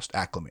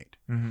acclimate.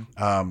 And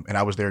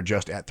I was there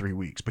just at 3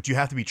 weeks, but you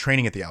have to be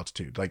training at the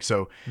altitude. Like,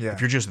 so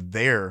if you're just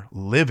there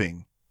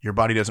living, your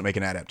body doesn't make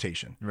an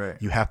adaptation. Right.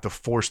 You have to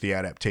force the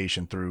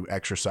adaptation through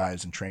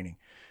exercise and training,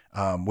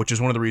 which is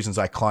one of the reasons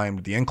I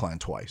climbed the incline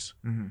twice,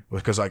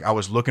 because like I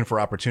was looking for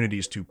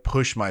opportunities to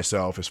push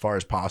myself as far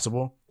as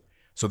possible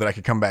so that I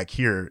could come back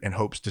here in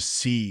hopes to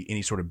see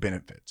any sort of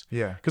benefits.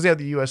 Yeah. Because they have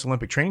the U.S.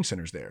 Olympic Training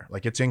Centers there.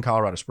 Like it's in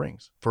Colorado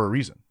Springs for a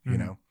reason, you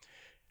know?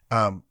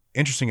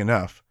 Interesting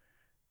enough,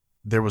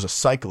 there was a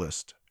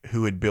cyclist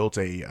who had built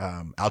a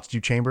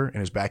altitude chamber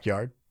in his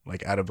backyard,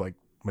 like out of like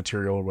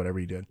material or whatever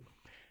he did.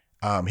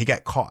 He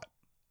got caught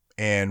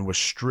and was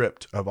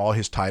stripped of all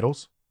his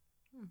titles.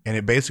 And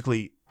it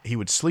basically, he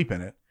would sleep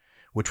in it,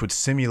 which would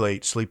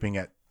simulate sleeping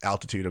at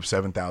altitude of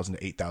 7,000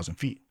 to 8,000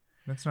 feet.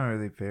 That's not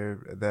really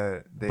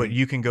fair. But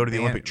you can go to the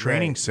Olympic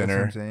Training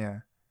Center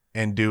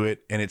and do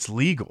it, and it's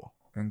legal.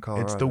 In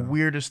Colorado. It's the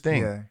weirdest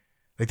thing. Yeah.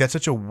 Like that's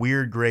such a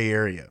weird gray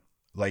area.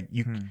 Like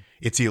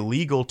it's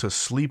illegal to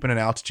sleep in an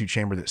altitude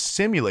chamber that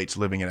simulates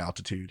living at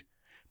altitude,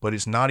 but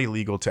it's not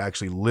illegal to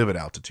actually live at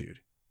altitude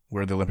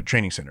where the Olympic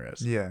Training Center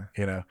is. Yeah.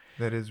 You know,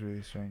 that is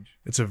really strange.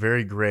 it's a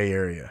very gray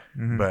area.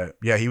 But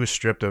yeah, he was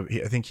stripped of,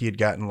 I think he had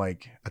gotten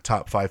like a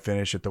top 5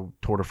 finish at the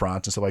Tour de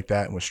France and stuff like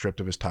that and was stripped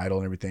of his title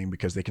and everything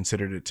because they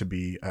considered it to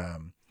be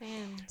Man,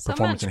 so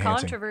performance much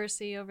enhancing.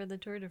 controversy over the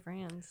Tour de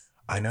France.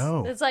 I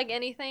know. It's like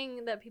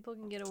anything that people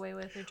can get away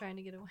with, they're trying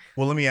to get away.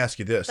 Well, let me ask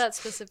you this. That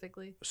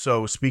specifically.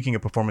 So speaking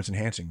of performance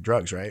enhancing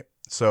drugs, right?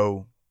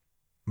 So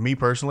me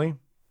personally,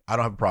 I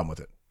don't have a problem with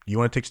it. You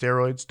want to take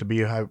steroids to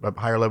be a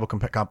higher level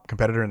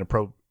competitor in the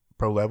pro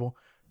level?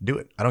 Do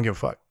it. I don't give a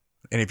fuck.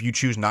 And if you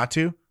choose not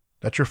to,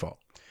 that's your fault.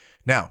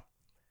 Now,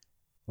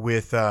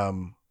 with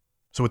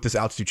this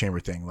altitude chamber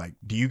thing, like,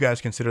 do you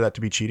guys consider that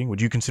to be cheating?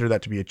 Would you consider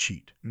that to be a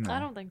cheat? No. I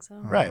don't think so.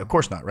 Right. Of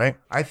course not. Right.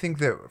 I think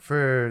that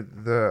for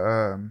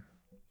the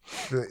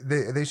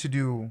They should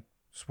do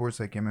sports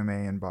like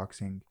MMA and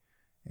boxing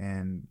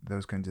and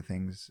those kinds of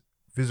things.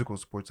 Physical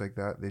sports like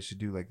that, they should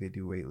do like they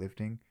do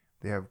weightlifting.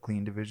 They have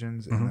clean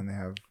divisions and then they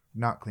have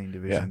not clean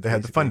divisions. Yeah, they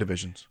have the fun basically.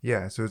 divisions.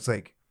 Yeah, so it's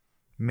like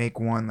make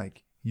one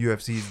like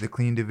UFC's the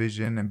clean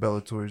division and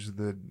Bellator's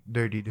the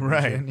dirty division.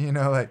 Right. You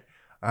know,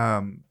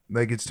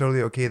 like it's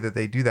totally okay that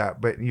they do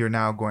that, but you're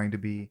now going to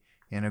be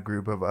in a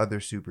group of other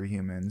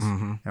superhumans,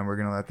 and we're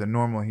gonna let the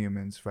normal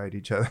humans fight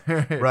each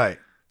other. Right.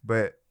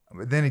 But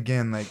then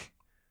again, like,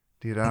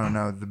 dude, I don't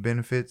know the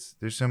benefits.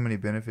 There's so many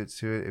benefits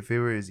to it. If it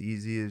were as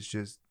easy as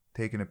just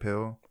taking a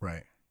pill,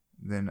 Right.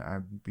 then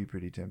I'd be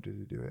pretty tempted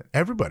to do it.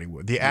 Everybody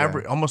would. The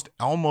average,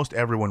 almost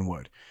everyone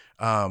would.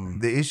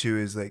 The issue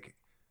is like,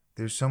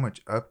 there's so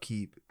much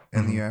upkeep,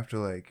 and then you have to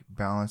like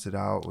balance it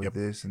out with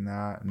this and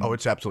that. And Oh,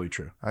 it's absolutely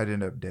true. I'd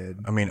end up dead.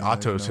 I mean, You know,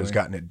 there's Atos no has way.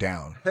 gotten it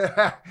down.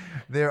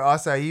 Their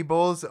acai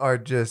bowls are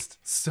just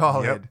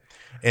solid. Yep.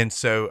 And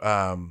so,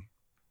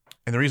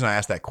 and the reason I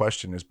asked that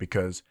question is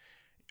because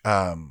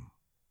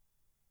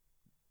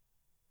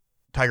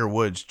Tiger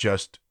Woods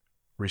just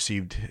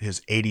received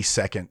his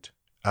 82nd,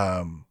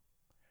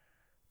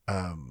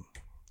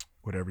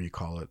 whatever you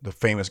call it, the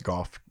famous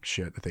golf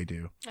shit that they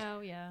do.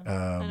 Oh yeah, I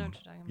know what you're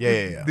talking about.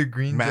 Yeah. The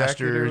green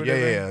jacket or Masters,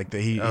 whatever. yeah. Like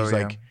he's Oh,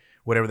 like yeah.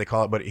 whatever they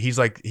call it, but he's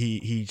like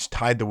he's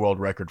tied the world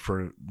record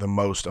for the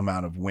most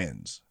amount of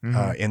wins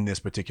in this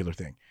particular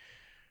thing,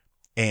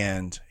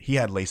 and he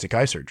had LASIK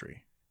eye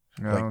surgery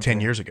Oh, like 10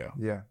 okay. years ago.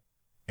 Yeah.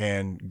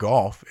 And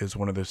golf is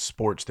one of the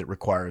sports that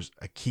requires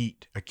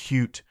acute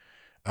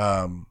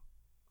Visual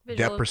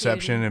depth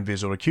perception acuity. and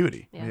visual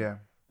acuity. Yeah.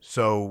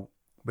 So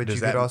But does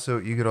you that-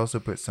 could also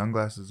put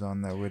sunglasses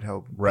on that would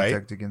help Right.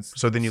 protect against.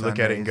 So then you look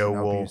sun at it and rays go,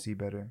 help you well, see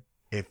better.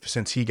 if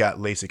since he got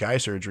LASIK eye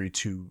surgery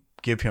to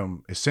give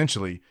him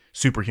essentially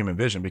superhuman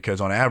vision, because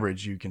on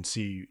average you can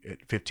see at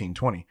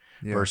 1520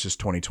 Yeah. versus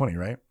 2020,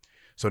 right?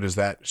 So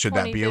should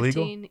that be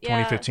illegal? 2015, yeah.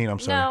 2015, I'm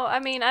sorry. No, I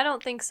mean I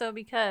don't think so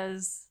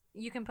because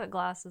you can put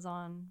glasses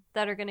on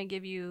that are going to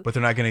give you. But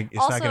they're not going to,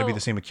 it's not going to be Also, the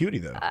same acuity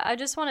though. I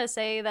just want to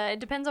say that it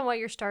depends on what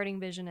your starting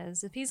vision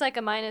is. If he's like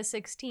a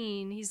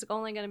 -16, he's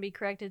only going to be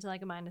corrected to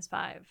like a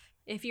 -5.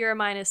 If you're a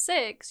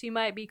 -6, you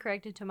might be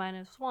corrected to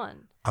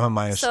 -1. I'm a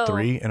minus So-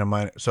 3 and a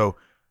minus, so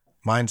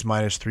mine's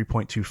minus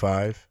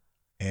 3.25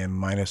 and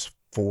minus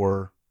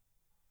 4.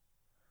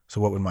 So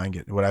what would mine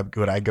get? Would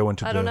I go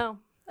into I don't know.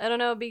 I don't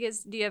know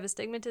because do you have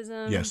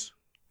astigmatism? Yes,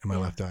 in my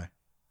Yeah. left eye.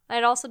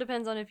 It also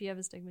depends on if you have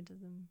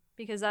astigmatism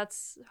because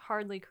that's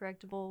hardly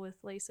correctable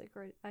with LASIK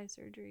or eye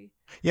surgery.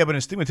 Yeah, but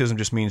astigmatism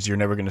just means you're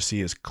never going to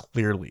see as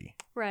clearly.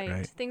 Right.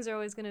 Right. Things are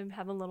always going to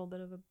have a little bit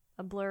of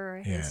a blur or a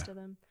Yeah. haze to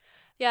them.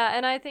 Yeah,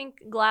 and I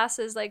think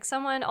glasses, like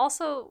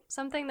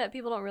something that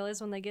people don't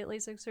realize when they get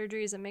LASIK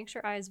surgery is it makes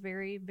your eyes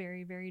very,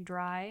 very, very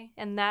dry,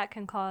 and that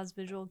can cause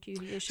visual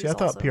acuity issues. See, I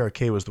thought also.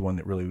 PRK was the one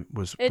that really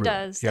was. It really-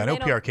 does, Yeah, I and know they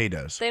don't- PRK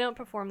does. They don't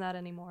perform that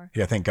anymore.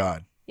 Yeah, thank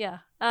God. Yeah.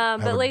 I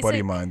But have a LASIK, buddy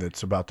of mine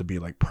that's about to be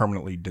like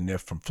permanently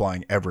deniffed from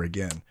flying ever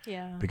again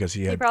yeah, because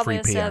he had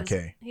probably free has to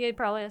PRK. he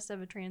probably has to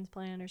have a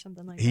transplant or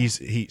something like that.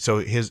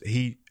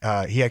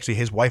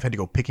 His wife had to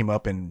go pick him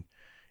up in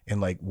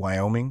like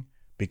Wyoming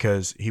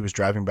because he was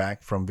driving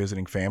back from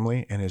visiting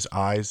family and his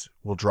eyes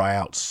will dry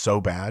out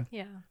so bad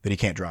Yeah. that he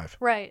can't drive.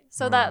 Right.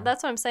 So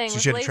that's what I'm saying. So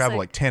with she had to travel LASIK.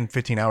 like 10,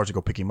 15 hours to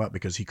go pick him up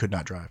because he could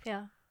not drive.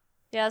 Yeah.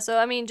 Yeah. So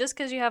I mean, just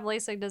because you have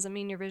LASIK doesn't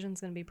mean your vision's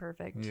going to be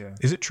perfect. Yeah.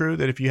 Is it true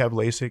that if you have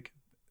LASIK,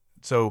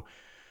 so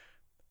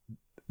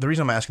the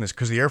reason I'm asking this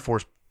because the Air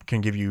Force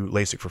can give you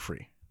LASIK for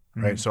free,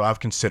 right? So I've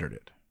considered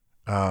it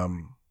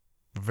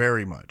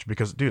very much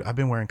because, dude, I've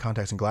been wearing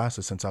contacts and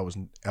glasses since I was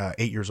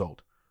 8 years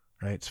old,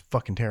 right? It's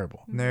fucking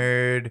terrible.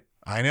 Nerd.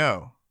 I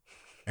know.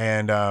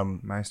 And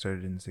Mine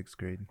started in 6th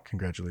grade.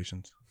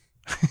 congratulations.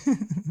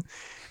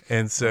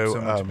 And so,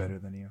 So much better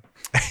than you.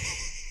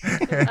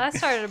 I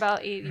started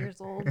about 8 years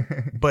old,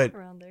 but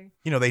around there.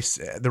 you know,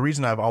 the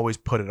reason I've always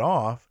put it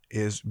off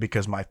is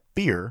because my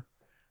fear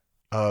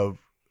of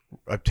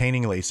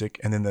obtaining LASIK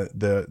and then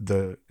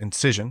the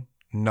incision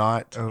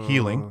not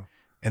healing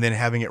and then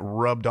having it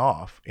rubbed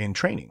off in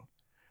training.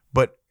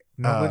 But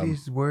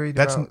Nobody's worried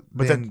that's- about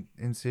but the that-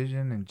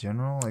 incision in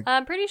general. Like,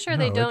 I'm pretty sure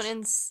they No, don't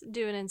it's-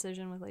 do an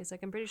incision with LASIK.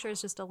 I'm pretty sure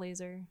it's just a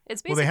laser.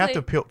 It's well, basically they have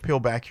to peel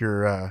back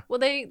your well,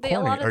 they a cornea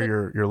lot of or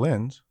the, your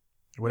lens,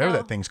 whatever No,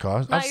 that thing's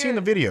caused. not I've seen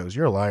your- the videos.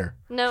 You're a liar.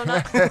 no,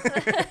 not.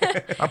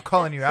 I'm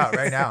calling you out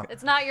right now.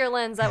 It's not your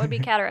lens. That would be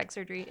cataract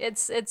surgery.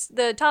 It's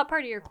the top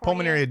part of your cornea.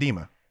 Pulmonary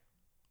edema.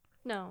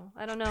 No,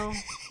 I don't know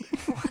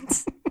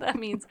what that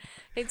means.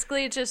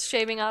 Basically, it's just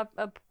shaving off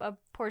a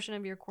portion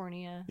of your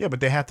cornea. Yeah, but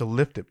they have to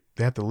lift it.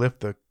 They have to lift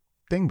the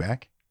thing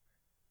back.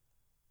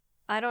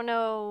 I don't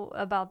know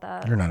about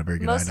that. You're not a very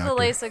good Most eye of the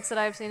doctor. LASIKs that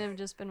I've seen have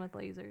just been with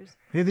lasers.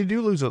 Yeah, they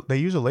do they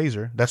use a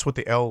laser. That's what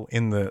the L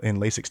in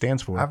LASIK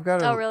stands for. I've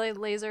got a Oh, really?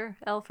 Laser?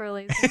 L for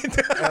laser?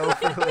 L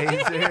for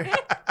laser.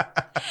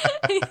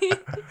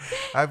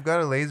 I've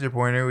got a laser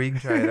pointer. We can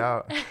try it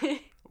out.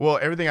 Well,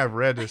 everything I've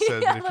read has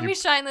said Yeah, that let me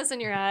shine this in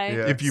your eye.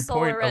 Yeah. if you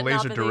Solar point a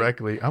laser retinopathy.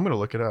 directly, I'm gonna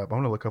look it up. I'm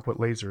gonna look up what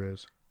laser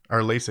is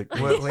or LASIK.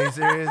 What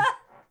laser is?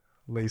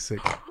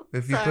 LASIK.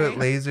 if you Sorry. put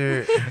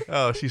laser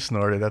Oh, she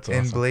snorted. That's and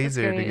awesome.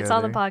 blazer Great. together. It's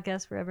on the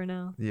podcast forever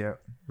now. Yeah,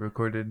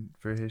 recorded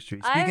for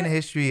history. Speaking of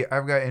history,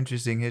 I've got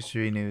interesting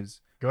history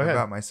news Go ahead.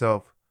 about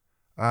myself.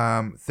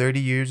 30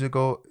 years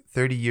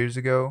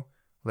ago,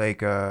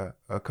 like a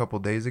couple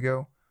days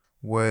ago,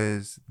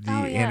 was the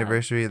Oh, yeah.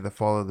 anniversary of the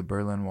fall of the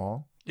Berlin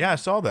Wall. Yeah, I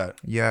saw that.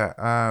 Yeah.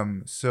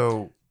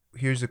 So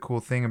here's the cool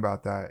thing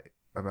about that,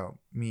 about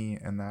me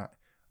and that.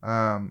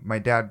 My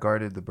dad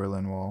guarded the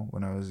Berlin Wall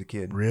when I was a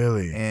kid.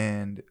 Really?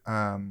 And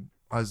I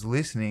was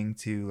listening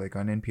to, like,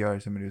 on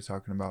NPR, somebody was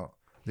talking about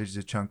there's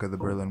a chunk of the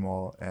Berlin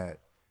Wall at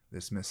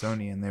the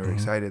Smithsonian. They were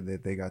excited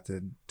that they got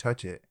to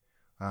touch it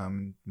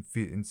and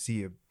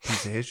see a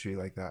piece of history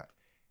like that.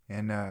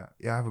 And yeah,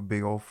 I have a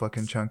big old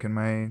fucking chunk in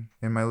my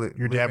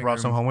Your dad brought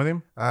some home with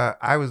him?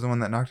 I was the one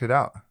that knocked it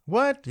out.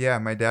 What? Yeah,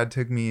 my dad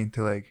took me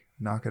to, like,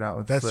 knock it out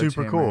with That's a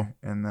super cool.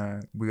 sledgehammer,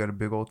 and we got a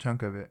big old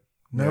chunk of it.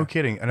 No Yeah.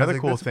 kidding. I was Another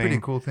like, cool that's thing. a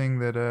pretty cool thing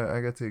that I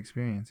got to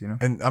experience, you know?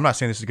 And I'm not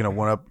saying this is going to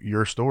one up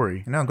your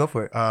story, No, go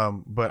for it.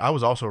 but I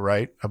was also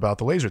right about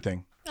the laser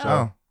thing. So,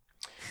 Oh.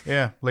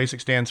 yeah, LASIK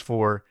stands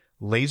for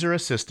laser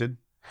assisted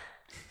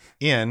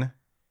in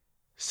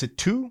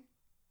situ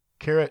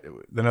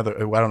another,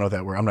 I don't know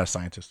that word. I'm not a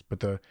scientist, but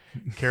the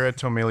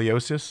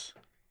keratomiliosis.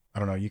 I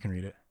don't know. You can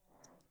read it.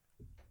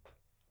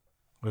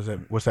 What is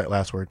that? What's that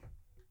last word?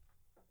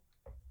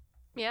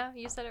 Yeah,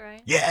 you said it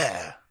right.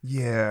 Yeah.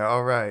 Yeah,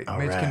 all right. All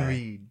Mitch can right.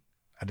 read.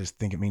 I just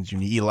think it means you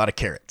eat a lot of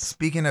carrots.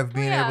 Speaking of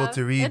being Yeah, able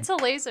to read, It's a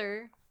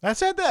laser. I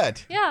said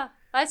that. Yeah,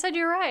 I said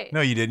you're right.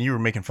 No, you didn't. You were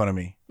making fun of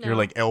me. You're No.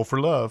 like L for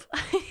love.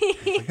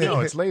 No,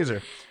 it's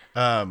laser.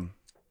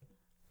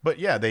 But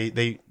yeah,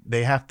 they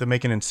have to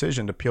make an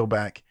incision to peel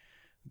back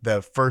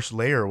the first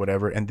layer or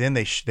whatever, and then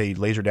they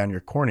laser down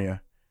your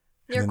cornea.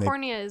 Your then they-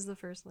 cornea is the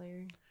first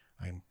layer.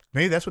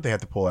 Maybe that's what they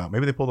have to pull out.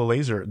 Maybe they pull the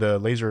laser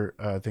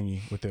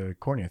thingy with the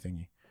cornea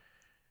thingy.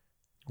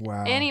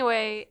 wow.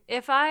 Anyway,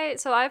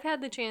 I've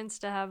had the chance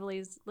to have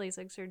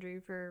LASIK surgery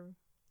for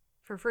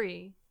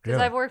free because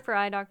Really? I've worked for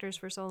eye doctors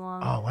for so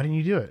long. Oh, why didn't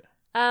you do it?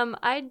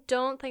 I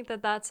don't think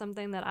that that's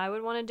something that I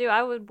would want to do.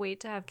 I would wait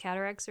to have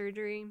cataract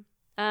surgery.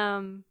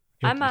 So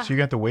you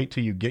got to wait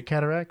till you get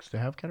cataracts to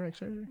have cataract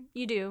surgery?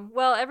 You do.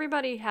 Well,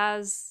 everybody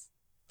has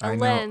a I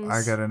lens. know.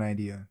 I got an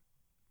idea.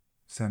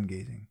 Sun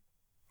gazing.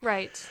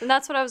 Right, and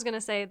that's what I was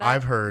gonna say.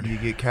 I've heard. You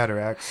get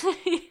cataracts.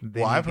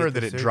 Well, I've heard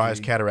that it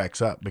dries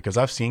cataracts up because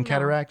I've seen No,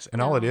 cataracts,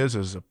 and all it no.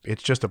 is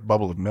it's just a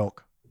bubble of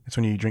milk. It's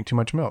when you drink too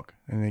much milk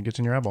and it gets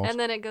in your eyeballs. And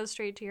then it goes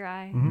straight to your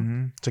eye.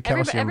 Mm-hmm. It's a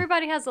calcium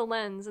Everybody has a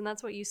lens, and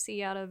that's what you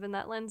see out of. And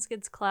that lens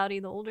gets cloudy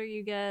the older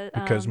you get.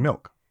 because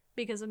milk.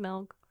 Because of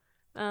milk.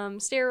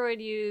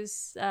 Steroid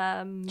use.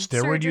 Steroid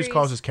use surgeries,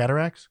 causes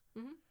cataracts.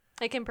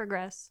 It can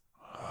progress.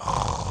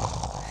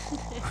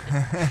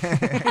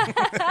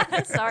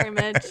 Sorry,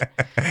 Mitch.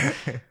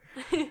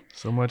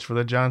 So much for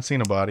the John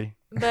Cena body.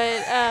 But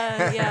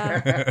yeah,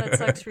 that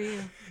sucks for you.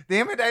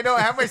 Damn it! I don't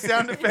have my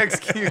sound effects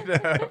queued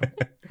up.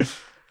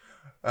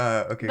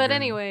 Okay. But go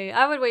anyway,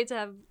 I would wait to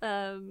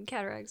have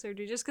cataract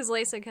surgery just because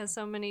LASIK has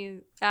so many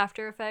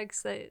after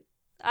effects that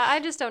I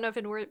just don't know if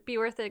it'd be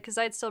worth it because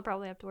I'd still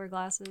probably have to wear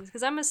glasses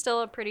because I'm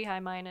still a pretty high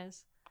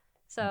minus.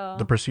 So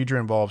The procedure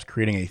involves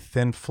creating a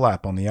thin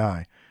flap on the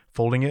eye,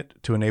 folding it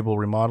to enable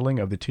remodeling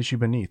of the tissue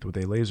beneath with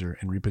a laser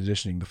and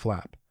repositioning the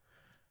flap.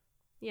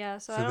 yeah,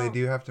 so, So they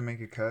do have to make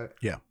a cut.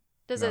 Yeah.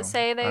 Does No, it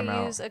say they I'm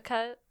out. use a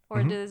cut or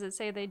Mhm. does it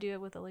say they do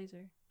it with a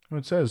laser? Well,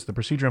 it says the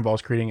procedure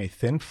involves creating a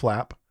thin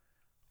flap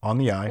on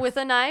the eye. With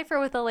a knife or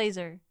with a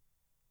laser?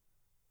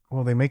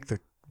 Well, they make the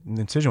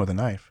incision with a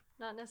knife.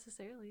 Not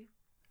necessarily.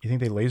 You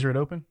think they laser it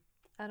open?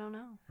 I don't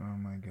know. Oh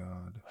my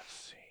god. Let's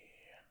see.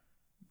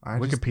 I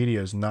just, Wikipedia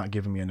is not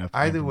giving me enough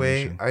either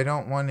way, information. I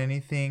don't want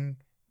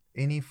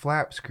any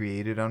flaps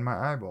created on my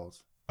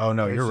eyeballs. Oh,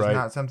 no, It's you're just right.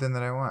 not something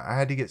that I want. I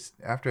had to get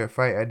after a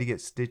fight. I had to get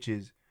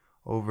stitches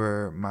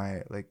over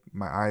my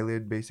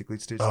eyelid, basically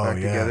stitched Oh, back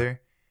yeah.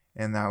 together,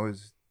 and that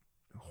was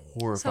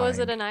horrifying. So is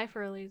it a knife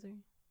or a laser?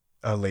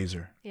 A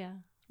laser. Yeah.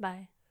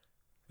 Bye.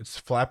 It's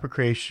flap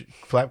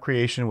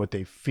creation with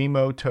a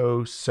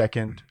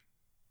femtosecond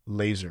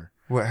laser.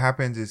 What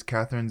happens is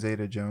Catherine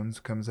Zeta-Jones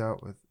comes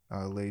out with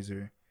a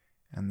laser,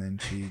 and then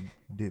she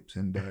dips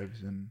and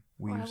dives and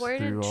weaves Where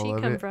through did all she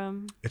of come it.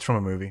 from? It's from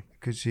a movie.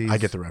 Because she's I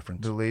get the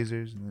reference. the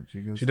lasers, and then she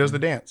goes. She does the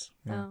through. dance.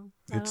 Yeah. Oh,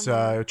 I It's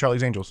don't know.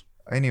 Charlie's Angels.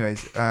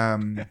 Anyways, It's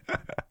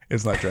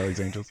not Charlie's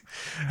Angels.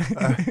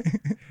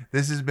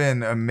 this has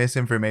been a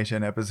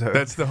misinformation episode.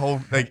 That's the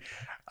whole like.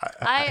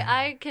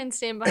 I can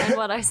stand behind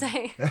what I say.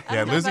 I Yeah,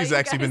 don't know Lizzie's about you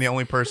actually been the guys.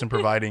 only person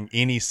providing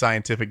any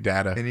scientific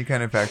data, any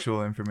kind of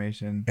factual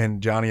information.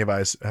 and Johnny and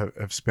I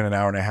have spent an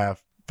hour and a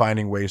half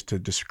finding ways to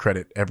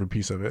discredit every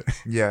piece of it.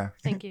 Yeah.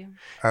 Thank you.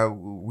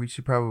 We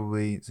should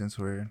probably, since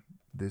we're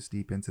this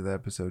deep into the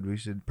episode, we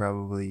should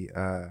probably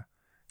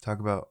talk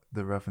about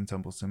the Rough and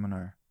Tumble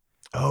seminar.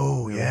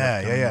 Oh we will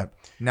have coming yeah. up.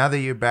 Now that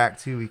you're back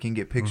too, we can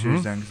get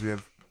pictures Mhm. done because we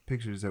have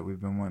pictures that we've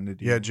been wanting to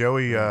do. Yeah,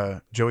 Joey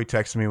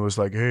texted me, was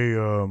like, hey,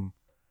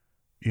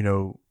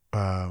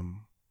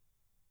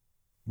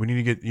 we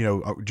need to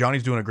get,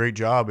 Johnny's doing a great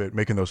job at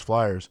making those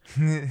flyers.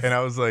 And I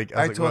was like,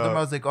 I told him,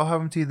 I was like, I'll have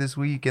them to you this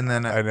week. And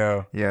then I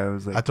know. Yeah, it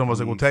was like, I told him, I was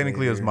like, well,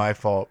 technically it was later. my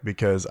fault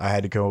because I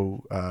had to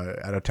go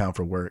out of town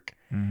for work.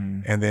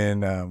 Mhm.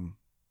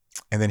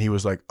 And then he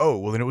was like, oh,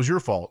 well, then it was your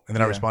fault. And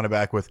then I Yeah. responded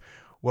back with,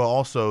 well,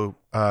 also,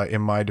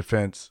 in my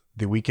defense,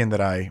 the weekend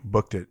that I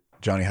booked it,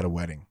 Johnny had a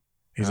wedding.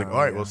 He's like, Oh, all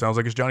right, yeah. well, it sounds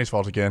like it's Johnny's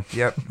fault again.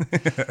 Yep.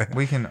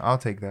 I'll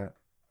take that.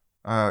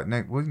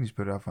 Nick, we can just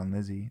put it off on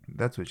Lizzie.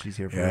 That's what she's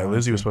here for. Yeah,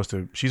 Lizzie was supposed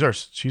to, she's our,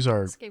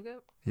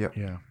 Scapegoat. Yep.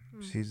 yeah.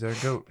 She's our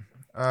goat.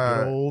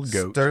 Good old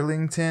goat.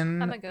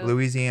 Sterlington, I'm a goat.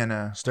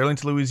 Louisiana. Sterling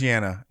to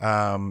Louisiana.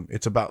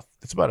 It's about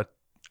an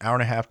hour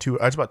and a half,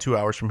 it's about 2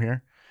 hours from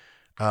here.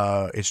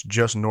 It's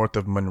just north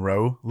of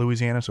Monroe,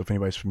 Louisiana. So if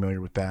anybody's familiar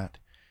with that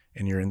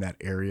and you're in that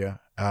area,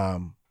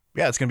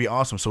 yeah, it's going to be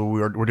awesome. So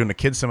we're doing a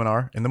kids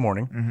seminar in the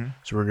morning. Mm-hmm.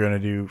 So we're going to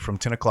do from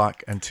 10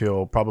 o'clock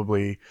until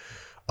probably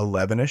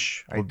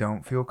 11ish. I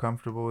don't feel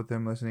comfortable with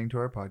them listening to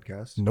our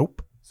podcast.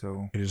 Nope.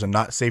 So It is a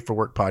not safe for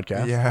work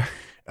podcast. yeah.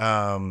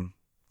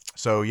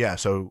 So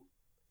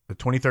the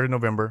 23rd of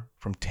November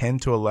from 10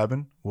 to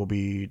 11, we'll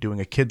be doing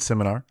a kids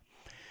seminar.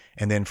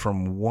 And then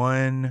from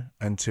 1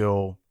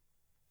 until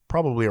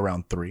probably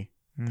around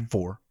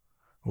 4,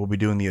 we'll be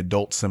doing the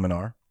adult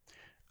seminar.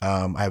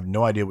 I have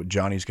no idea what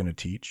Johnny's going to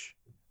teach.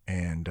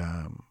 And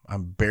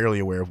I'm barely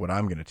aware of what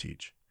I'm going to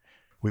teach.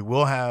 We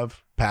will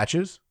have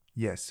patches.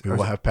 Yes. We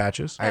will have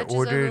patches. Patches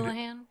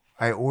O'Houlihan.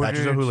 I ordered.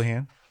 Patches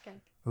O'Houlihan.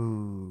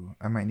 Ooh,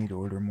 I might need to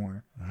order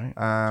more. All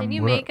right. Can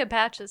you what- make a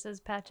patch that says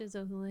Patches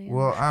O'Houlihan?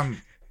 Well,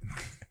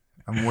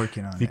 I'm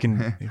working on If you can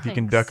Thanks.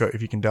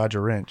 if you can dodge a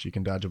wrench, you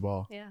can dodge a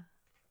ball. Yeah.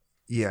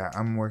 Yeah,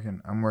 I'm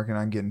working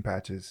on getting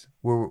patches.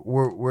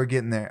 We're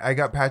getting there. I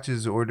got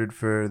patches ordered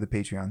for the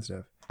Patreon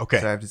stuff. Okay.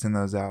 So I have to send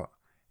those out,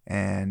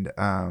 and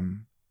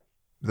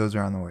those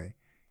are on the way.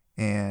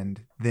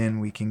 And then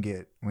we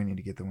need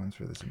to get the ones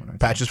for the seminar.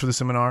 Patches for the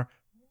seminar.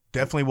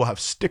 Definitely we'll have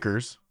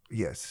stickers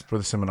Yes. for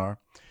the seminar.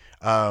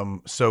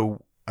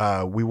 So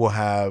we will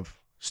have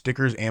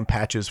stickers and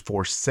patches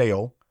for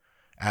sale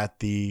at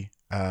the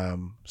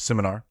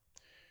seminar.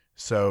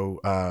 So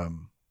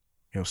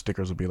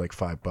stickers will be like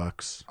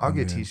 $5. I'll And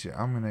get then- t-shirt.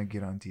 I'm gonna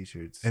get on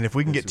t-shirts. And if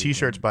we can this get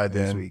t-shirts weekend- by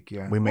this then, week,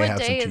 yeah. we may What have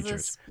some day is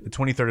t-shirts. The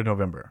 23rd of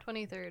November.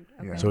 23rd.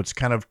 Yeah. Okay. So it's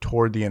kind of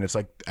toward the end. It's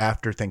like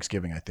after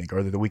Thanksgiving, I think,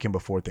 or the weekend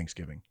before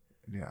Thanksgiving.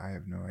 Yeah, I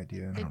have no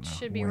idea. It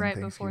should be when right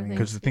before Thanksgiving is.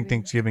 Because I think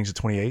Thanksgiving's the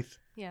 28th.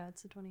 Yeah,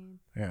 it's the 28th.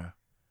 Yeah.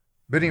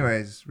 But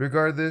anyways,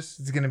 regardless,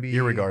 it's gonna be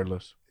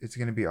Irregardless. It's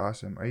gonna be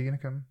awesome. Are you gonna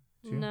come?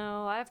 too?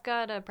 No, I've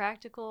got a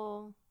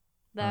practical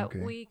that Okay.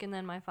 week and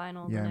then my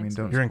final. Yeah, the I mean, next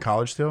don't- week. You're in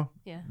college still?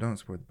 Yeah. Don't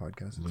support the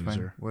podcast. It's fine.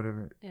 Loser.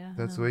 Whatever. Yeah.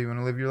 That's the no. way you want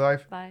to live your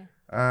life. Bye.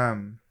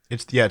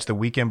 It's the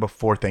weekend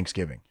before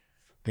Thanksgiving.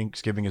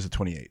 Thanksgiving is the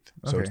 28th,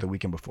 so Okay. it's the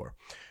weekend before.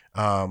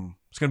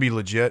 It's gonna be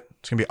legit.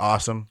 It's gonna be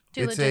awesome.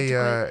 Too It's legit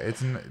to quit.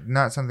 it's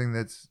not something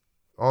that's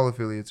all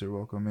affiliates are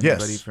welcome. Yes.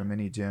 Anybody from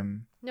any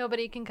gym.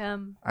 Nobody can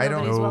come. I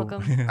don't Nobody's know.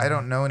 welcome. I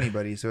don't know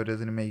anybody, so it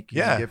doesn't make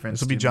Yeah, any difference.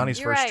 this will be to me. Johnny's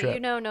You're first right. trip. You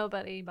know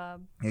nobody,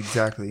 Bob.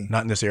 Exactly.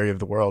 Not in this area of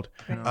the world.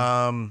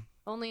 No.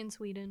 Only in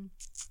Sweden.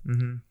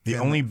 Mm-hmm. The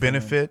only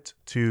benefit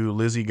to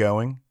Lizzie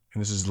going,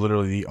 and this is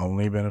literally the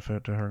only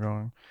benefit to her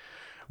going,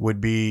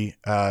 would be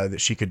that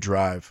she could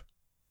drive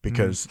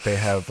because they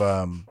have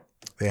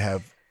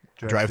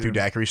drive-through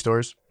daiquiri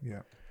stores.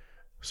 Yeah.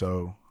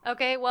 So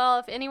Okay, well,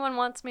 if anyone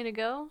wants me to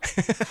go,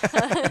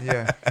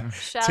 Yeah.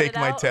 shout take it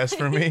my out. test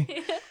for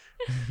me.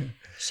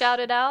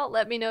 Shout it out.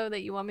 Let me know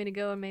that you want me to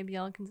go, and maybe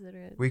I'll consider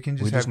it. We can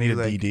just We just have need you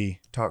a like DD.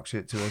 talk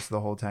shit to us the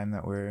whole time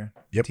that we're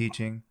Yep.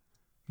 teaching.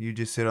 You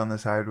just sit on the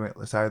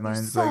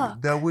sidelines suck.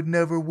 like that would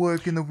never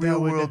work in the real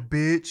would world,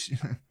 bitch.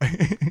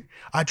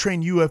 I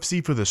train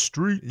UFC for the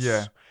streets.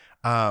 Yeah.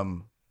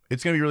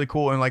 It's gonna be really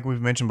cool, and like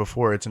we've mentioned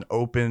before, it's an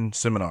open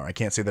seminar. I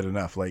can't say that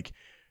enough. Like,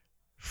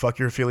 fuck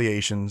your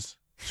affiliations.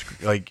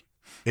 Like,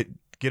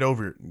 get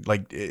over it.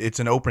 Like, it's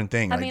an open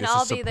thing. I Like, mean, this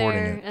I'll is be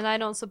supporting there, it. and I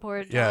don't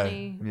support Yeah.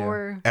 Johnny Yeah.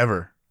 or.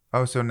 Ever.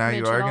 Oh, so now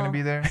you Mitch are at going to all.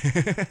 be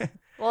there?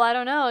 Well, I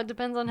don't know. It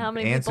depends on how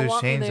many people Answers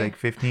want me changed there. like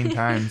 15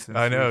 times. since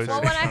I know, we it's- Well,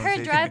 started when I the heard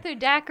conversation. drive-through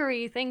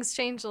daiquiri, things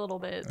changed a little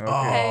bit. Okay.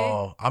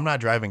 Oh, I'm not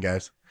driving,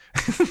 guys.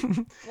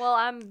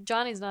 Well,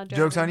 Johnny's not driving.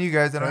 Joke's on you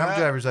guys. I don't have a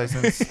driver's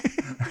license.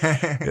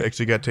 It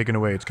actually got taken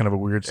away. It's kind of a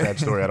weird, sad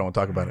story. I don't want to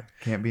talk about it.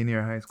 Can't be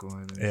near high school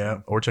either. Yeah,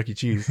 so. or Chuck E.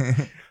 Cheese.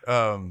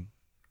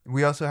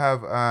 We also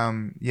have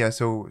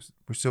so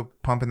we're still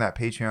pumping that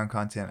Patreon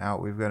content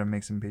out. We've got to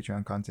make some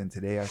Patreon content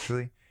today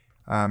actually.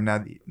 Now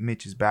that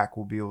Mitch is back,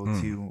 we'll be able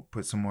to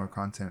put some more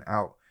content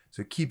out.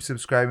 So keep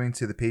subscribing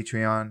to the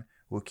Patreon.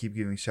 We'll keep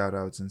giving shout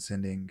outs and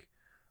sending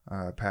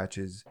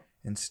patches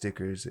and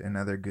stickers and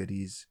other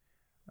goodies.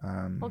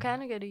 What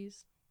kind of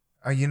goodies?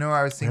 I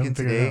was thinking haven't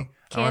figured it today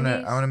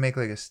Candies? I want to make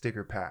like a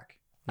sticker pack.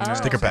 You know Oh. what I'm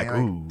Sticker pack.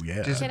 saying? Like, Ooh,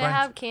 yeah. just- Can a it bunch-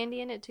 have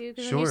candy in it too?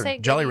 Because when you Sure. say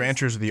Jolly goodies-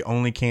 Ranchers are the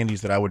only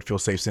candies that I would feel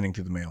safe sending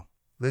through the mail.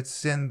 Let's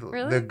send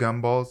Really? the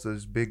gumballs,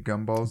 those big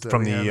gumballs that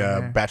From we the have in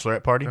there.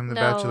 bachelorette party. From the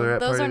No, bachelorette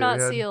those party are that not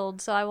we had.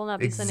 sealed, so I will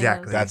not be Exactly.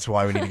 sending those. That's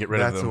why we need to get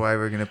rid of That's them. why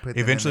we're gonna put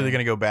them Eventually, in they're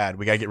there. gonna go bad.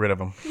 We gotta get rid of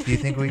them. Do you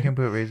think we can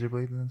put razor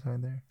blades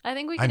inside there? I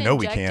think we I can know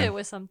we inject can. it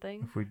with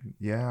something. If we,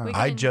 yeah. We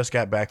I can- just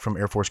got back from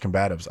Air Force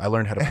combatives. I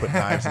learned how to put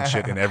knives and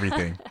shit in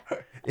everything,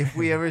 If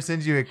we ever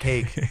send you a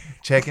cake,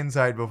 check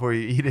inside before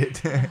you eat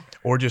it.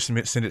 or just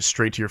send it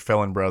straight to your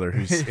felon brother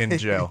who's in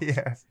jail.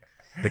 Yeah.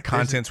 The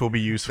contents will be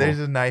useful. There's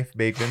a knife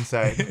baked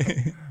inside.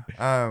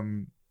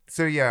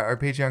 So yeah, our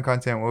Patreon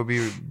content will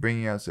be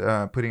putting out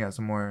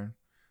some more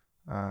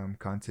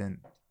content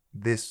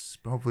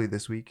hopefully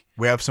this week.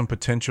 We have some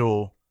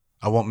potential.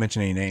 I won't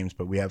mention any names,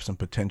 but we have some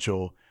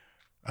potential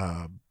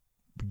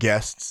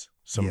guests,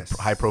 some Yes.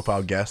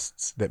 high-profile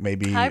guests that may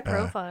be High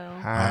profile.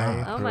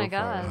 High Oh my profile.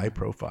 God. high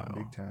profile.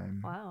 Big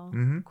time. Wow.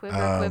 Mhm.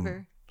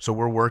 Quiver. So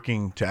we're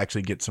working to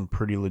actually get some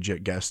pretty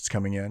legit guests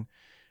coming in.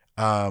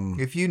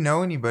 If you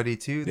know anybody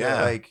too that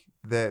Yeah.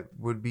 that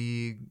would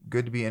be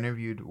good to be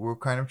interviewed, we're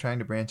kind of trying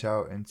to branch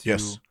out into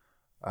Yes.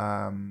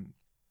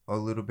 a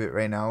little bit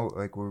right now.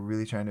 Like we're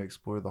really trying to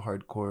explore the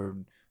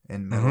hardcore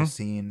and metal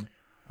scene,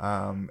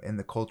 and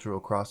the cultural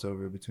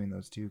crossover between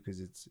those two, because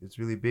it's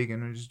really big,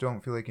 and we just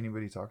don't feel like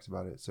anybody talks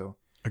about it. So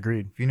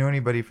Agreed. if you know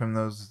anybody from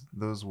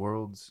those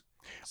worlds,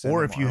 send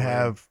Or them if you our way.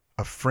 have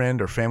a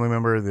friend or family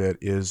member that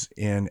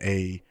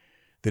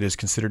is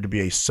considered to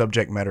be a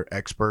subject matter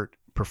expert,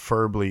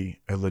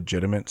 preferably a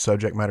legitimate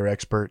subject matter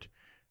expert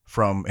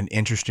from an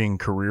interesting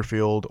career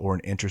field or an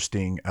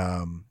interesting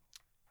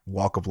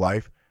walk of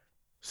life,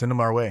 send them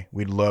our way.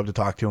 We'd love to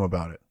talk to them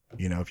about it.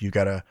 You know, if you've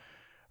got a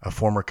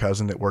former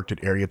cousin that worked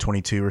at Area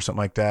 22 or something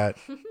like that,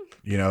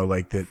 you know,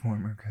 like that,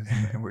 former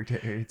cousin that worked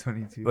at Area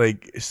 22,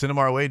 like send them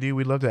our way, dude.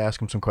 We'd love to ask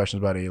them some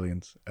questions about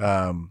aliens.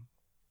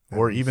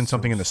 Or be even so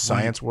something in the sweet.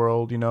 science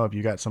world, you know, if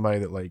you got somebody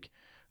that like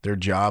their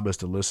job is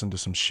to listen to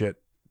some shit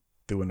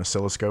through an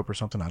oscilloscope or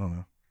something. I don't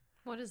know.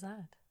 What is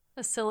that?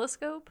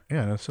 Oscilloscope?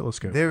 Yeah, an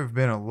oscilloscope. There have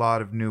been a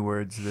lot of new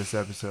words this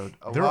episode.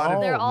 They're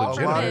all They're all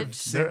legitimate.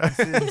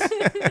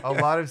 verbiage. A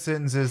lot of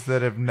sentences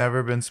that have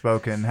never been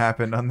spoken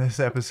happened on this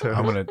episode.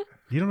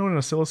 You don't know what an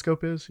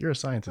oscilloscope is? You're a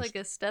scientist. Like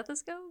a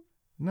stethoscope?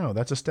 No,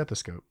 that's a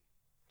stethoscope.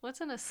 What's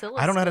an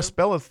oscilloscope? I don't know how to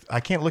spell it. I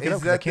can't look it up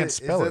because I can't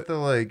spell is it. that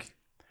the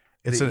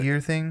It's the a ear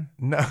thing?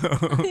 no.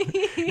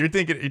 You're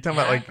talking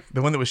about like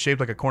the one that was shaped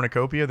like a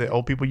cornucopia that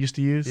old people used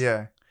to use.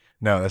 Yeah.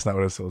 No, that's not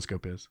what an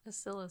oscilloscope is.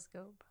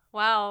 Oscilloscope.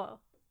 Wow.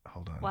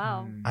 Hold on.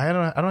 Wow. I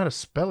don't know how to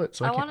spell it,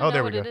 so I I can't. want to Oh, know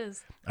there we what go. it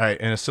is. All right,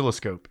 an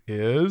oscilloscope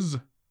is.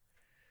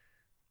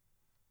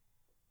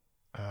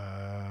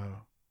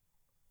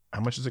 How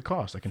much does it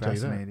cost? I can tell you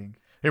that. Fascinating.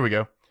 Here we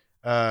go.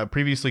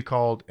 Previously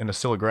called an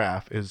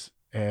oscillograph is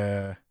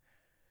a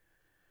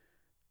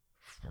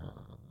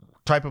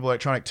type of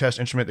electronic test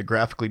instrument that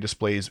graphically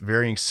displays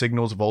varying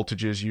signals,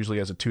 voltages, usually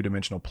as a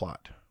two-dimensional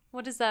plot.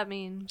 What does that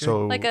mean?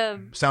 So Like a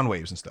sound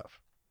waves and stuff.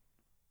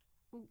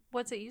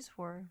 what's it used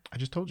for? I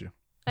just told you.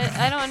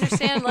 I don't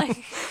understand.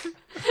 Like,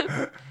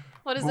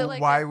 what is it Well,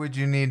 like? why would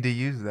you need to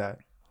use that?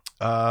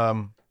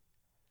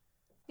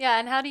 Yeah,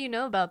 and how do you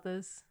know about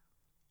this?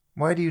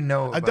 Why do you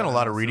know? I've done a about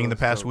lot of reading the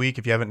past oscilloscope? week,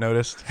 if you haven't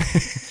noticed.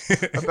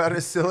 About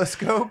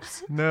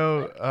oscilloscopes.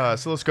 No,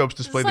 oscilloscopes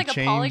Is display this like the a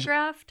change.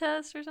 polygraph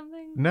test or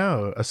something?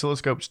 No,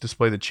 oscilloscopes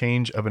display the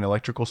change of an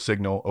electrical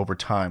signal over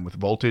time with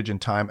voltage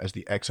and time as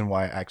the x and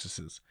y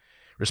axes,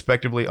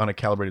 respectively on a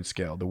calibrated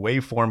scale. The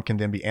waveform can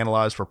then be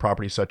analyzed for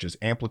properties such as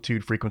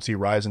amplitude, frequency,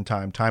 rise in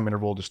time, time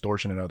interval,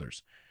 distortion, and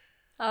others.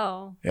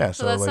 Oh. Yeah,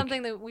 So so that's like-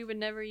 something that we would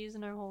never use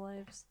in our whole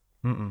lives.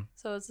 Mm-mm.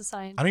 So it's a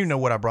science. I don't even know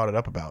what I brought it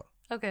up about.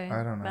 Okay.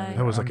 I don't know. bye.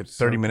 That was like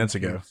 30 minutes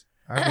ago. confused.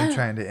 I've been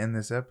trying to end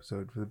this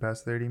episode for the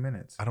past 30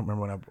 minutes. I don't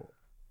remember when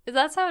I.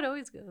 That's how it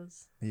always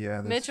goes. Yeah.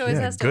 That's Mitch always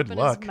Yeah, has to good open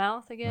luck. his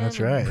mouth again. That's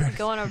and right.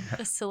 Go on a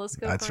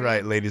oscilloscope. That's around.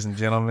 right, ladies and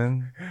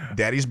gentlemen.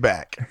 Daddy's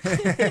back.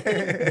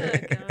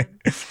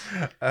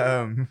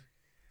 God.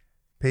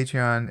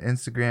 Patreon,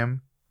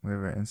 Instagram. We have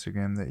our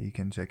Instagram that you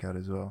can check out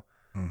as well.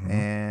 Mhm.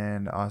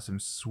 And awesome,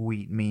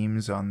 sweet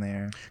memes on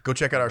there. Go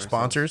check out our Ourselves.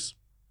 sponsors.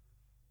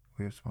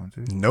 We have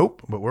sponsors.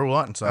 Nope, but we're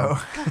wanting some.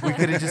 Oh, we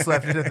could have just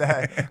left it at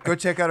that. Go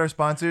check out our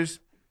sponsors.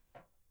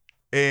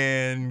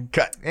 And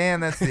cut.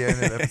 And that's the end of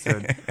the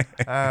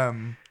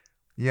episode.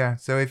 Yeah.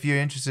 So if you're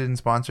interested in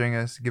sponsoring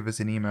us, give us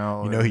an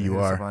email. You know or who you hit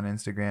us are. up on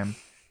Instagram.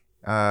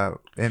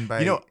 And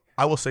by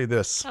I will say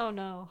this. Oh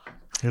no.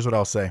 Here's what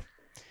I'll say.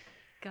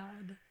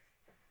 God.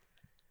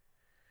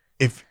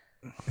 If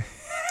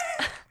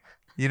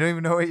you don't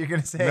even know what you're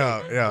gonna say.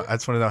 no, I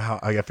just want to know how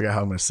I got to figure out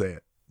how I'm going to say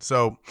it.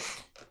 So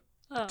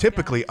Oh,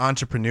 typically,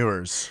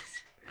 entrepreneurs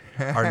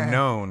are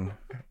known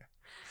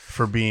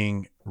for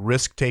being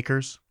risk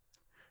takers,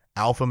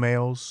 alpha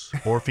males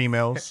or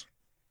females,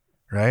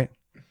 right?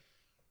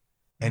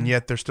 And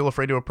yet they're still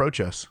afraid to approach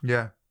us.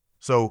 Yeah.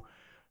 So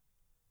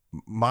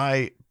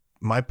my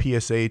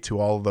PSA to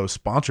all of those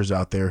sponsors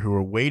out there who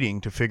are waiting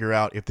to figure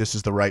out if this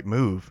is the right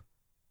move,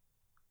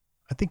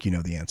 I think you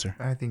know the answer.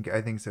 I think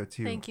so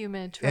too. Thank you,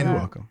 Mitch. For And- You're that.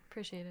 welcome.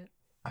 Appreciate it.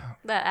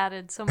 That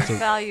added so much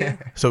value.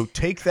 So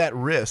take that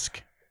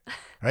risk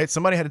Right?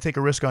 Somebody had to take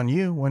a risk on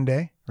you one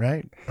day,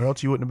 right? Or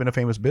else you wouldn't have been a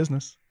famous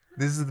business.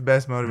 This is the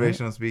best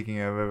motivational speaking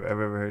I've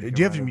ever heard.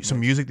 Do you have some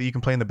music that you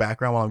can play in the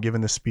background while I'm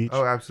giving this speech?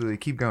 Oh, absolutely.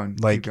 Keep going.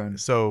 Like, Keep going.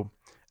 so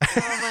Oh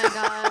my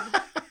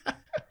god.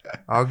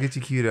 I'll get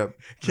you queued up.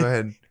 Go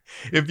ahead.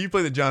 if you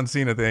play the John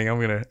Cena thing, I'm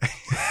going to...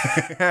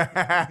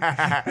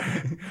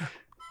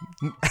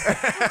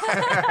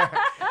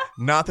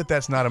 Not that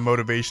that's not a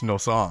motivational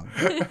song.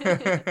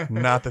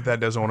 Not that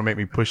doesn't want to make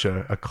me push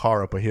a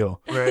car up a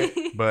hill. Right.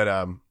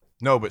 But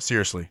no, but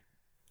seriously,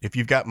 if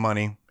you've got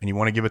money and you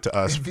want to give it to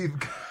us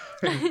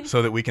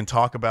so that we can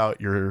talk about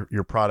your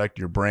product,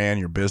 your brand,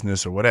 your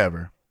business, or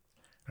whatever.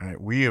 All right,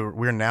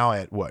 we're now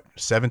at what,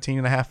 17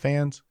 and a half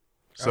fans?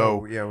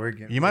 So yeah, we're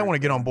getting. you might want to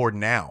get on board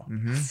now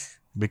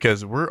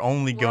because we're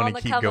only going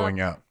to keep going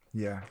up.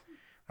 Yeah.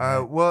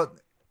 Well,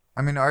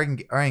 I mean, our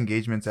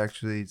engagement's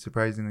actually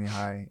surprisingly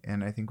high,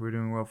 and I think we're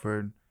doing well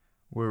for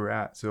where we're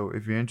at. So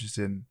if you're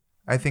interested,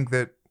 I think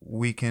that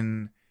we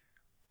can.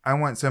 I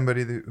want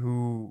somebody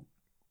who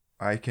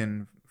I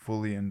can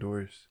fully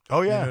endorse.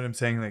 Oh yeah, you know what I'm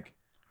saying? Like,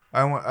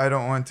 I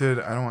don't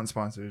want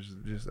sponsors.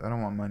 I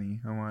don't want money.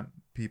 I want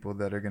people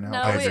that are gonna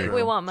help. No,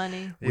 we want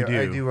money. Yeah, we do.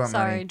 I do want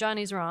money. Sorry,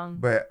 Johnny's wrong.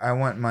 But I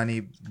want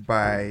money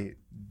by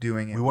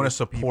doing it. We want to with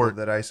support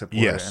people that I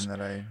support. Yes, and that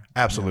I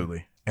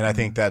absolutely. And I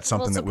think that's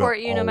something we'll that we'll support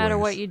you no matter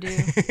what always- you do.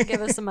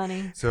 Give us some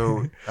money.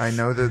 So I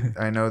know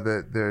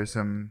that there's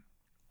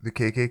the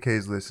KKK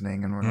is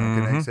listening, and we're not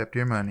going to accept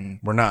your money.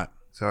 We're not.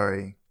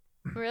 Sorry.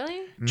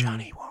 Really?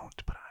 Johnny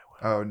won't, but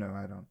I will. Oh no,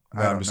 I don't.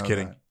 No, I'm just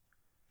kidding.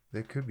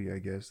 They could be, I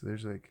guess.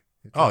 There's like.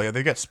 Oh yeah,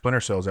 they got splinter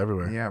cells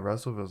everywhere. Yeah,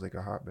 Russellville's like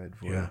a hotbed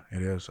for Yeah, it.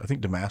 it is. I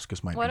think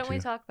Damascus might Why be don't too. we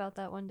talk about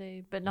that one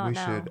day, but not We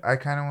now? should. I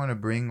kind of want to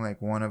bring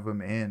like one of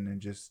them in and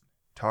just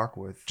talk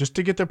with. Just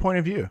to get their point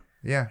of view,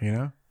 Yeah. you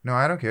know? No,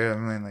 I don't care. I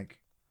mean, like,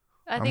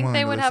 I I'm think willing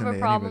they to would have a listen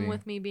to problem anybody.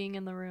 with me being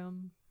in the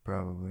room.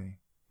 probably.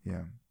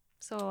 Yeah.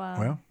 So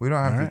Well, We don't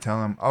have All to right. tell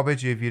them. I'll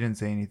bet you if you didn't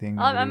say anything.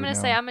 I'm nobody would gonna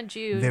say know. I'm a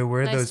Jew. There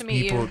were nice those to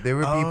meet people. You. There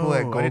were people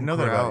at Golden I didn't know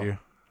that Corral. about you.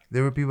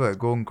 There were people at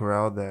Golden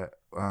Corral that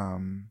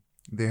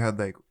they had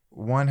like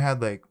one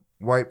had like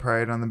white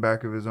pride on the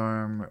back of his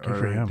arm, Good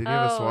for or him. did he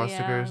have a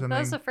swastika or something? That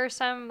was the first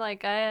time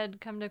like I had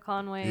come to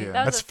Conway. Yeah.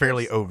 That was That's the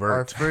fairly first- Our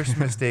overt. first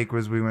mistake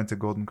was we went to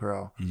Golden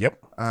Corral.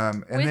 Yep.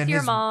 And with then your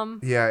his mom.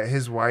 Yeah,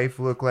 his wife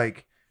looked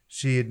like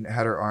she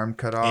had her arm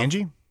cut off.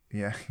 Angie?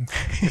 Yeah,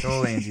 good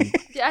old Angie.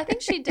 Yeah, I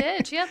think she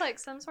did. She had like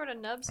some sort of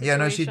nub situation.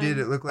 Yeah, no, she did.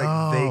 It looked like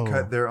Oh. they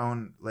cut their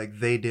own. Like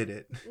they did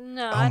it.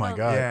 No, Oh I my don't-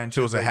 god. Yeah, and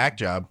so it was she's a like, hack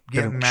job.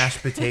 Getting Could've-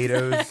 mashed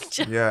potatoes.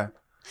 Yeah.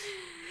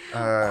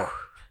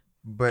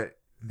 But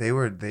they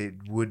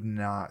would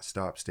not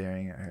stop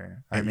staring at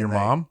her. At your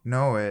mom?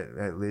 No,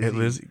 at Lizzie. It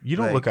Liz, you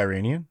don't Like, look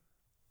Iranian.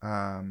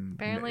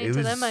 Apparently it to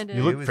was- them I did.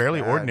 You it look was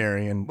fairly bad.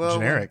 ordinary and Well,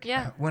 generic.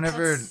 Yeah.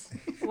 Whenever that's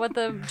what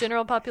the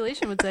general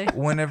population would say.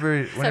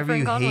 whenever for in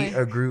you Conway. hate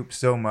a group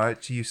so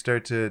much, you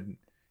start to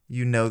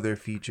their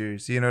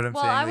features. You know what I'm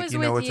Well, saying? I Like, was you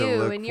know with what to you,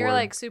 look and you're for.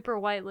 like super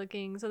white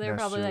looking, so they're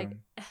That's probably true.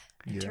 like,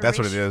 Yeah. That's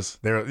what it is.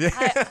 They're yeah.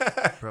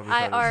 Probably I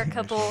thought it are a was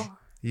couple. interesting.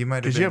 You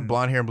might Because you have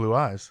blonde hair and blue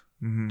eyes,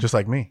 Mhm. just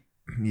like me.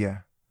 Yeah.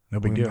 No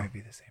big we deal. might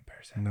be the same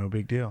person. No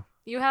big deal.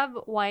 You have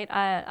white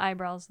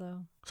eyebrows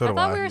though. So I do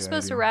thought I. we were Yeah,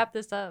 supposed I to do. wrap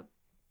this up.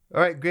 All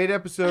right, great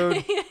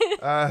episode.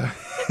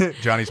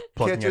 Johnny's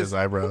plucking Catch at us- his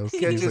eyebrows.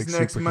 Catch He's us like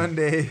next super-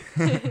 Monday.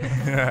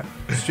 yeah.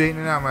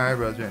 Straightening out my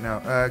eyebrows right now.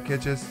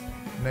 Catch us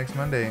next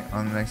Monday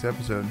on the next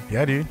episode.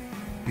 Yeah, dude.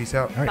 Peace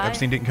out. All right, Bye.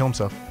 Epstein didn't kill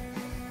himself.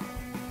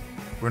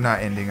 We're not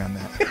ending on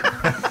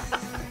that.